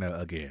 Indiana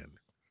again.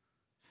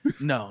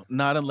 No,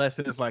 not unless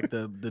it's like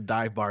the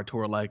dive bar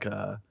tour, like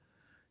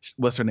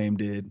what's her name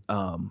did,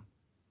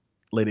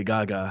 Lady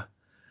Gaga.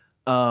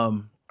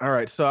 All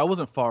right, so I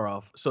wasn't far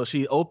off. So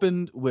she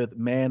opened with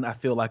 "Man, I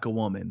Feel Like a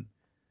Woman."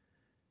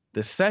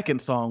 The second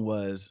song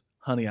was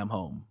 "Honey, I'm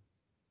Home."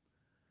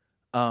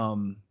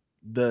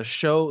 The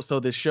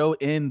show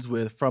ends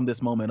with "From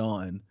This Moment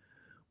On,"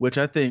 which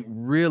I think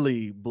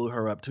really blew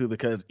her up too,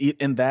 because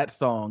in that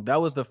song, that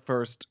was the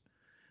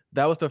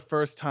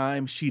first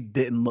time she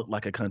didn't look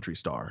like a country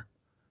star.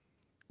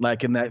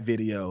 Like in that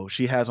video,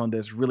 she has on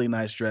this really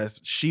nice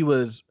dress. She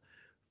was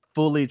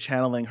fully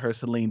channeling her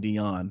Celine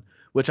Dion,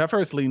 which I've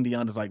heard Celine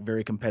Dion is like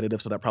very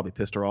competitive, so that probably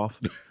pissed her off.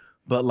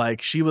 But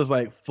like she was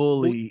like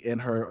fully in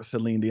her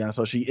Celine Dion.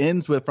 So she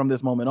ends with "From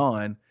This Moment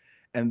On,"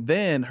 and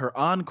then her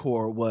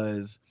encore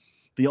was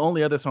the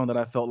only other song that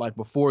I felt like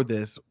before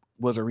this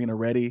was Arena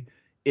Ready,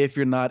 "If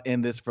You're Not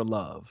in This for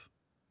Love,"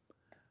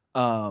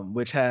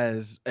 which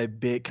has a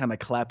big kind of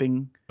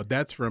clapping But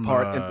that's from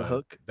part in the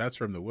hook. That's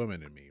from The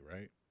Woman in Me,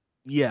 right?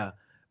 Yeah,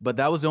 but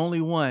that was the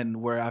only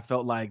one where I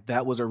felt like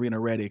that was Arena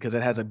Ready, because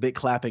it has a big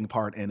clapping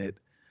part in it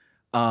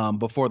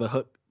before the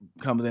hook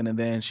comes in, and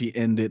then she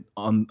ended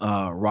on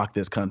 "Rock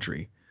This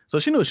Country." So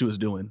she knew what she was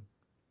doing.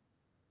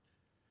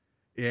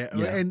 Yeah,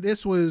 Yeah. and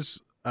this was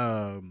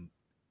kind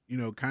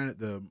of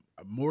the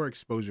more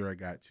exposure I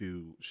got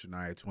to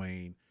Shania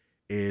Twain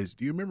is,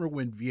 do you remember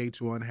when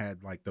VH1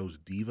 had like those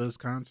divas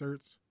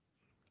concerts?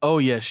 Oh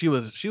yeah, she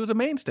was a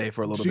mainstay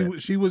for a little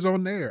bit. She was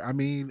on there. I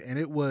mean,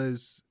 and we're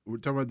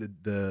talking about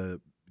the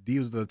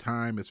divas of the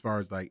time, as far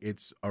as like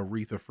it's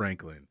Aretha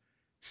Franklin,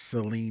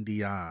 Celine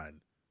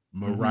Dion,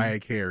 Mariah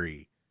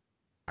Carey.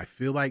 I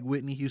feel like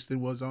Whitney Houston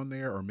was on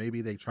there, or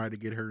maybe they tried to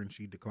get her and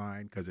she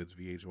declined because it's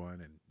VH1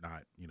 and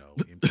not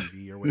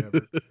MTV or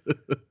whatever.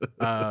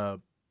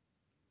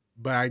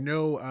 But I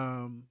know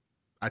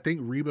I think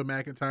Reba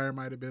McEntire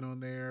might have been on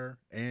there,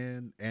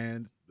 and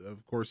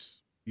of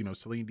course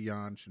Celine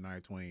Dion,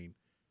 Shania Twain.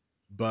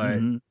 But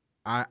Mhm.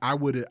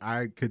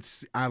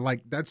 I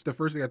like, that's the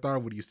first thing I thought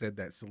of when you said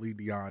that Celine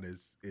Dion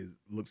is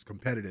looks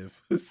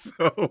competitive.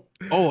 So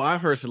Oh,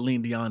 I've heard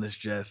Celine Dion is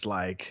just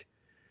like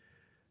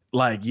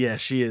yeah,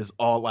 she is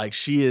all like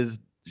she is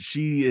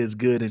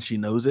good and she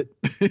knows it.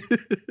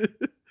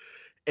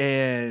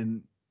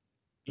 And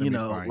Let me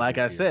find like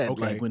it I here. said,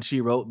 Okay. like when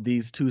she wrote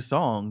these two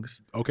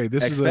songs, Okay,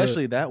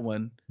 especially that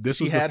one, she was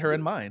the had her f-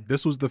 in mind.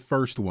 This was the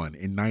first one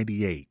in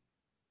 '98.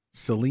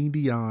 Celine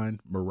Dion,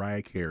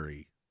 Mariah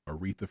Carey,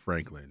 Aretha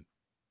Franklin,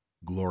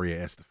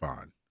 Gloria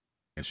Estefan,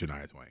 and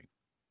Shania Twain.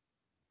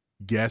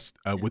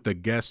 with a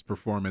guest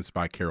performance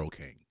by Carole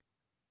King.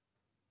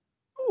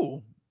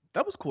 Ooh,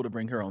 that was cool to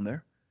bring her on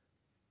there.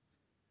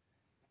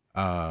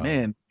 Uh,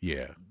 Man,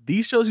 yeah.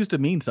 these shows used to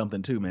mean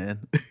something too,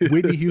 man.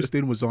 Whitney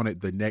Houston was on it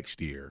the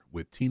next year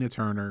with Tina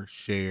Turner,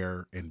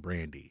 Cher, and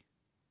Brandy.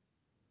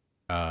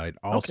 And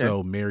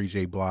also Mary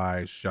J.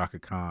 Blige, Shaka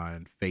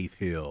Khan, Faith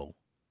Hill,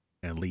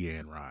 and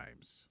Leanne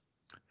Rimes.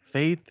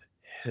 Faith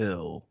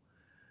Hill.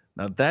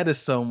 Now that is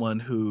someone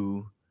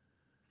who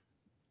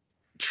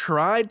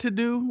tried to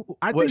do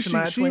I what think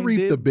Shania she Twain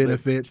reaped did, the but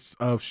benefits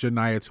of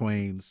Shania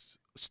Twain's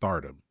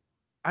stardom.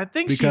 I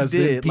think Because she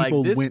then did. Like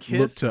people this looked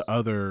Kiss, at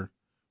other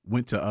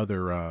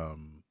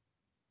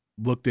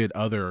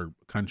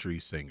country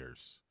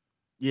singers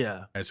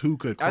yeah, as who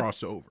could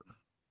cross over.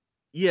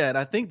 yeah, and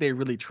I think they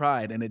really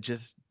tried, and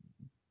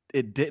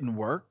it didn't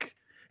work.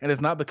 And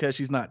it's not because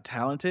she's not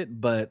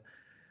talented, but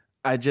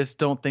I just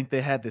don't think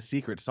they had the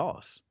secret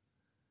sauce.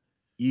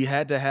 You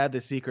had to have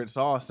the secret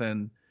sauce,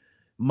 and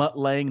Mutt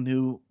Lange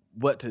knew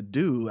what to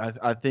do.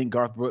 I think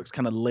Garth Brooks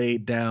kind of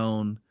laid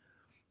down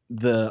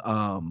the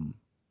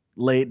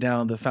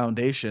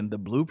foundation, the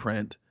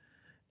blueprint,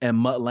 and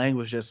Mutt Lange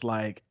was just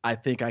like, I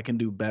think I can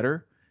do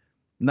better.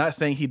 Not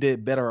saying he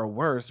did better or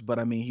worse, but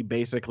I mean, he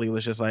basically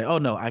was just like, oh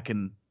no, I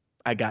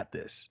got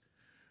this.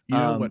 You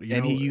know what?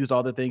 And he used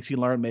all the things he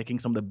learned making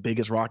some of the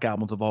biggest rock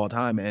albums of all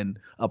time and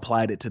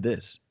applied it to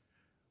this.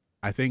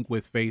 I think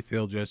with Faith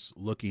Hill, just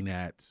looking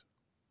at,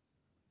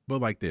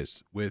 but like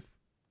this, with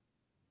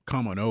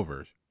Come On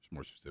Over,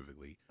 more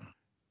specifically,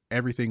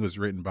 everything was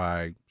written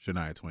by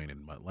Shania Twain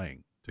and Mutt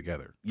Lange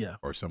together. Yeah.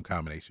 Or some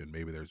combination.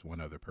 Maybe there's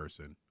one other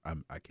person.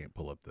 I can't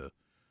pull up the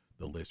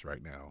list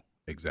right now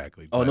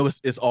exactly. Oh, no,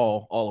 it's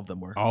all of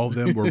them were. All of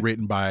them were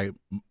written by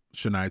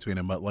Shania Twain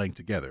and Mutt Lange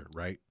together,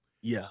 right?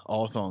 Yeah,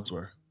 all songs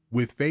were.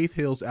 With Faith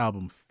Hill's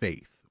album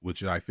Faith,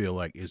 which I feel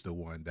like is the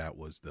one that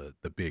was the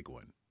big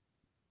one.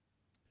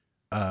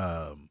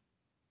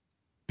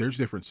 There's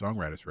different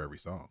songwriters for every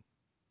song.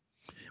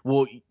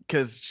 Well,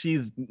 because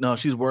she's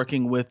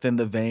working within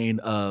the vein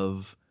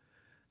of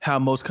how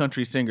most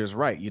country singers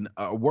write,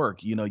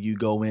 work. You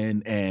go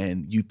in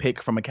and you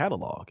pick from a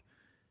catalog.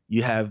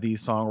 You have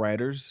these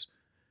songwriters,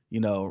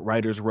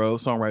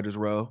 songwriters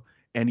row,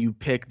 and you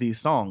pick these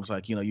songs.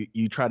 Like,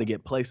 you try to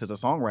get placed as a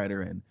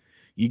songwriter, and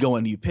you go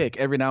and you pick.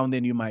 Every now and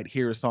then you might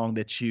hear a song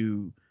that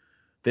you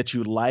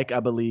like. I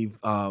believe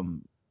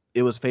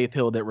it was Faith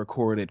Hill that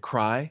recorded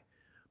Cry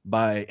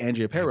by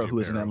Angie Aparo, who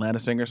is an Atlanta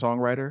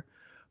singer-songwriter.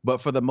 But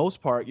for the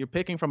most part, you're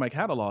picking from a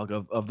catalog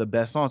of the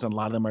best songs, and a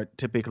lot of them are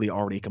typically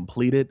already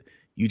completed.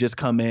 You just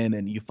come in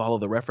and you follow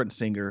the reference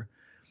singer,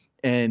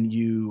 and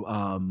you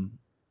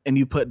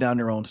put down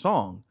your own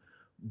song.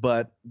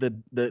 But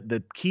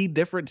the key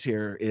difference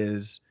here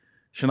is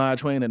Shania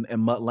Twain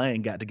and Mutt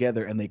Lange got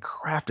together and they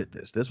crafted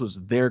this. This was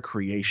their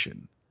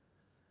creation.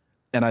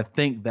 And I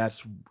think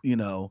that's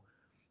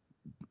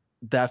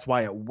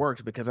why it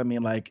worked, because I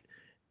mean, like,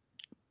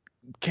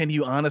 can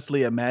you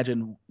honestly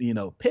imagine,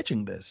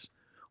 pitching this,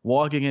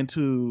 walking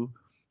into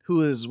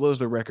what was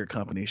the record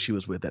company she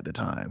was with at the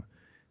time?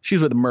 She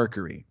was with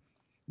Mercury.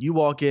 You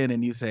walk in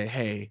and you say,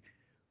 hey,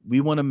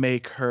 we want to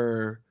make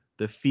her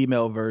the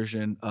female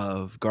version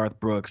of Garth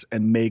Brooks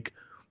and make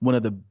one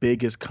of the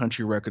biggest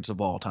country records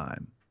of all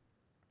time.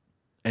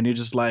 And you're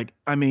just like,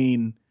 I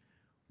mean,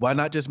 why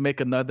not just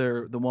make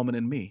another The Woman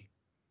in Me?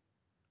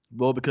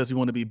 Well, because you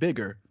want to be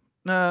bigger.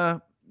 Nah,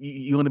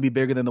 you want to be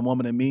bigger than The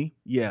Woman in Me?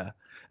 Yeah.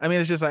 I mean,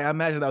 it's just like, I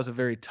imagine that was a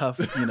very tough,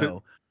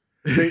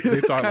 They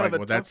thought like,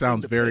 well, that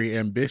sounds very pick.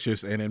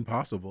 Ambitious and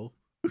impossible.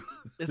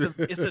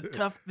 It's a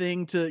tough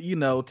thing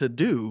to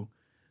do.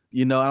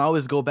 And I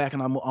always go back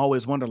and I'm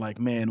always wonder, like,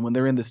 man, when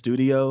they're in the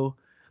studio,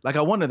 like,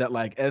 I wonder that,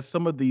 like, as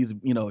some of these,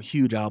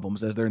 huge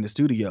albums, as they're in the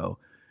studio,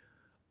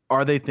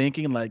 are they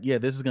thinking like, yeah,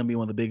 this is going to be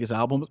one of the biggest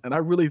albums? And I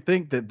really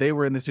think that they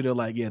were in the studio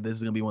like, yeah, this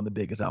is going to be one of the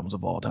biggest albums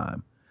of all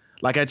time.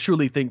 Like, I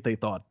truly think they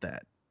thought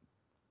that.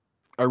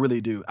 I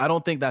really do. I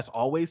don't think that's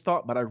always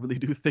thought, but I really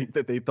do think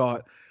that they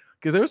thought,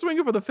 because they were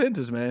swinging for the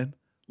fences, man.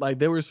 Like,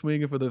 they were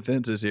swinging for the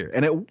fences here,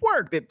 and it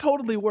worked. It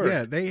totally worked.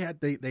 Yeah, they had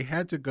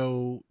to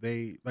go.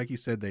 They, like you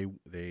said, they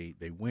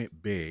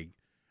went big,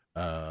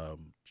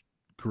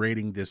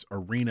 creating this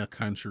arena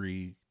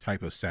country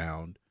type of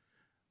sound.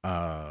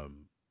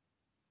 And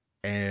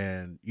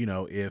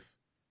if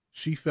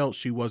she felt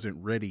she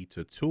wasn't ready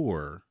to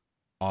tour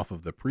off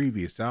of the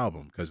previous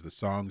album because the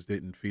songs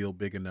didn't feel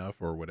big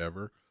enough or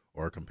whatever,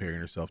 or comparing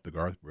herself to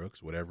Garth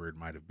Brooks, whatever it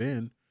might have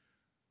been,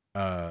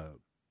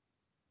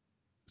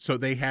 so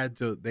they had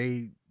to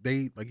they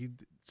like you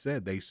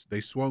said,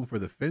 they swung for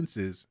the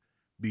fences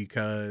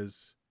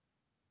because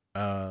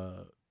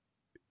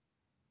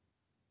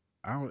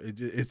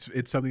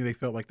it's something they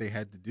felt like they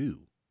had to do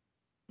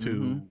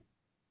to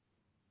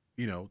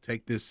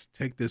take this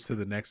to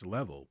the next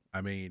level.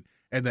 I mean,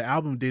 and the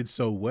album did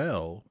so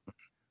well.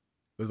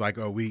 It was like,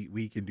 oh,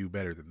 we can do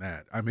better than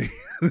that. I mean,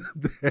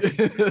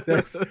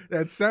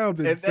 that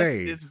sounds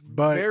insane,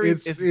 but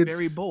it's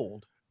very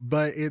bold.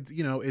 But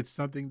it's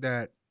something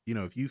that,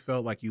 if you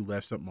felt like you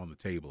left something on the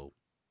table,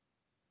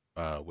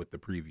 with the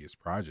previous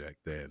project,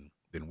 then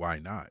why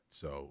not?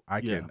 So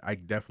Yeah. I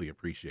definitely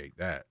appreciate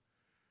that.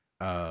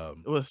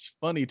 Um, It was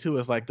funny too.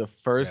 It's like the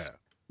first yeah.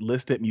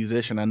 listed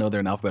musician. I know they're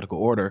in alphabetical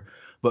order,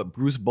 but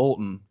Bruce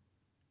Bolton,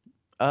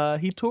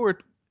 he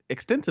toured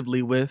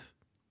extensively with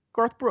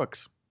Garth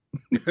Brooks.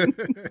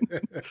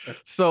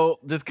 So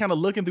just kind of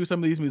looking through some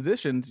of these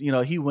musicians,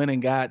 he went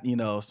and got,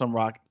 some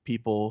rock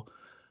people.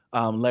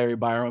 Larry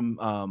Byram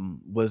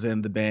was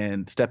in the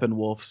band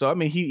Steppenwolf. So I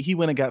mean, he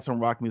went and got some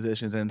rock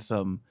musicians and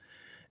some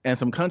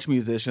country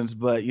musicians.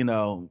 But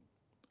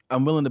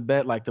I'm willing to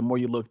bet like the more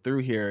you look through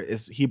here,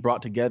 is he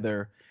brought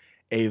together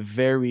a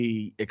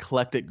very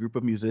eclectic group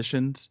of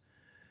musicians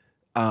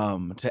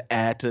to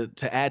add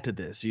to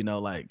this.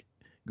 Like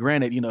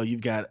granted,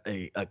 you've got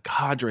a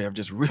cadre of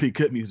just really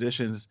good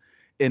musicians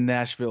in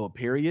Nashville,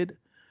 period.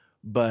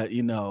 But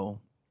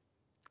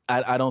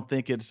I don't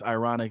think it's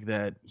ironic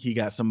that he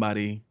got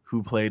somebody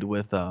who played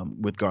with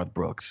Garth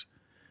Brooks,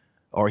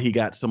 or he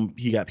got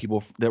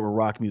people that were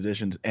rock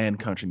musicians and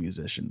country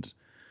musicians,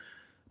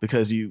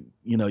 because you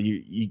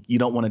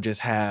don't want to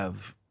just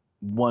have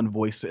one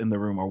voice in the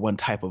room or one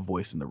type of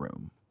voice in the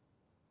room.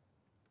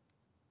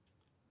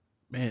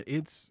 Man,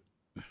 it's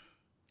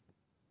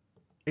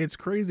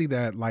crazy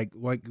that like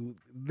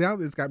now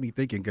it's got me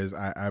thinking because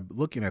I'm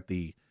looking at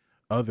the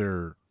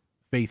other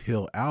Faith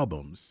Hill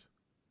albums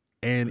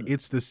and Mm.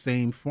 it's the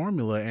same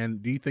formula.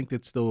 And do you think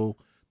that's still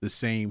the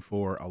same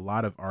for a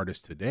lot of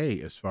artists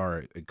today, as far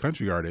as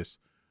country artists,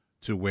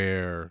 to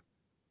where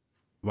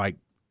like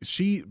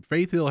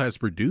Faith Hill has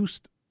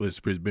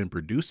been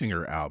producing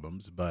her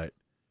albums, but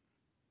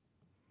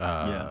Yeah,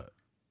 uh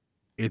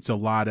it's a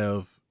lot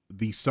of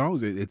these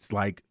songs. It's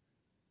like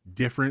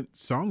different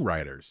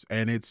songwriters,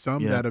 and it's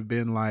some yeah. that have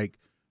been like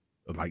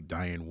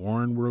Diane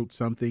Warren wrote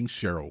something,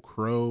 Sheryl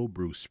Crow,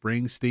 Bruce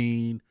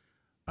Springsteen.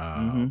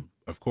 Hmm.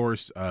 Of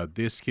course,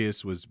 This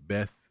Kiss was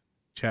Beth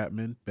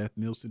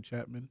Nielsen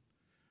Chapman.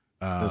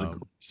 That's a great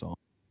Um, song.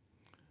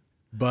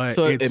 but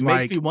So it it's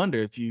makes me like, wonder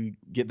if you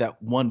get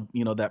that one,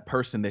 that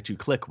person that you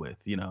click with.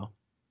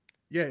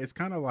 yeah, it's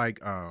kind of like,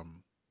 I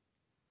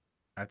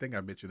think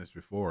I mentioned this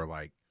before.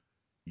 Like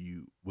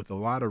you, with a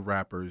lot of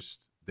rappers,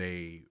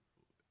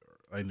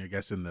 and I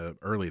guess in the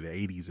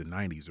 80s and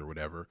 90s or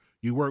whatever,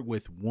 you work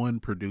with one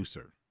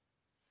producer.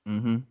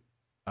 Hmm.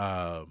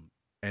 Um,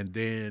 and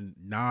then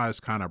Nas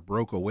kind of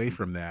broke away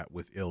from that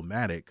with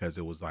Illmatic because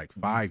it was like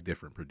Hmm. five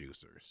different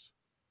producers.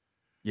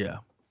 Yeah,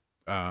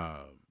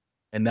 Um,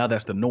 and now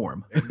that's the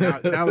norm. and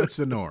now it's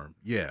the norm.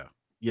 Yeah.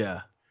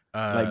 Yeah,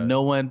 like Uh,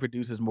 no one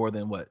produces more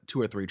than what, two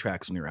or three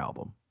tracks on your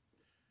album,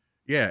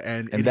 yeah,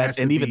 and and it that's has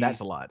to and even that's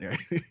be, a lot. Right?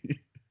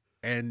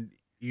 and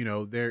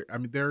I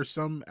mean, there are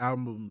some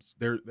albums.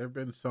 There've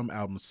been some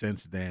albums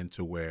since then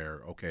to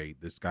where, okay,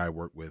 this guy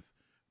worked with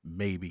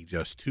maybe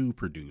just two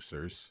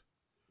producers,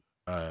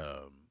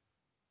 um,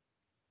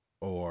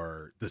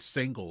 or the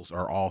singles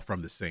are all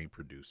from the same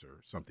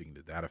producer, something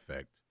to that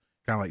effect.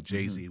 Kind of like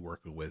Jay Hmm. Z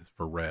working with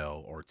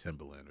Pharrell or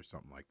Timbaland or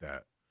something like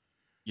that.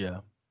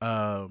 Yeah.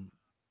 Um,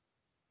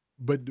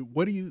 but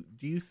what do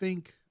you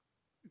think?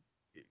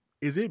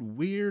 Is it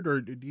weird, or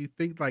do you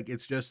think like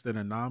it's just an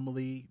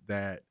anomaly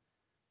that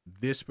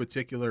this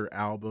particular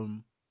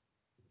album,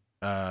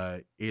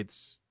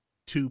 it's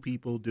two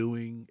people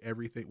doing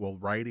everything, well,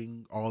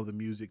 writing all the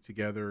music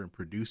together and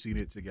producing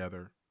it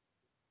together,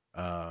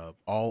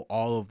 all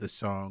of the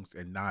songs,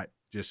 and not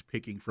just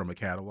picking from a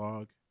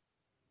catalog?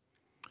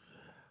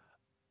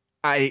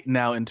 I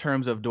now, in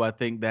terms of, do I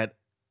think that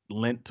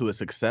lent to a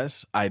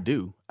success? I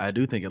do. I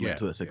do think it lent Yeah,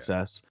 to a yeah.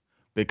 success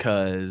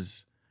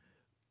because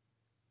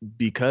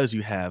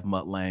you have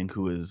Mutt Lang,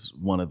 who is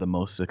one of the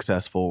most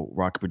successful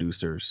rock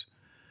producers,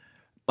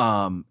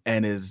 and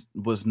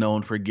was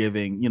known for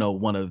giving,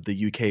 one of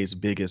the UK's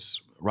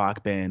biggest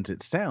rock bands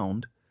its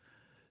sound.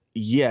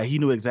 Yeah, he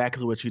knew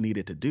exactly what you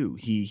needed to do.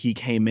 He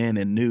came in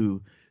and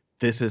knew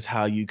this is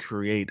how you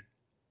create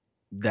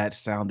that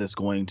sound that's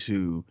going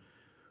to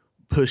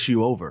push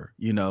you over.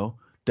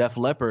 Def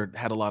Leppard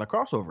had a lot of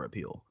crossover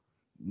appeal.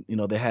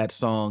 They had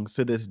songs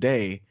to this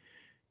day,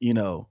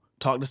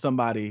 talk to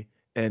somebody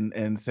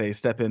and say,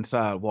 step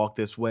inside, walk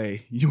this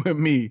way, you and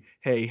me,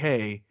 hey,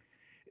 hey.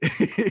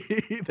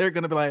 They're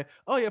gonna be like,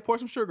 oh yeah, pour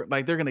some sugar.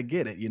 Like they're gonna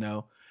get it.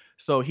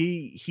 So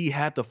he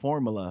had the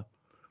formula.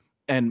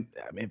 And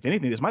I mean, if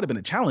anything, this might have been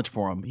a challenge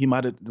for him. He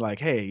might have like,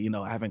 hey,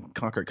 I haven't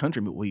conquered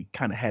country, but we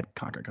kind of had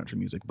conquered country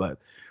music, but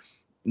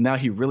now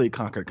he really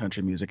conquered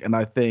country music. And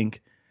I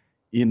think,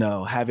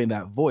 having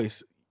that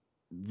voice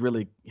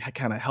really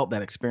kind of helped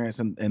that experience,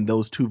 and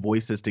those two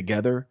voices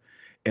together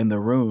in the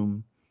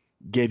room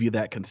gave you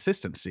that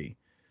consistency.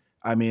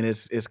 I mean,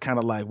 it's kind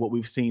of like what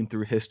we've seen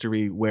through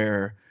history,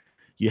 where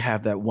you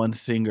have that one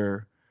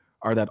singer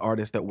or that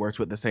artist that works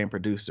with the same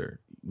producer.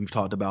 We've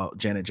talked about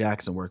Janet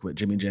Jackson work with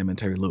Jimmy Jam and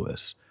Terry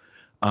Lewis.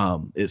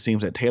 It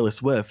seems that Taylor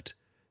Swift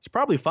is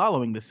probably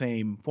following the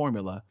same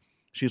formula.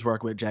 She's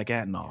working with Jack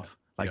Yeah. Antonoff.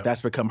 Like Yep.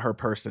 that's become her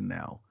person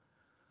now.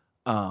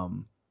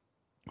 Um,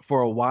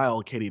 for a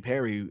while, Katy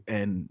Perry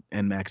and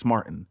Max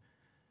Martin,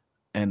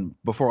 and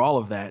before all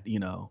of that,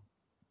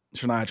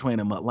 Shania Twain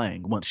and Mutt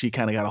Lange. Once she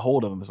kind of got a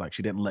hold of him, it's like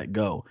she didn't let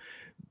go.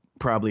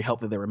 Probably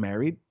helped that they were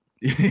married.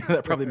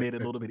 That probably made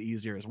it a little bit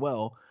easier as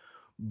well.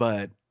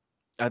 But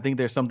I think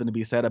there's something to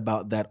be said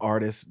about that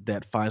artist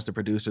that finds the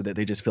producer that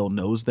they just feel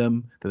knows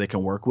them, that they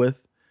can work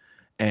with.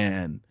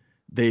 And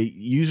they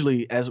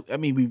usually,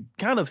 we've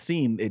kind of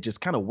seen it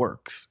just kind of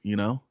works, you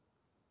know?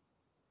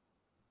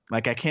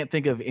 Like, I can't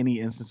think of any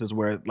instances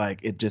where like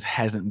it just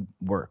hasn't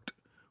worked,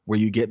 where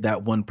you get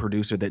that one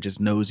producer that just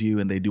knows you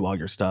and they do all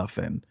your stuff.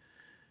 And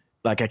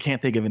like, I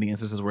can't think of any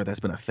instances where that's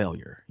been a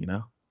failure, you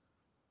know?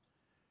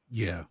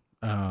 Yeah.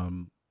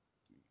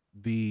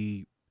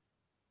 The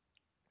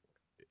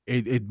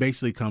it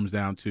basically comes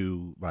down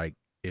to like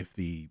if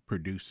the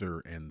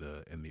producer and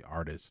the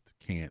artist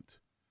can't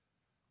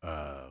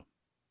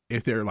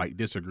if they're like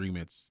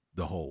disagreements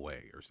the whole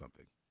way or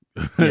something.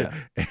 Yeah.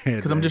 And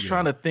Because I'm just you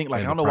trying know, to think, like,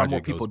 I and the don't know why more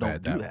project goes people don't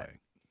bad do that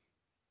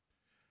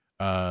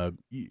that.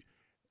 way.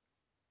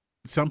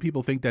 Some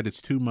people think that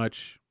it's too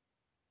much.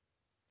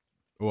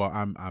 Well,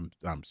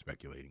 I'm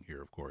speculating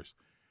here, of course,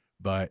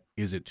 but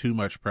is it too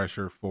much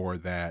pressure for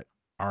that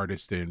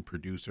artist and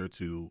producer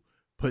to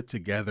put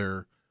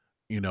together,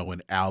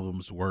 an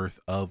album's worth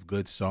of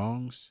good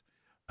songs?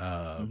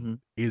 Hmm.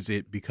 Is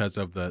it because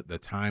of the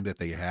time that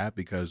they have?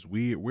 Because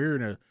we're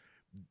in a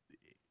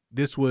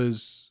this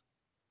was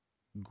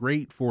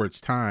great for its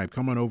time,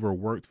 coming over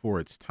worked for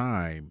its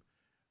time,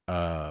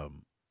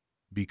 um,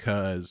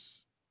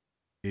 because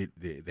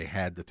they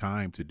had the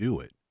time to do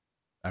it.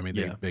 I mean,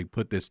 Yeah. they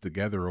put this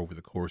together over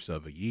the course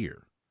of a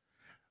year,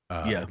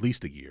 Yeah. at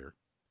least a year.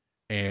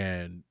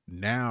 And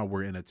now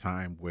we're in a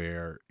time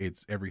where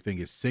everything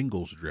is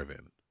singles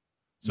driven.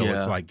 So it's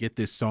Yeah. like, get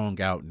this song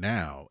out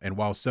now. And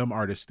while some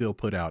artists still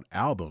put out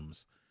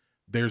albums,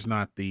 there's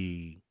not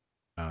the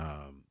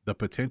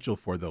potential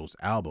for those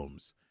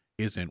albums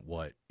isn't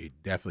what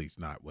it definitely is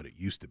not what it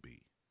used to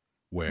be,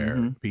 where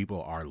Hmm.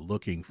 people are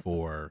looking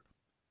for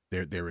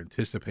they're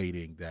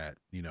anticipating that,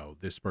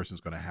 this person's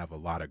going to have a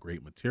lot of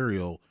great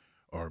material,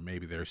 or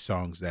maybe there's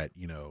songs that,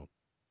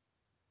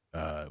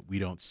 we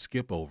don't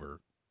skip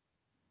over.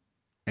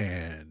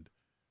 And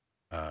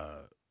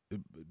uh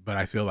but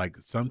I feel like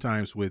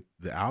sometimes with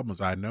the albums,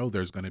 I know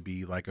there's going to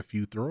be like a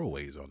few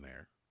throwaways on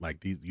there.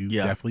 Like you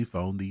Yeah. definitely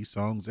phone these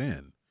songs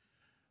in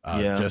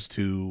Yeah. just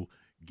to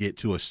get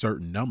to a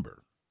certain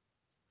number.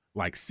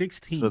 Like So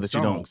 16 that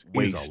you don't songs is a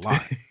waste.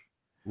 lot.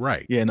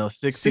 Right. Yeah, no,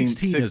 16 is a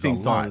 16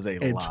 songs lot. is a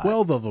And lot.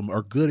 12 of them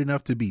are good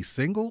enough to be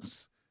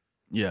singles.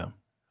 Yeah.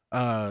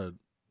 Uh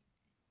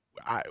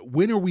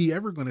when are we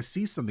ever going to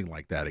see something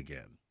like that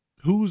again?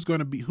 Who's going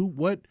to be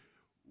what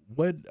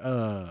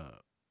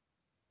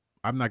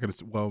I'm not going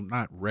to, well,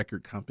 not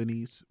record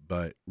companies,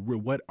 but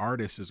what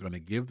artist is going to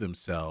give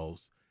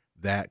themselves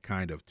that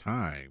kind of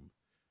time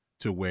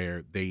to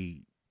where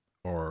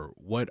or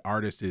what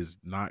artist is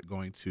not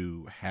going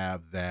to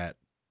have that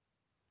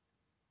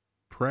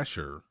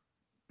pressure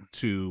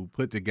to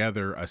put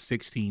together a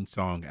 16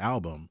 song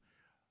album,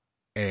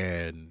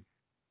 and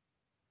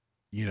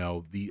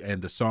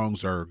the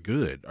songs are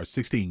good, or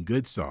 16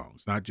 good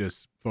songs, not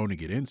just phoning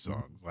it in Mhm.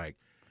 songs. Like,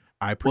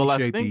 I Well, I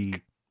appreciate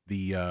think.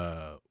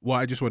 well,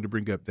 I just wanted to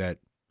bring up that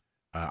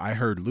I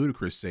heard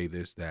Ludacris say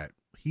this, that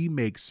he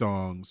makes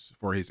songs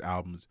for his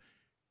albums.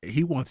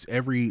 He wants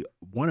every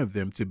one of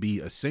them to be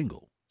a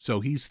single. So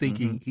he's Hmm.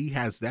 thinking, he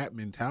has that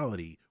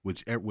mentality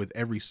with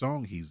every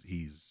song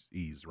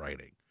he's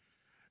writing.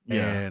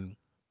 Yeah. And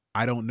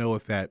I don't know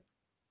if that,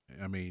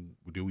 I mean,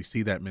 do we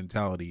see that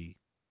mentality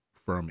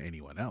from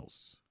anyone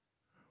else?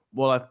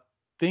 Well, I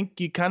think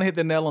you kind of hit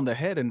the nail on the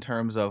head in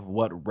terms of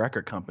what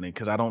record company,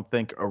 because I don't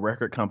think a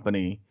record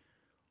company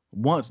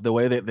wants the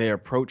way that they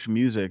approach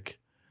music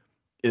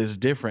is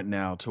different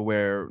now, to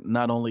where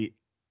not only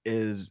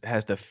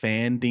has the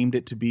fan deemed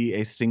it to be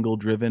a single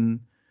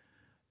driven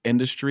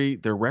industry,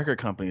 the record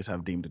companies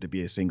have deemed it to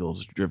be a single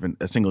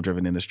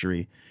driven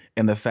industry.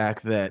 And the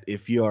fact that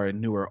if you are a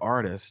newer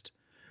artist,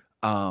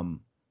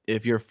 um,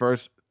 if your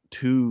first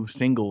two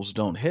singles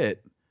don't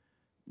hit,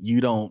 you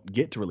don't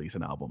get to release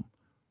an album.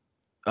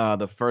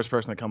 The first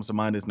person that comes to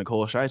mind is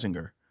Nicole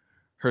Scherzinger.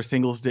 Her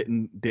singles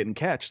didn't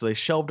catch, so they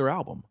shelved her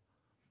album.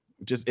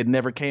 Just it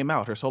never came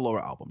out. Her solo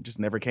album just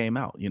never came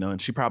out, and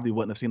she probably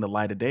wouldn't have seen the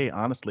light of day,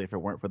 honestly, if it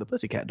weren't for the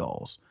Pussycat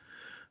Dolls.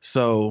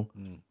 So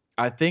Mm.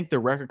 I think the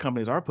record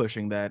companies are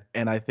pushing that,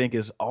 and I think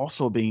is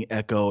also being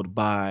echoed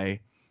by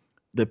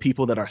the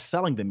people that are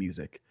selling the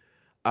music.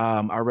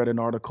 I read an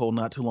article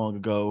not too long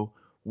ago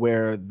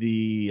where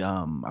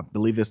I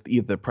believe it's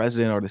either the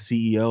president or the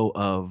CEO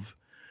of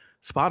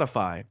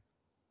Spotify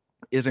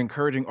is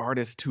encouraging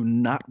artists to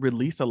not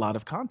release a lot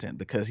of content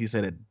because he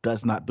said it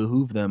does not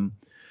behoove them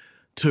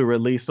to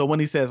release. So when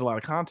he says a lot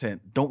of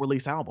content, don't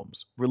release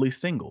albums, release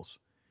singles.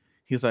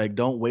 He's like,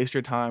 don't waste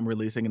your time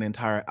releasing an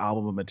entire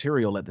album of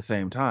material at the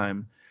same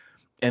time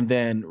and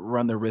then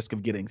run the risk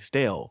of getting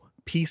stale.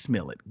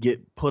 Piecemeal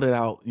it, put it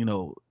out,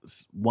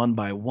 one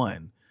by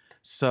one.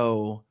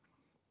 So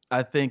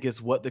I think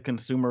it's what the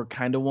consumer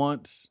kind of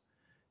wants.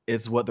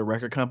 It's what the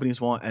record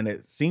companies want, and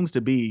it seems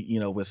to be,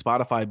 with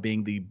Spotify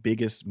being the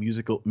biggest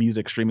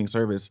music streaming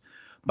service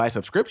by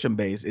subscription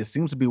base, it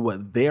seems to be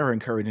what they're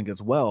encouraging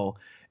as well.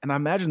 And I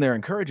imagine they're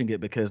encouraging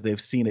it because they've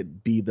seen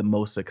it be the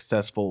most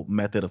successful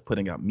method of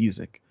putting out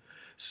music.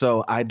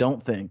 So I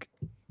don't think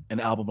an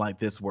album like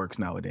this works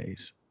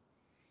nowadays.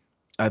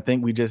 I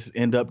think we just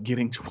end up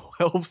getting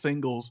 12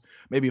 singles,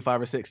 maybe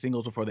 5 or 6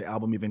 singles before the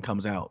album even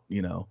comes out,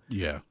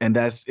 Yeah. And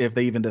that's if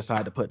they even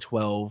decide to put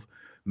 12,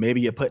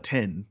 maybe you put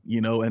 10,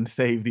 and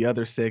save the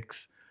other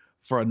 6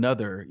 for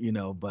another,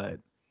 but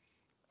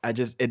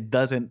it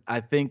doesn't. I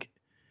think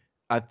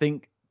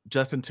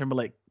Justin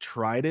Timberlake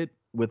tried it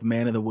with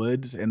Man in the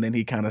Woods, and then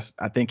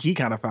I think he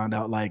kind of found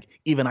out like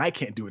even I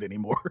can't do it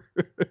anymore.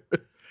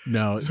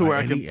 No, To where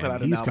I and, can he, put and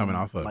out an he's coming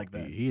album off of like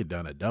that. he had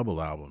done a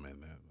double album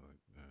and that.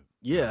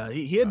 Yeah,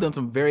 he had done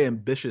some very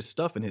ambitious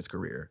stuff in his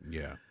career.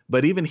 Yeah.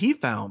 But even he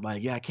found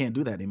like, yeah, I can't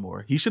do that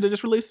anymore. He should have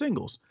just released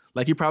singles.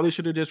 Like he probably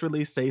should have just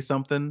released Say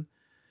Something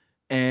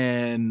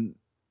and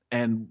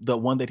the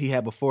one that he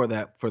had before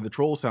that for the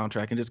Troll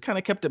soundtrack and just kind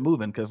of kept it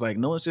moving because like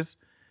no one's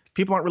just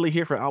people aren't really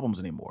here for albums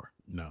anymore.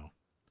 No.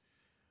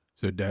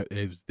 So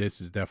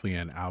this is definitely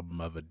an album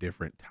of a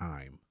different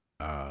time.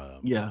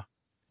 Yeah.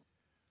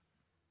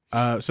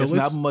 So It's an let's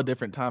album of a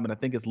different time, and I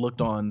think it's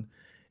looked on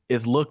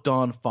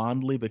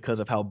fondly because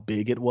of how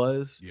big it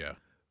was. yeah.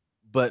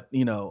 But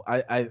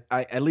I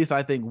at least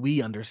I think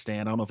we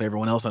understand. I don't know if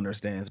everyone else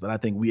understands, but I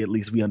think we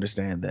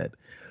understand that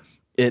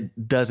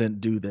it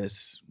doesn't do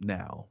this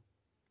now.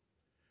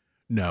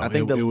 No, I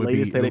think the it would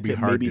latest be, that it it would be could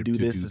hard maybe to do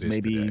do this is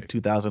maybe today.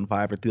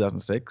 2005 or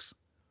 2006.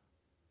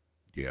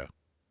 Yeah.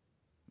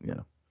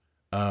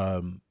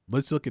 Yeah.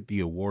 Let's look at the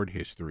award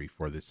history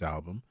for this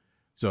album.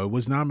 So it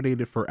was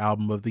nominated for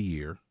Album of the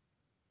Year.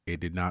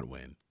 It did not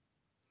win.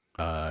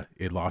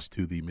 It lost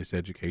to The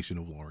Miseducation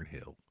of Lauryn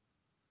Hill.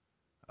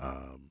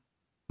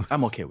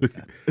 I'm okay with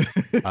that.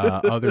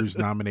 Others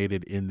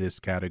nominated in this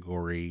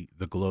category: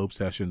 The Globe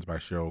Sessions by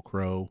Sheryl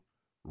Crow,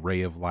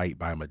 Ray of Light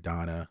by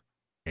Madonna,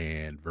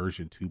 and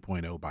Version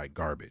 2.0 by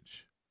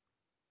Garbage.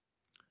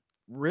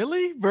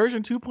 Really?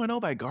 Version 2.0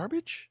 by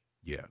Garbage?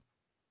 Yeah.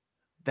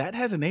 That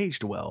hasn't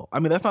aged well. I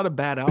mean, that's not a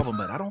bad album,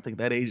 but I don't think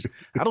that aged.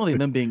 I don't think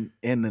them being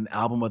in an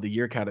album of the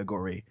year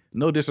category.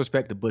 No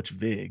disrespect to Butch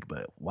Vig,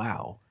 but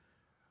wow.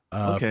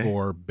 Okay.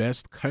 For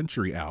Best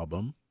Country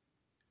Album,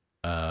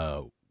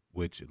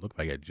 which it looked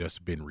like it had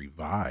just been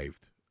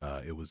revived.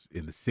 It was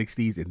in the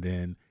 60s,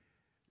 and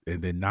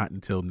then not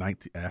until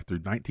after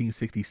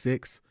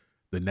 1966.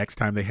 The next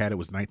time they had it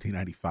was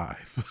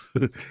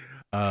 1995.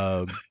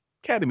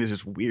 Academy is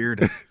just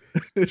weird.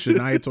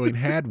 Shania Twain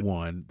had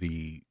won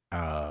the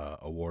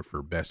award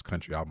for Best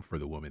Country Album for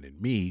The Woman in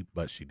Me,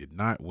 but she did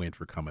not win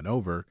for Coming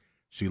Over.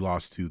 She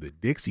lost to the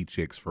Dixie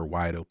Chicks for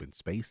Wide Open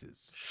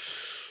Spaces.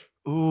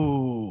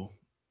 Ooh,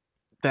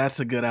 that's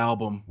a good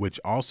album. Which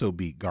also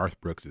beat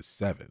Garth Brooks'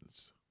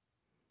 Sevens.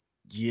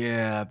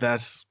 Yeah,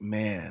 that's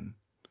man.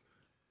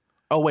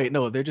 Oh wait,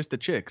 no, they're just the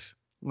Chicks.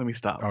 Let me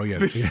stop. Oh yeah.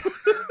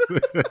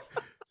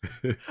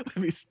 Let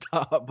me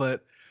stop.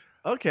 But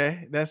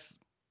okay, that's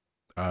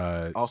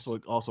also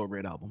a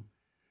great album.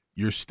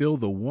 You're Still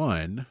the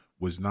One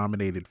was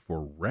nominated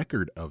for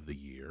Record of the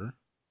Year,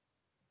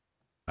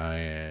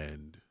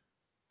 and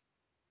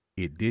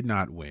it did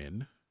not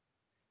win.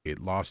 It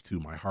lost to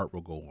My Heart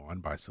Will Go On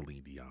by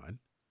Celine Dion.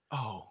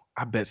 Oh,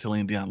 I bet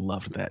Celine Dion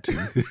loved that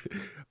too.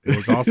 It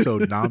was also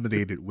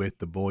nominated with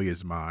The Boy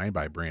Is Mine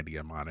by Brandy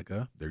and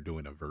Monica. They're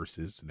doing a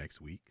versus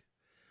next week.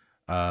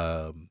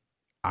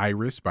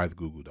 Iris by the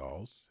Goo Goo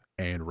Dolls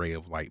and Ray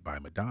of Light by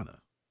Madonna.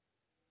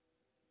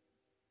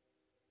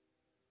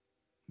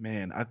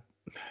 Man,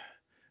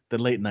 the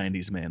late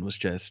 90s, man, was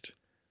just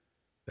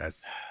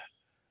that's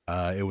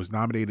it was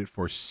nominated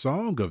for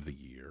Song of the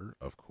Year,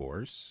 of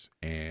course,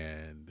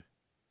 and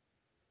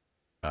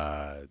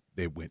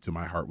they went to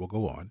My Heart Will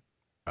Go On.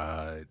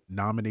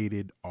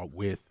 Nominated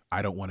with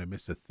I Don't Want to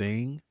Miss a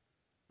Thing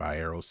by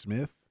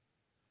Aerosmith,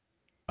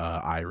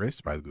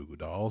 Iris by the Goo Goo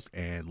Dolls,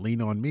 and Lean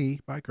on Me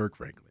by Kirk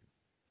Franklin.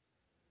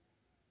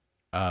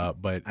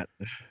 But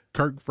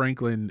Kirk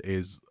Franklin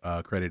is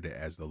credited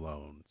as the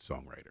lone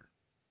songwriter.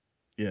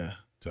 Yeah.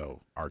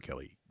 So R.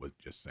 Kelly was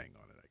just sang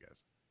on it, I guess.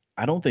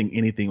 I don't think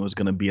anything was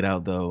going to beat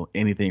out, though,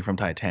 anything from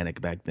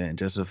Titanic back then,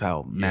 just of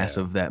how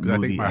massive that movie I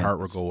think My Heart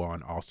Will is. Go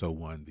On also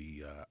won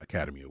the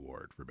Academy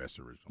Award for Best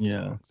Original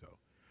Song. So,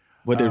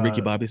 what did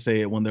Ricky Bobby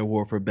say? It won the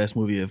award for Best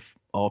Movie of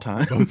all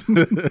time.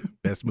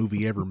 Best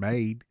movie ever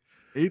made.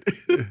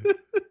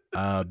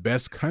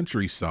 Best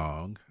Country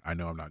Song. I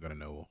know I'm not going to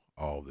know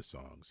all the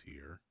songs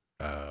here.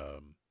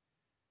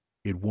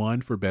 It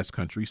won for Best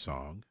Country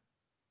Song.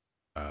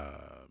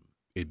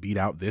 It beat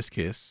out This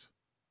Kiss.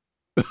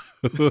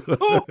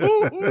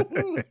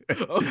 Okay.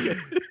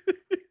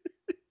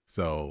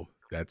 So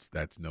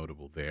that's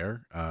notable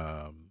there.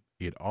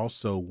 It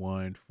also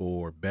won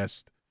for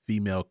Best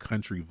Female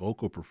Country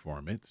Vocal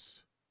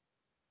Performance.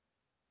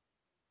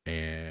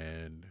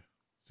 And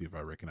see if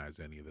I recognize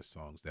any of the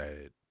songs that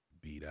it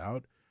beat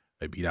out.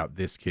 It beat out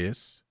This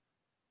Kiss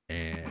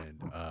and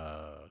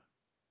A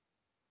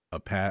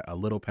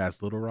Little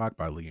Past Little Rock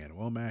by Leanne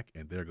Womack,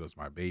 and There Goes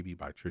My Baby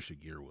by Trisha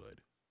Yearwood.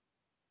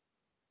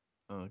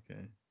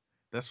 Okay.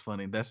 That's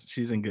funny.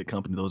 She's in good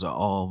company. Those are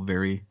all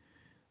very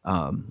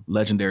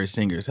legendary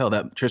singers. Hell,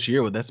 that Trisha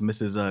Yearwood, that's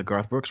Mrs.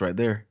 Garth Brooks right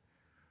there.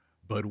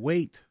 But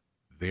wait,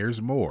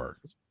 there's more.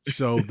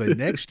 So the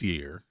next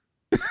year,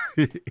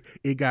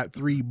 it got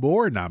 3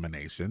 more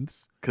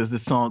nominations. Because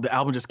the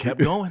album just kept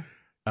going.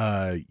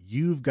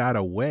 You've Got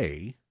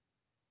Away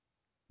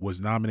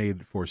was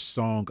nominated for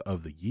Song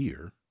of the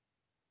Year.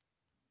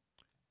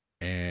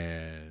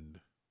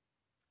 And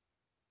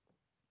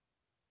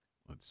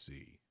let's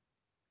see.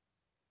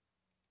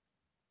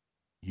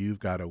 You've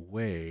Got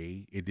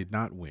Away, it did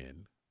not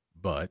win,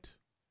 but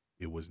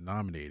it was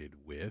nominated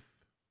with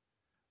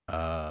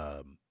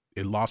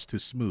it lost to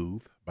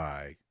Smooth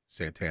by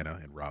Santana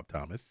and Rob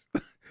Thomas.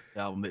 The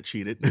album that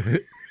cheated.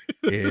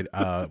 It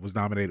was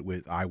nominated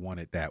with I Want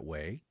It That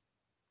Way,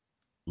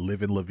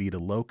 Livin' La Vida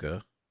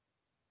Loca,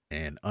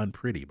 and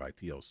Unpretty by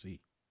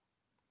TLC.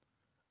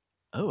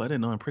 Oh, I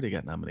didn't know Unpretty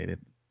got nominated.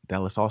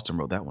 Dallas Austin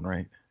wrote that one,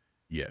 right?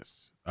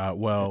 Yes.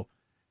 Well,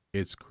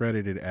 it's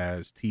credited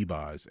as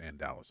T-Boz and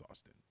Dallas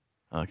Austin.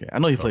 Okay. I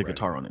know he played Co-writing.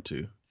 guitar on it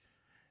too.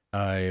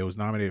 It was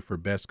nominated for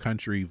Best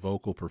Country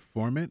Vocal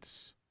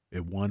Performance.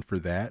 It won for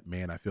that.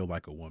 Man, I Feel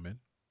Like a Woman.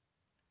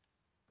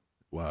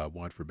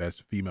 Won for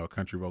Best Female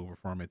Country Vocal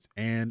Performance.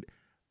 And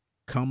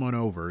Come On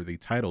Over, the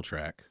title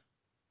track,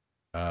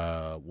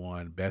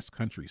 won Best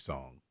Country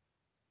Song.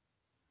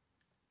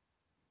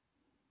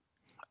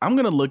 I'm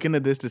going to look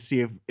into this to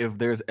see if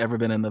there's ever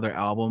been another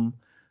album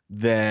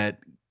that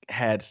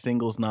had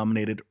singles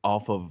nominated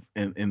off of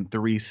in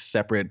 3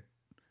 separate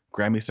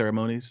Grammy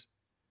ceremonies.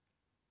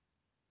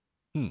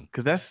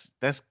 Because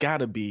that's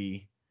gotta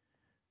be,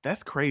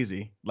 that's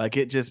crazy. Like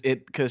because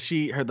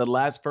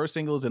the first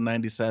single was in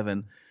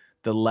 97,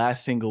 the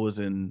last single was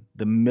in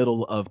the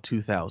middle of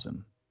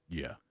 2000.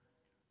 Yeah.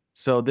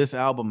 So this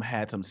album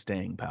had some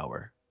staying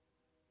power.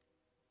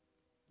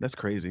 That's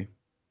crazy.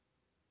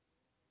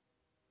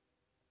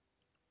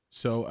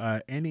 So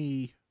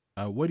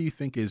what do you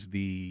think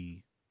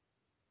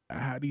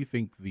how do you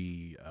think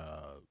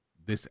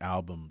this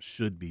album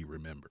should be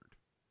remembered?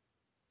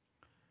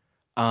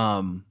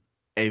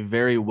 A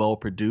very well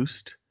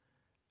produced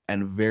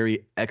and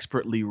very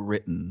expertly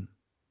written,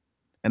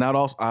 and I'd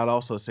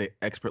also say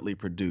expertly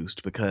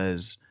produced,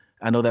 because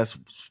I know that's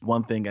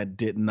one thing I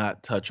did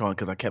not touch on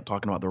because I kept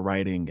talking about the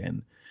writing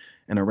and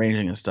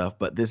arranging and stuff.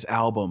 But this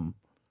album,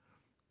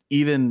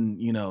 even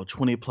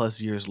 20 plus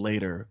years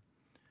later,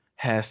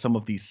 has some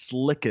of the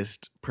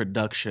slickest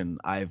production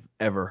I've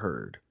ever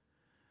heard.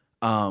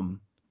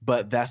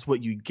 But that's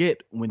what you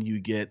get when you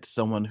get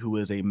someone who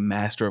is a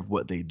master of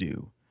what they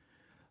do.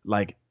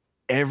 Like,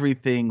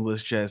 everything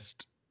was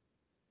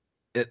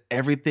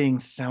everything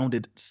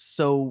sounded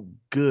so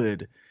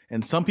good.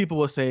 And some people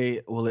will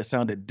say, well, it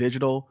sounded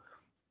digital.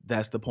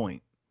 That's the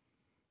point.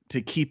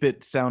 To keep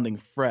it sounding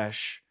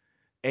fresh,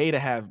 to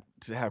have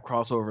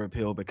crossover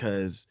appeal,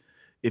 because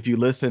if you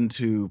listen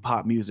to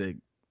pop music,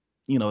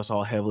 it's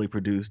all heavily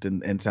produced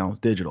and sounds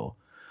digital.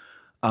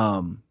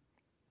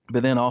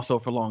 But then also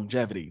for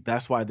longevity.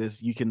 That's why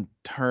you can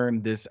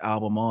turn this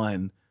album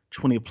on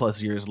 20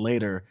 plus years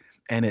later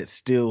and it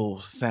still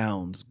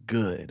sounds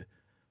good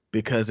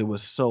because it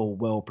was so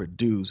well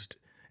produced.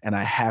 And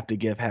I have to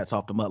give hats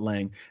off to Mutt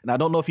Lange. And I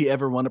don't know if he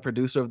ever won a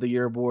Producer of the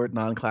Year award,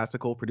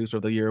 non-classical Producer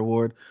of the Year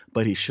award,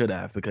 but he should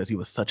have, because he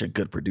was such a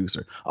good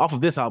producer. Off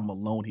of this album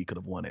alone, he could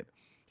have won it.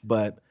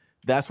 But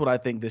that's what I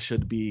think this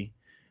should be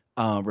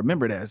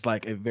remembered as,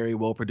 like a very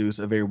well produced,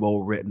 a very well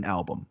written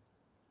album.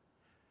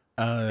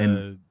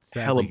 And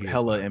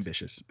hella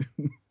ambitious.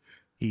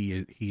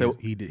 He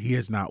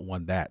has not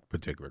won that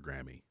particular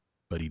Grammy,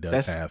 but he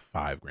does have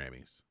 5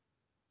 Grammys.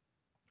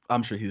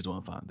 I'm sure he's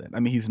doing fine then.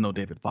 I mean, he's no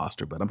David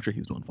Foster, but I'm sure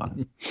he's doing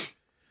fine.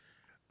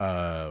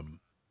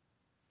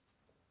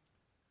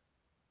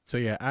 So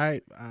yeah,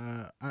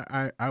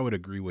 I would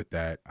agree with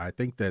that. I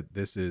think that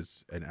this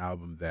is an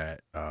album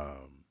that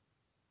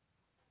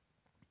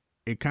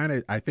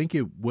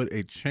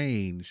it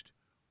changed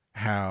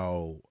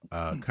how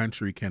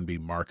country can be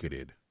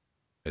marketed,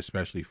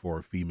 especially for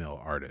a female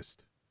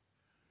artist.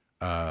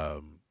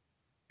 And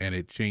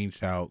it changed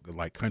how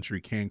like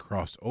country can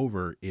cross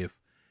over, if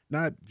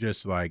not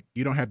just like,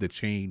 you don't have to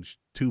change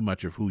too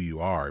much of who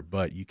you are,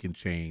 but you can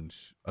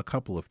change a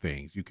couple of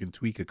things. You can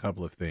tweak a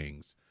couple of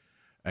things.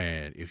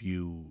 And if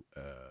you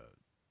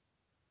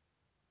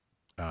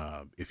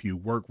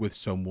work with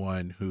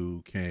someone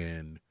who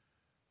can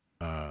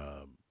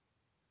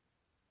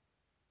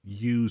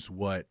use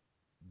what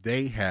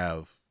they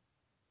have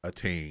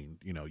attained,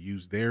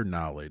 use their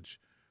knowledge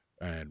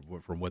and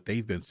from what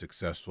they've been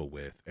successful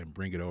with, and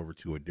bring it over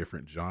to a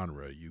different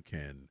genre, you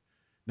can,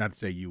 not to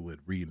say you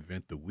would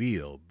reinvent the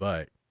wheel,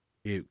 but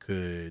it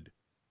could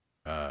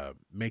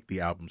make the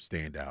album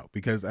stand out.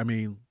 Because I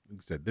mean, like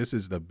I said, this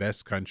is the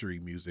best country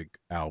music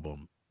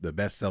album, the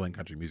best selling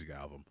country music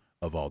album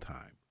of all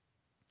time.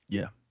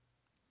 Yeah.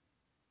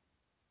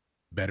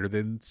 Better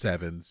than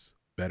Sevens.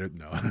 Better,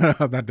 no,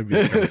 not to be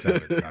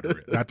Sevens,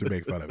 not to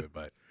make fun of it,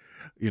 but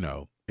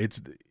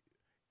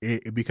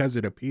because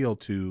it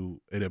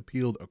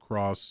appealed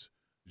across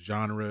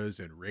genres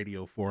and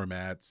radio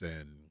formats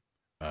and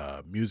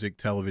music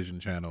television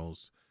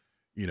channels,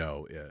 you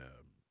know,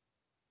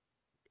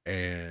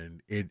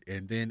 and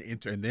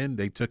then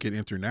they took it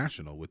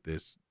international with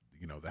this,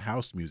 you know, the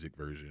house music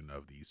version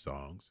of these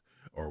songs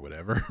or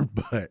whatever.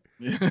 But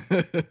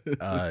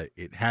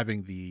it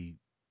having the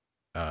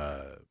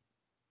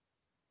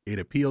it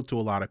appealed to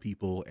a lot of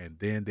people, and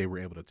then they were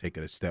able to take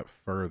it a step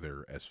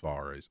further as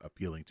far as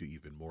appealing to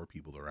even more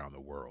people around the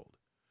world.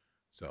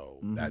 So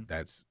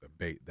that's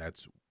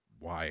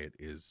why it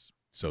is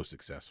so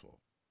successful.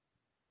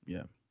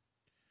 Yeah.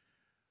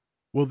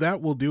 Well,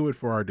 that will do it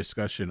for our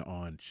discussion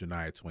on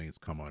Shania Twain's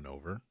 "Come On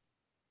Over."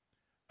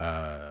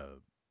 I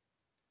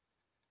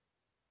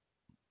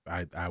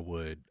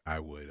would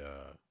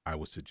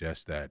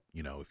suggest that,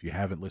 you know, if you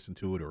haven't listened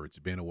to it or it's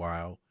been a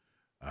while,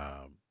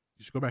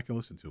 you should go back and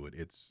listen to it.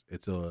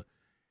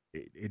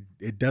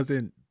 It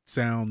doesn't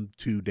sound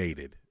too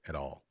dated at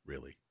all,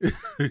 really.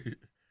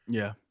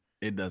 Yeah,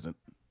 it doesn't.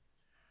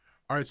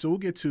 All right, so we'll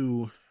get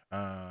to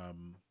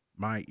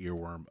my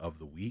earworm of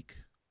the week.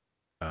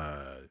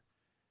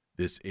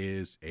 This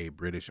is a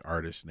British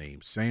artist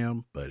named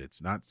Sam, but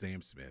it's not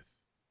Sam Smith.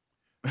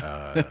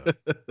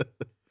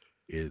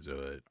 Is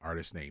an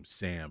artist named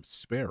Sam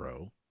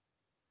Sparro.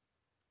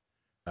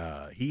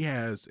 He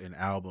has an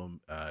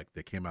album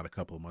that came out a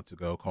couple of months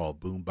ago called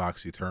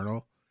Boombox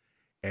Eternal.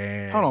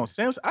 And Hold on,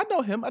 Sam. I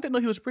know him. I didn't know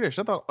he was British.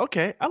 I thought,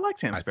 okay, I like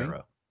Sam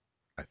Sparrow.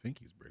 I think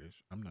he's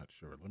British. I'm not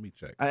sure. Let me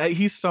check.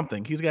 He's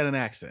something. He's got an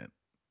accent.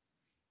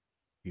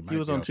 He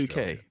was on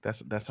 2K.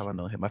 That's how I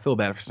know him. I feel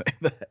bad for saying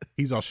that.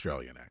 He's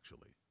Australian,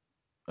 actually.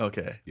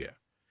 Okay. Yeah.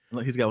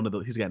 He's got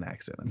an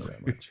accent. I know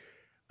that much.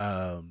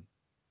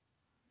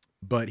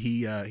 But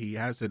he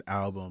has an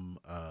album,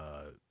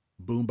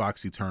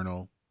 Boombox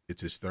Eternal.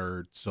 It's his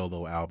third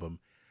solo album,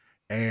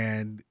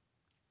 and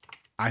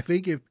I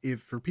think if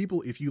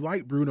you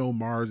like Bruno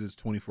Mars's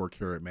 24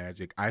 Karat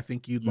Magic, I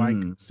think you'd like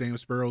Sam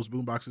Sparro's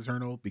Boombox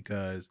Eternal,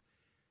 because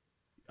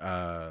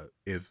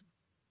if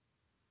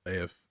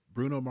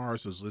Bruno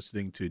Mars was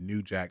listening to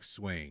New Jack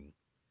Swing,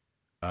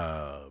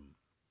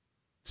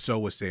 so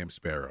was Sam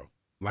Sparro.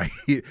 Like,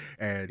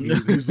 and he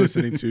was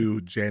listening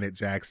to Janet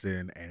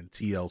Jackson and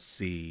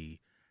TLC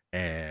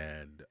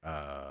and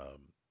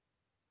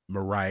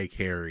Mariah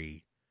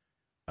Carey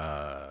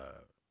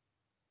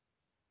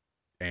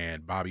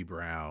and Bobby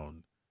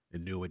Brown, the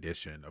New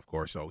Edition, of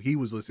course. So he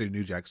was listening to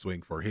New Jack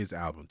Swing for his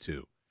album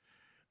too.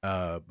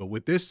 But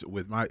with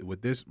my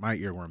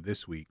earworm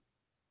this week,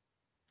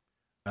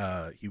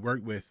 he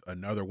worked with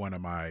another one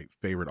of my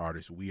favorite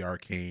artists, We Are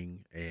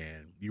King,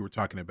 and you were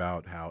talking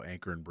about how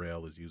Anchor and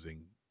Braille is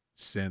using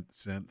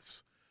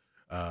synths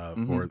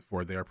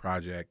for their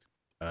project.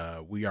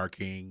 We Are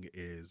King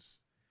is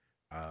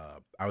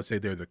I would say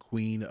they're the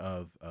queen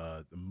of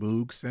the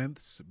Moog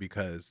synths,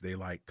 because they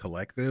like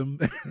collect them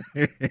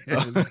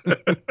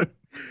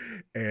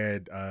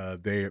and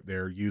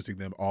they're using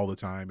them all the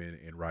time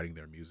in writing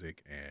their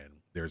music, and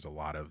there's a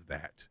lot of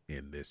that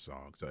in this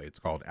song. So it's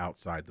called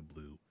Outside the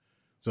Blue.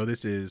 So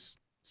this is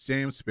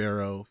Sam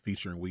Sparro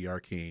featuring We Are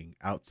King,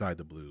 Outside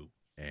the Blue,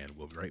 and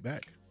we'll be right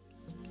back.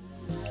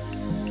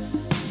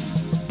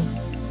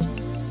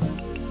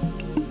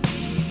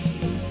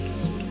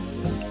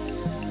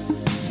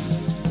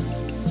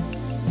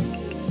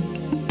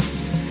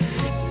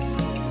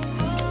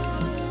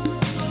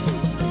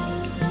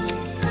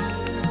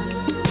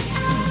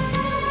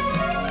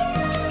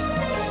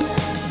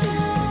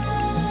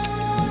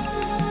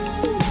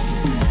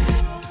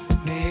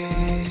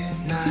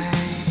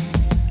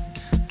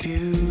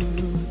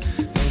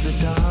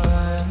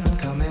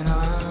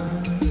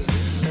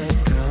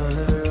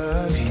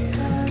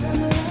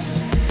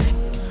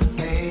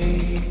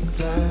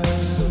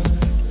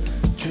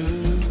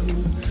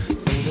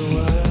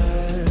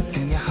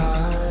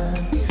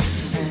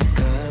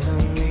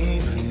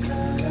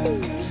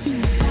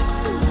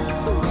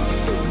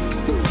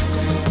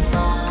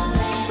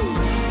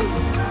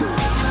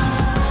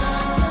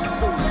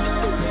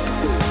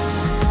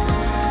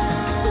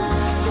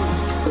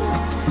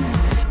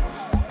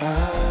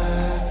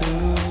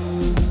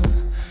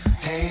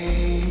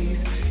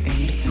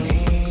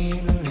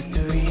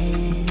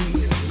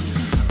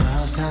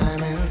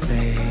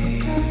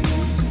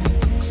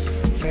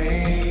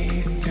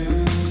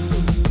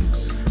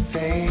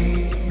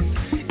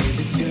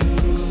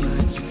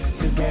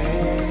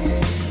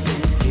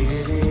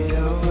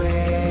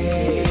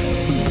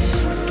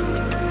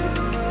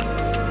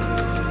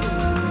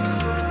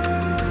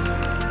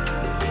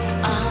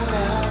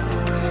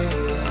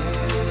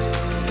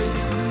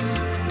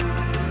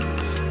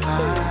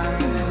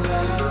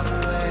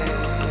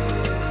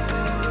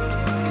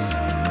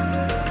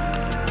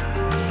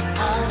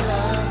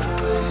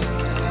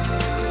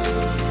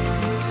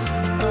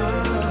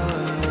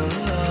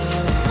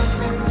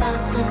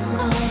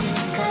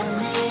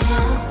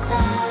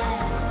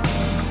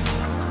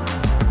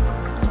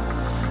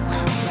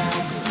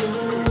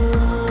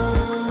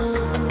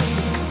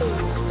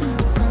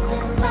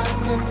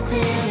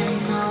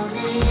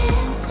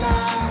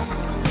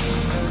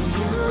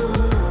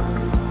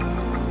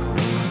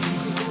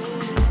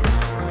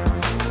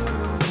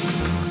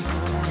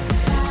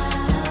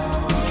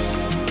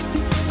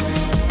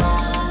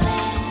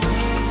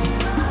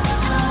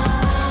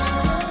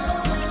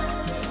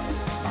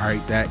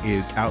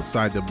 is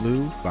Outside the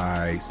Blue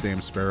by Sam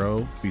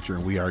Sparrow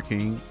featuring We Are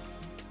King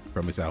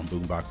from his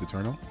album Boombox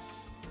Eternal.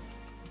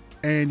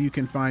 And you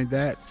can find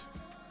that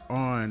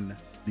on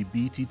the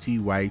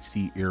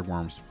BTTYT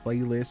Earworms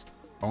playlist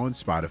on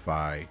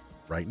Spotify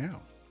right now.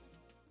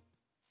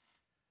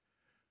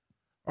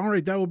 All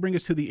right, that will bring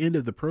us to the end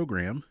of the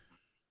program.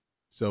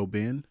 So,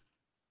 Ben,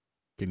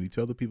 can you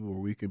tell the people where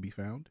we can be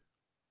found?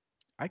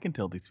 I can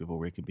tell these people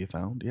where it can be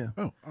found. Yeah.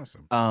 Oh,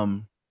 awesome.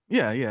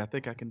 Yeah. I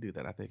think I can do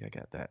that. I think I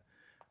got that.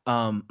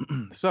 God,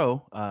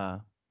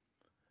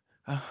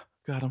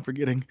 I'm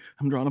forgetting.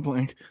 I'm drawing a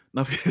blank.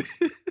 No.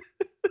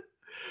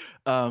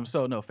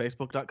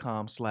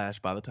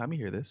 Facebook.com/by the time you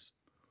hear this.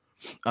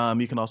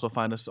 You can also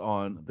find us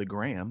on the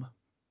gram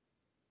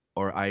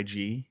or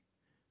IG.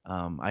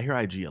 I hear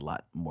IG a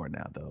lot more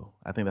now, though.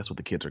 I think that's what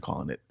the kids are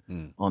calling it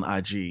on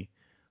IG.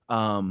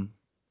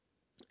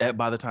 At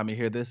by the time you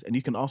hear this, and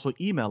you can also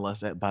email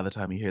us at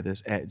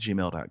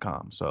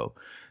bythetimeyouhearthis@gmail.com. So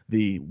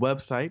the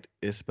website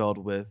is spelled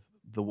with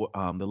the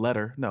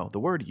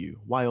word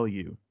you,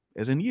 YOU,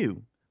 as in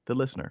you, the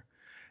listener,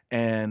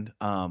 and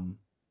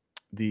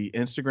the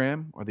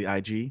Instagram or the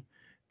IG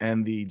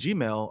and the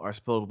Gmail are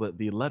spelled with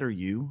the letter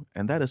U,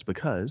 and that is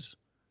because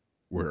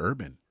we're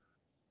urban.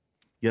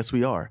 Yes,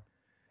 we are,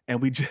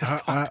 and we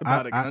just talked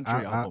about a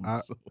country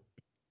album. So.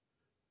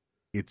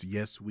 It's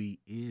Yes We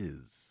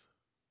Is.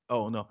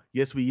 Oh, no.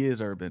 Yes, we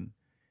is urban.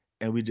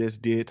 And we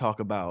just did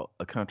talk about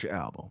a country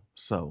album.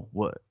 So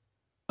what?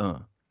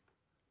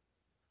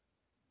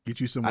 Get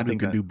you someone who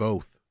can do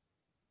both.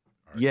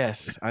 Right.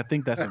 Yes, I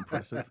think that's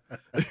impressive.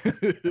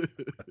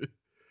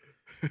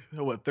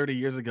 What, 30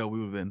 years ago, we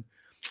would have been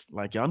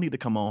like, y'all need to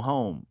come on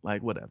home.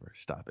 Like, whatever.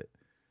 Stop it.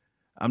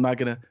 I'm not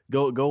going to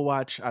go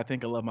watch I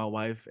Think I Love My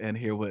Wife and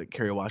hear what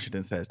Kerry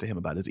Washington says to him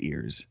about his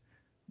ears.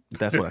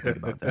 That's what I think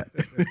about that.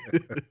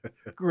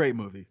 Great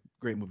movie,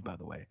 by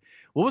the way.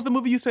 What was the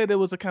movie you said it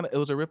was a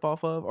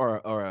ripoff of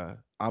or a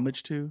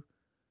homage to?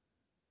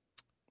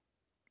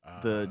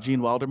 The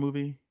Gene Wilder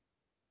movie.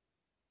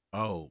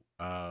 It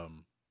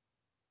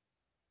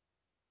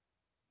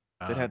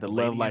had the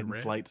Love, Light, and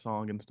Flight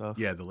song and stuff.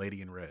 Yeah, The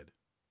Lady in Red.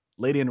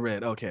 Lady in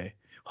Red. Okay,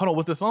 hold on.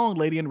 Was the song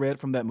Lady in Red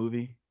from that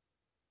movie?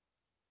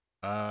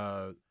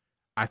 I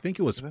think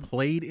it was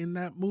played in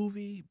that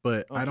movie,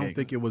 but okay, I don't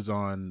think it was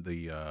on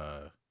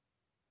the.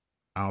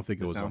 I don't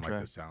think it was on like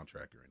the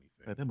soundtrack or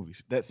anything.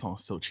 That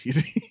song's so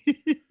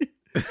cheesy.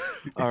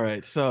 All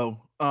right,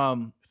 so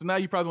now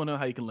you probably want to know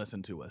how you can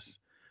listen to us.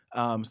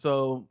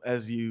 So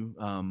as you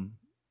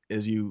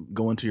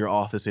go into your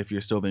office, if you're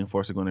still being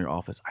forced to go into your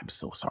office, I'm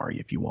so sorry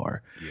if you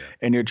are,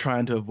 and you're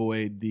trying to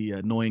avoid the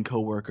annoying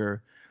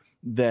coworker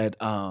that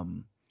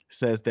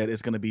says that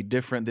it's going to be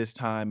different this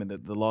time and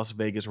that the Las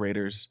Vegas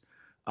Raiders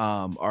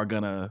are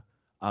gonna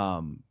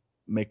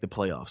make the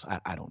playoffs.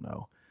 I don't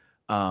know.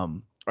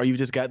 Or you've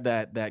just got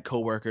that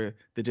coworker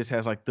that just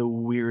has like the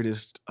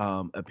weirdest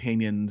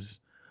opinions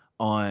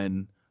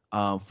on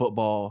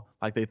football.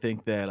 Like they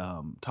think that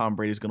Tom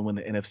Brady's going to win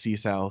the NFC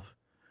South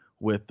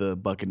with the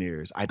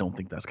Buccaneers. I don't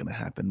think that's going to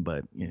happen,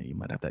 but you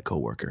might have that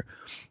coworker.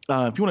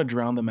 If you want to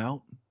drown them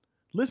out,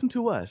 listen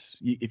to us.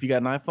 If you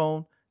got an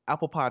iPhone,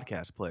 Apple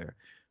Podcast Player.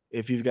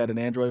 If you've got an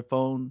Android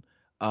phone,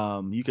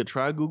 you could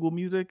try Google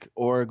Music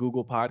or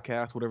Google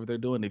Podcasts, whatever they're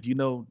doing. If you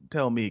know,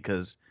 tell me,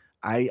 because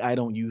I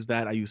don't use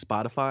that. I use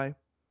Spotify,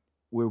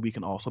 where we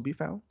can also be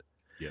found.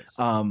 Yes.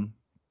 Who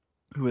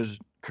is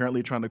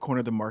currently trying to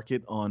corner the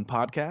market on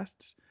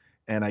podcasts,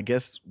 and I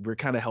guess we're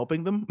kind of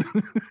helping them.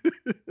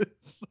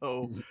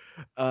 So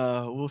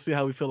we'll see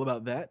how we feel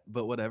about that,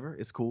 but whatever,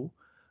 it's cool.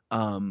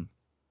 And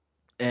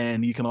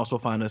you can also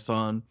find us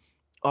on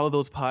all of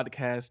those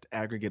podcast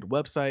aggregate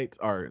websites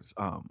or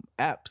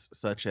apps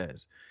such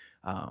as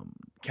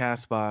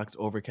Castbox,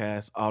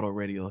 Overcast, Auto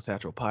Radio,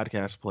 Satchel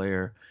Podcast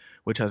Player,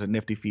 which has a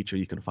nifty feature.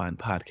 You can find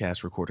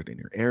podcasts recorded in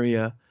your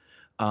area.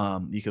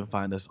 You can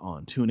find us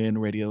on TuneIn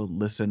Radio,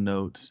 Listen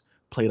Notes,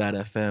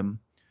 Play.fm.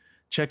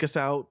 Check us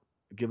out.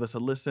 Give us a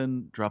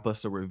listen. Drop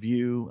us a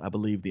review. I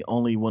believe the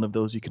only one of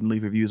those you can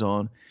leave reviews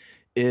on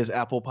is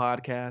Apple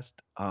Podcast.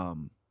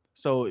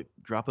 So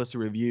drop us a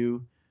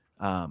review.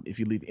 If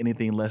you leave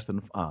anything less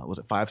than,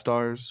 5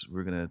 stars,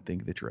 we're going to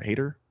think that you're a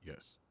hater.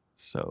 Yes.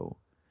 So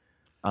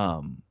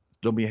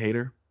don't be a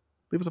hater.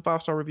 Leave us a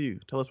 5-star review.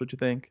 Tell us what you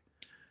think.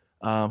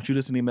 Shoot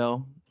us an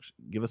email.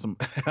 Give us some,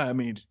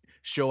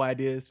 show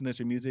ideas, send us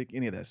your music,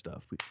 any of that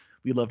stuff.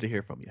 We love to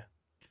hear from you.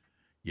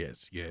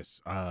 Yes.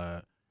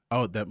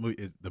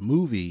 The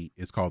movie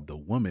is called The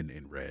Woman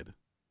in Red.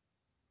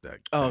 That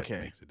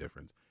makes a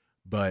difference.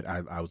 But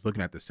I was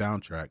looking at the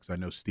soundtracks. I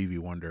know Stevie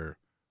Wonder,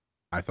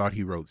 I thought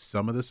he wrote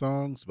some of the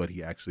songs, but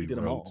he actually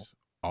wrote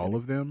all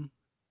of them,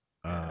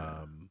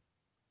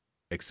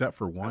 except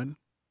for one.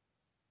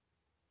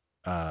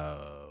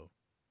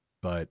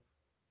 But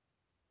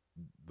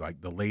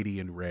like The Lady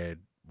in Red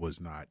was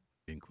not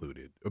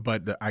included.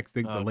 But I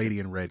think The Lady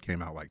in Red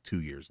came out like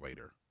 2 years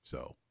later.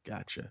 So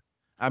gotcha.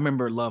 I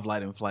remember Love,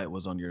 Light, and Flight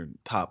was on your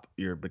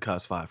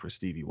Because 5 for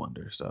Stevie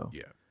Wonder. So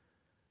yeah,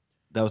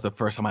 that was the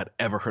first time I'd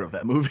ever heard of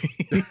that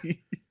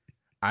movie.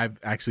 I've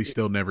actually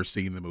still never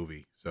seen the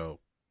movie, so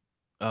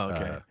Oh,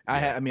 okay.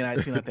 yeah. I mean, I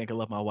seen I Think I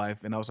Love My Wife,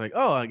 and I was like,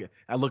 oh,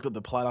 I looked at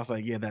the plot. I was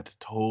like, yeah, that's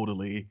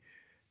totally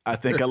I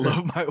Think I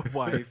Love My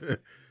Wife.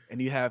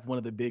 And you have one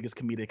of the biggest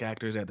comedic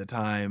actors at the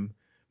time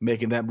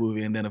making that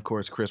movie, and then of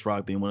course Chris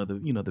Rock being one of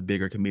the the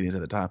bigger comedians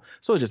at the time.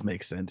 So it just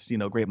makes sense.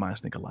 Great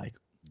minds think alike.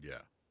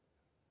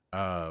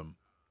 Yeah.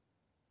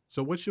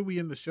 So what should we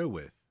end the show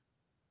with?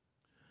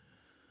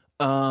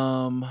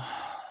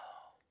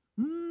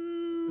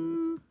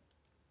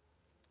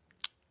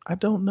 I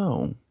don't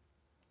know.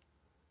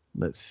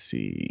 Let's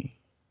see.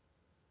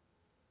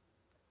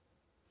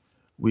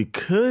 We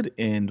could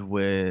end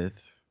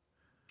with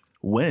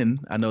When.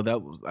 I know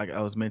that was, like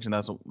I was mentioning,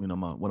 that's one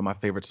of my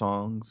favorite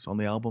songs on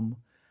the album.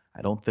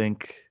 I don't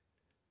think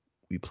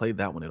we played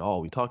that one at all.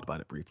 We talked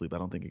about it briefly, but I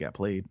don't think it got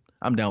played.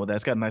 I'm down with that.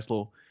 It's got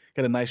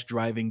a nice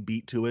driving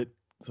beat to it.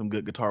 Some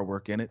good guitar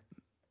work in it.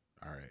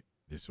 All right.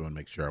 Just want to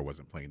make sure I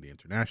wasn't playing the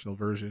international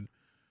version.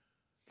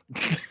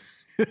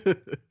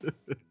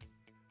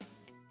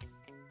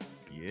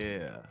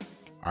 Yeah.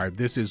 All right.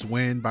 This is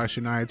When by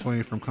Shania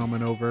Twain from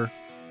Coming Over.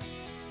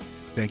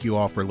 Thank you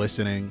all for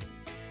listening,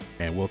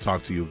 and we'll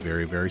talk to you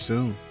very, very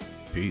soon.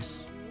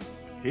 Peace.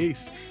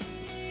 Peace.